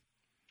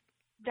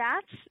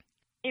 That's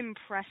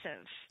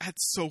impressive.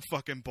 That's so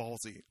fucking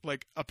ballsy.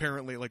 Like,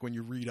 apparently, like, when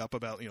you read up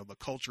about, you know, the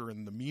culture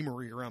and the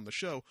memery around the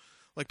show,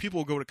 like, people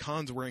will go to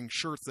cons wearing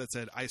shirts that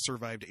said, I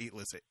survived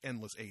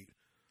Endless 8.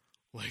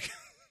 Like,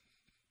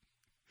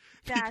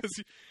 that's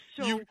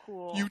so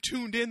cool. You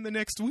tuned in the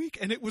next week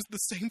and it was the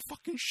same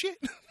fucking shit.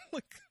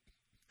 Like,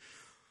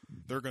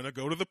 they're going to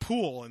go to the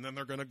pool, and then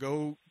they're going to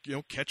go, you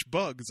know, catch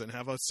bugs and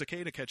have a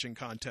cicada catching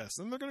contest.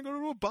 And they're going to go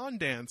to a Bond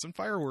dance and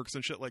fireworks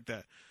and shit like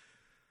that.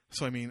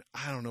 So, I mean,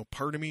 I don't know.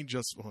 Part of me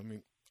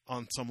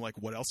on some, like,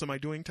 what else am I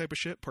doing type of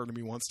shit, part of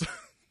me wants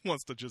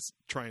to just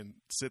try and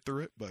sit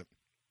through it. But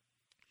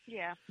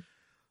yeah,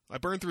 I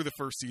burned through the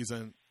first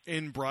season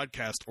in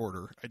broadcast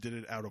order. I did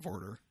it out of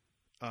order.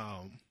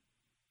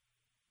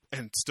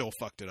 And still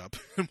fucked it up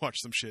and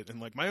watched some shit in,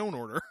 like, my own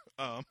order.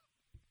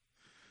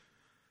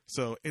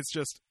 So it's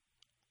just,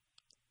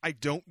 I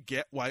don't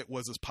get why it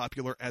was as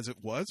popular as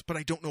it was, but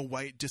I don't know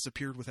why it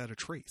disappeared without a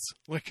trace.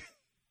 Like,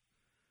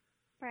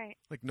 Right.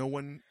 like no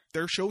one.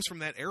 There are shows from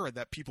that era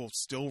that people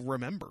still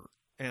remember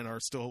and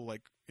are still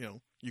like, you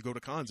know, you go to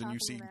cons and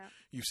Talking about.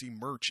 you see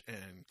merch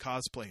and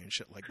cosplay and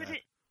shit like that.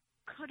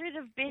 Could it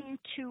have been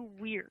too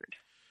weird?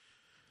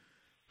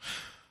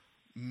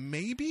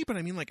 Maybe, but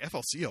I mean, like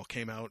FLCL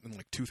came out in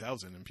like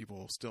 2000, and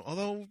people still.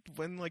 Although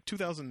when like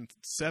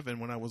 2007,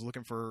 when I was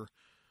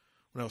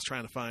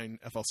trying to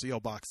find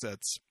FLCL box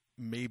sets,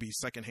 maybe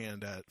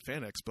secondhand at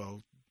Fan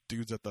Expo,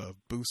 dudes at the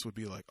booths would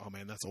be like, "Oh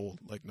man, that's old.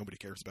 Like nobody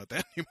cares about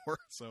that anymore."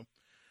 So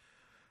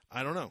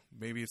I don't know.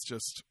 Maybe it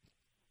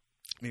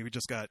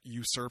just got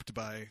usurped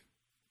by,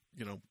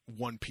 you know,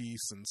 One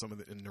Piece and some of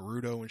the and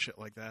Naruto and shit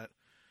like that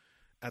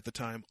at the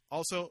time.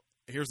 Also,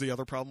 here's the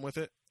other problem with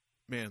it.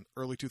 Man,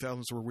 early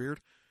 2000s were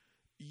weird.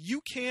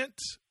 You can't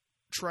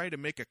try to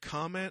make a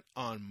comment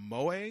on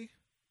Moe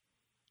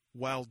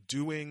while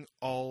doing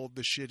all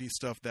the shitty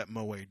stuff that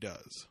Moe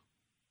does.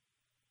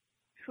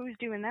 Who's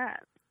doing that?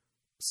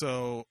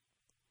 So,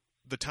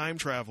 the time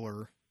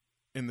traveler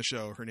in the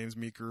show, her name's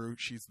Mikuru.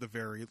 She's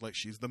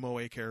the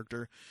Moe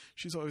character.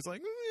 She's always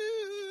like,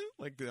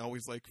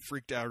 always like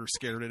freaked out or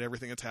scared at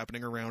everything that's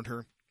happening around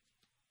her.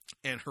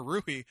 And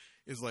Haruhi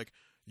is like,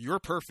 you're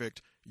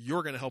perfect.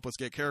 You're going to help us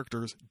get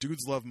characters.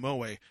 Dudes love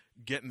Moe.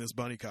 Get in this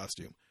bunny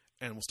costume.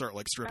 And we'll start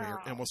like stripping her,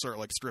 and we'll start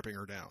like stripping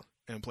her down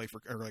and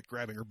or like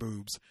grabbing her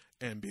boobs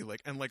and be like,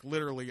 and like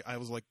literally I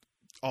was like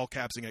all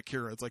capsing at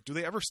Kira. It's like, do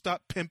they ever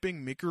stop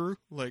pimping Mikuru?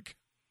 Like,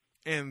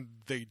 and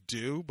they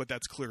do, but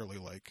that's clearly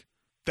like,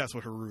 that's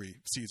what Haruhi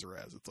sees her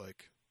as. It's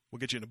like, we'll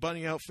get you in a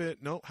bunny outfit.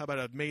 No, how about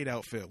a maid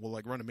outfit? We'll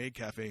like run a maid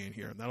cafe in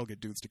here and that'll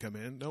get dudes to come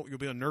in. No, you'll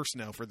be a nurse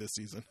now for this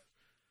season.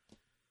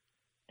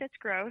 That's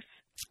gross.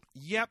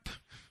 Yep.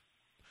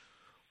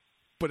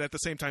 But at the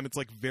same time, it's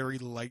like very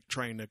light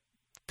trying to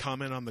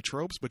comment on the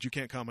tropes, but you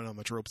can't comment on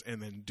the tropes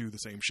and then do the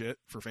same shit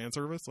for fan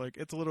service. Like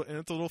it's a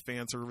little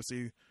fan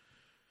servicey,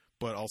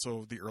 but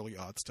also the early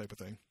aughts type of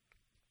thing.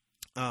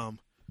 So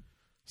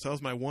that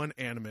was my one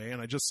anime,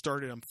 and I just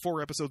started. I'm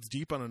 4 episodes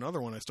deep on another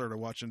one I started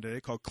watching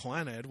today called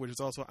Clannad, which is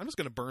also, I'm just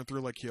going to burn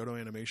through like Kyoto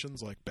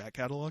Animation's like back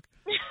catalog.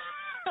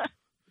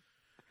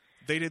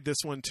 They did this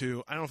one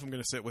too. I don't know if I'm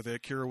going to sit with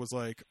it. Kira was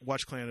like,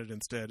 watch Clannad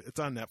instead. It's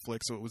on Netflix,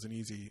 so it was an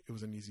easy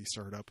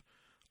startup.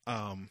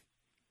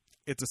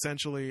 It's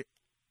essentially,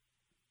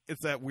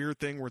 it's that weird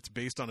thing where it's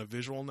based on a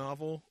visual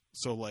novel.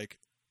 So like,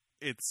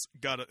 it's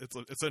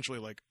essentially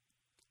like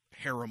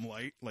harem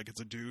light. Like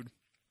it's a dude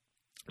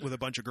with a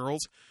bunch of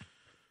girls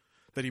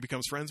that he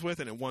becomes friends with,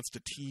 and it wants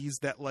to tease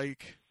that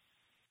like,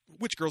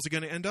 which girls are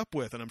going to end up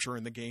with. And I'm sure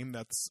in the game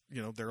that's,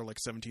 you know, there are like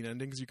 17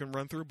 endings you can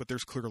run through, but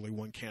there's clearly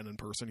one canon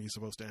person he's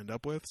supposed to end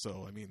up with.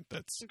 So, I mean,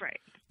 that's right.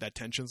 That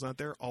tension's not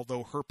there.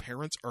 Although her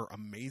parents are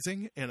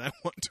amazing, and I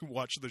want to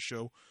watch the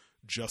show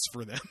just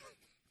for them.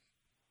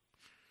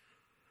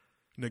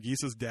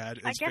 Nagisa's dad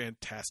is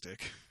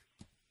fantastic.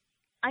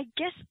 I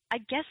guess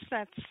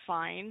that's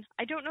fine.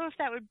 I don't know if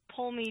that would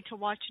pull me to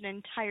watch an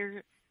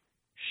entire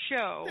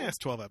show. Yeah, it's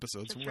 12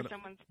 episodes.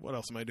 What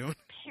else am I doing?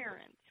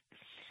 Parents.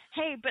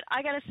 Hey, but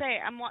I gotta say,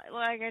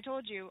 like I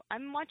told you,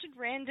 I'm watching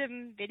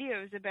random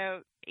videos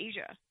about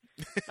Asia.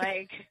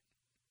 Like,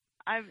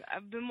 I've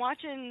been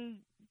watching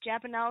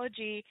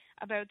Japanology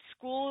about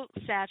school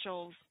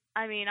satchels.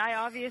 I mean, I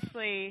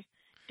obviously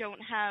don't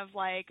have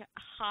like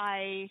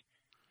high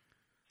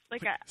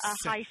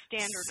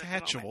standard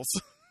satchels.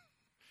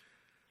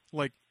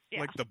 Like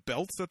the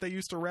belts that they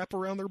used to wrap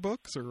around their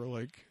books, or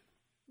like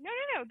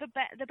no, the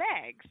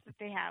bags that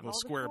they have. Well, all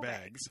square the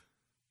bags.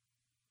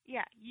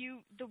 Yeah,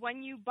 the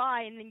one you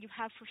buy and then you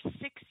have for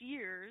 6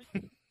 years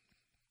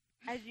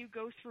as you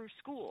go through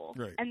school.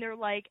 Right. And they're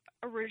like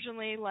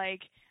originally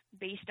like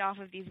based off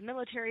of these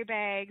military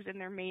bags, and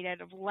they're made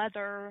out of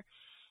leather,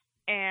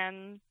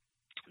 and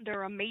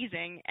they're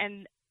amazing.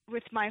 And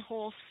with my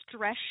whole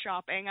stress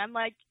shopping, I'm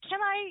like, can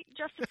I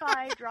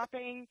justify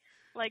dropping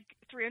like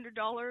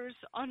 $300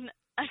 on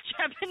a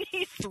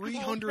Japanese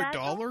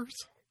 $300?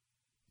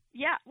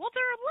 Yeah, well,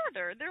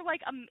 they're leather. They're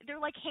like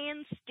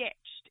hand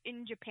stitched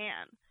in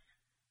Japan.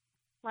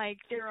 Like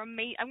they're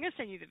amazing. I'm gonna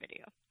send you the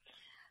video.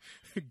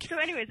 So,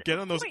 anyways, get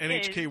on those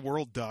NHK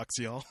World docs,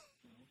 y'all.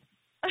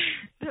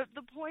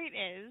 The point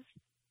is,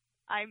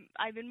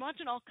 I've been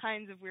watching all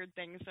kinds of weird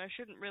things, so I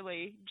shouldn't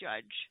really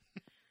judge.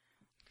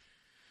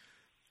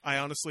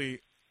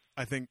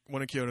 I think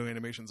one of Kyoto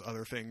Animation's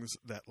other things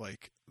that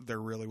like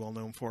they're really well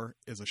known for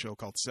is a show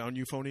called Sound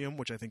Euphonium,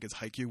 which I think is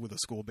Haikyuu with a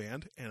school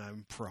band, and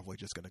I'm probably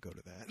just going to go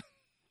to that.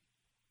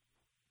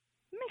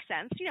 Makes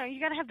sense. You know, you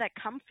got to have that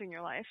comf in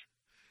your life.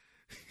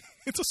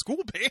 It's a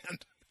school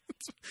band.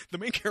 The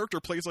main character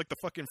plays like the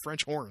fucking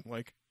French horn.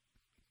 Like,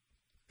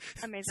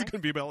 amazing. It's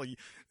going to be about like,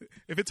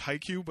 if it's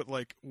Haikyuu, but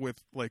like with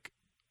like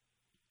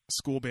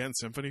school band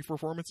symphony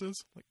performances.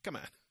 Like, come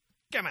on.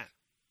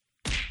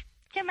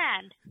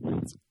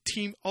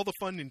 All the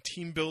fun in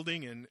team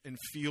building and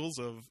feels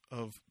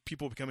of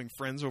people becoming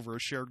friends over a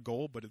shared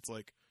goal, but it's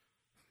like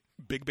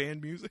big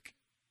band music.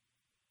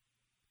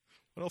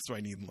 What else do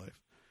I need in life?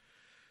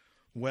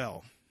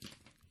 Well,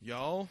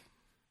 Y'all,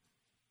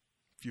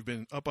 if you've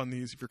been up on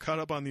these, if you're caught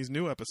up on these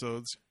new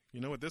episodes,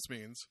 you know what this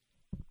means.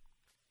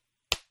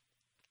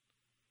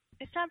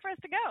 It's time for us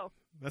to go.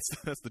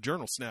 That's the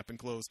journal snapping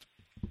closed.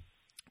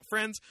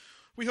 Friends,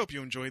 we hope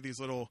you enjoy these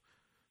little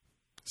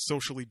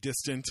socially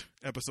distant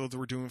episodes that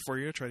we're doing for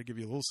you. Try to give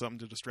you a little something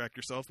to distract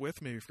yourself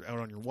with. Maybe if you're out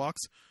on your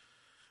walks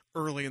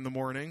early in the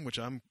morning, which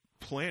I'm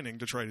planning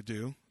to try to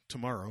do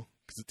tomorrow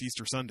because it's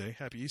Easter Sunday.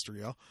 Happy Easter,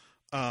 y'all.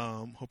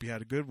 Hope you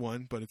had a good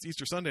one, but it's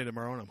Easter Sunday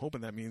tomorrow, and I'm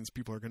hoping that means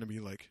people are going to be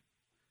like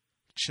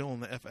chilling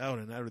the F out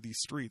and out of these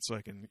streets so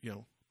I can,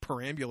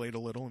 perambulate a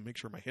little and make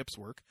sure my hips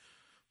work,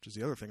 which is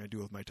the other thing I do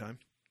with my time.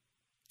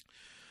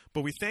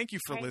 But we thank you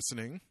for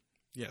listening.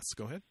 Yes,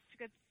 go ahead.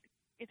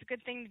 It's a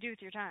good thing to do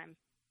with your time.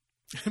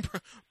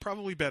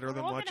 Probably better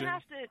than watching.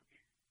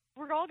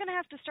 We're all going to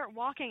have to start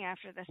walking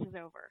after this is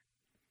over.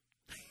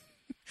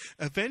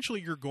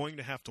 Eventually, you're going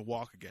to have to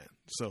walk again.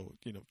 So,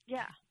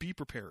 be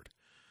prepared.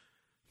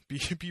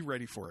 Be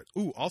ready for it.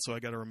 Ooh, also, I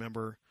got to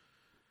remember,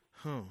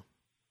 do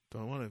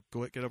I want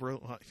to get up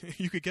early?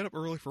 You could get up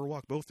early for a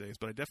walk both days,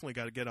 but I definitely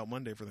got to get out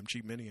Monday for them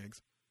cheap mini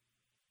eggs.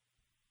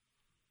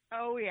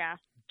 Oh, yeah.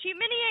 Cheap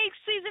mini egg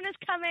season is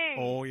coming.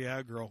 Oh,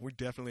 yeah, girl. We're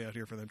definitely out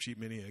here for them cheap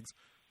mini eggs.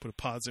 Put a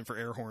pods in for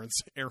air horns.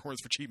 Air horns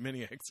for cheap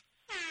mini eggs.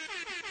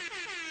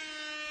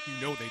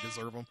 You know they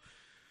deserve them.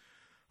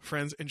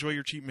 Friends, enjoy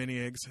your cheap mini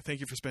eggs.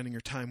 Thank you for spending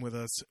your time with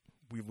us.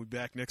 We'll be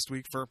back next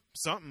week for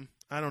something.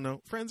 I don't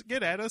know. Friends,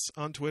 get at us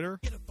on Twitter.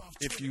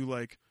 If you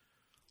like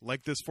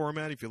this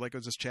format, if you like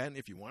us just chatting,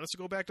 if you want us to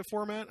go back to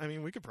format,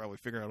 we could probably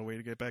figure out a way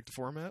to get back to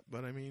format.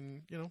 But,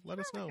 let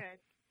us know.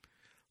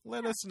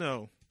 Let us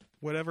know.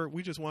 Whatever.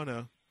 We just want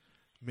to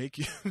make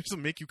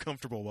you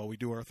comfortable while we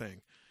do our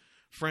thing.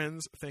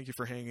 Friends, thank you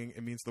for hanging.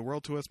 It means the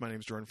world to us. My name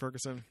is Jordan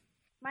Ferguson.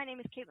 My name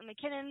is Caitlin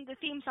McKinnon. The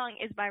theme song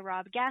is by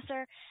Rob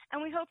Gasser,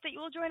 and we hope that you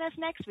will join us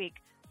next week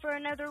for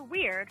another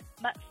weird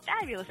but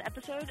fabulous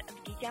episode of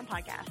the Geek Down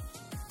Podcast.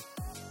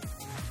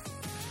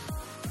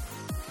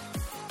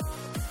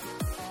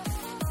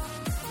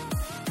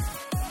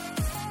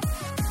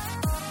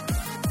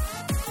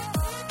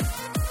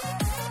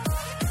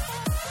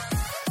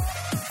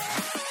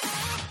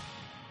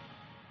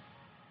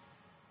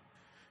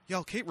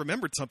 Y'all, Kate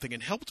remembered something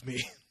and helped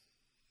me.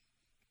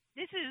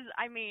 This is,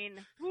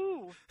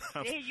 woo.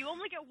 Hey, you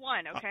only get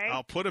one, okay?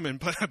 I'll put them in.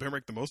 I better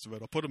make the most of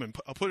it. I'll put it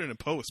in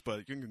post,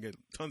 but you can get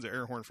tons of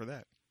air horn for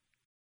that.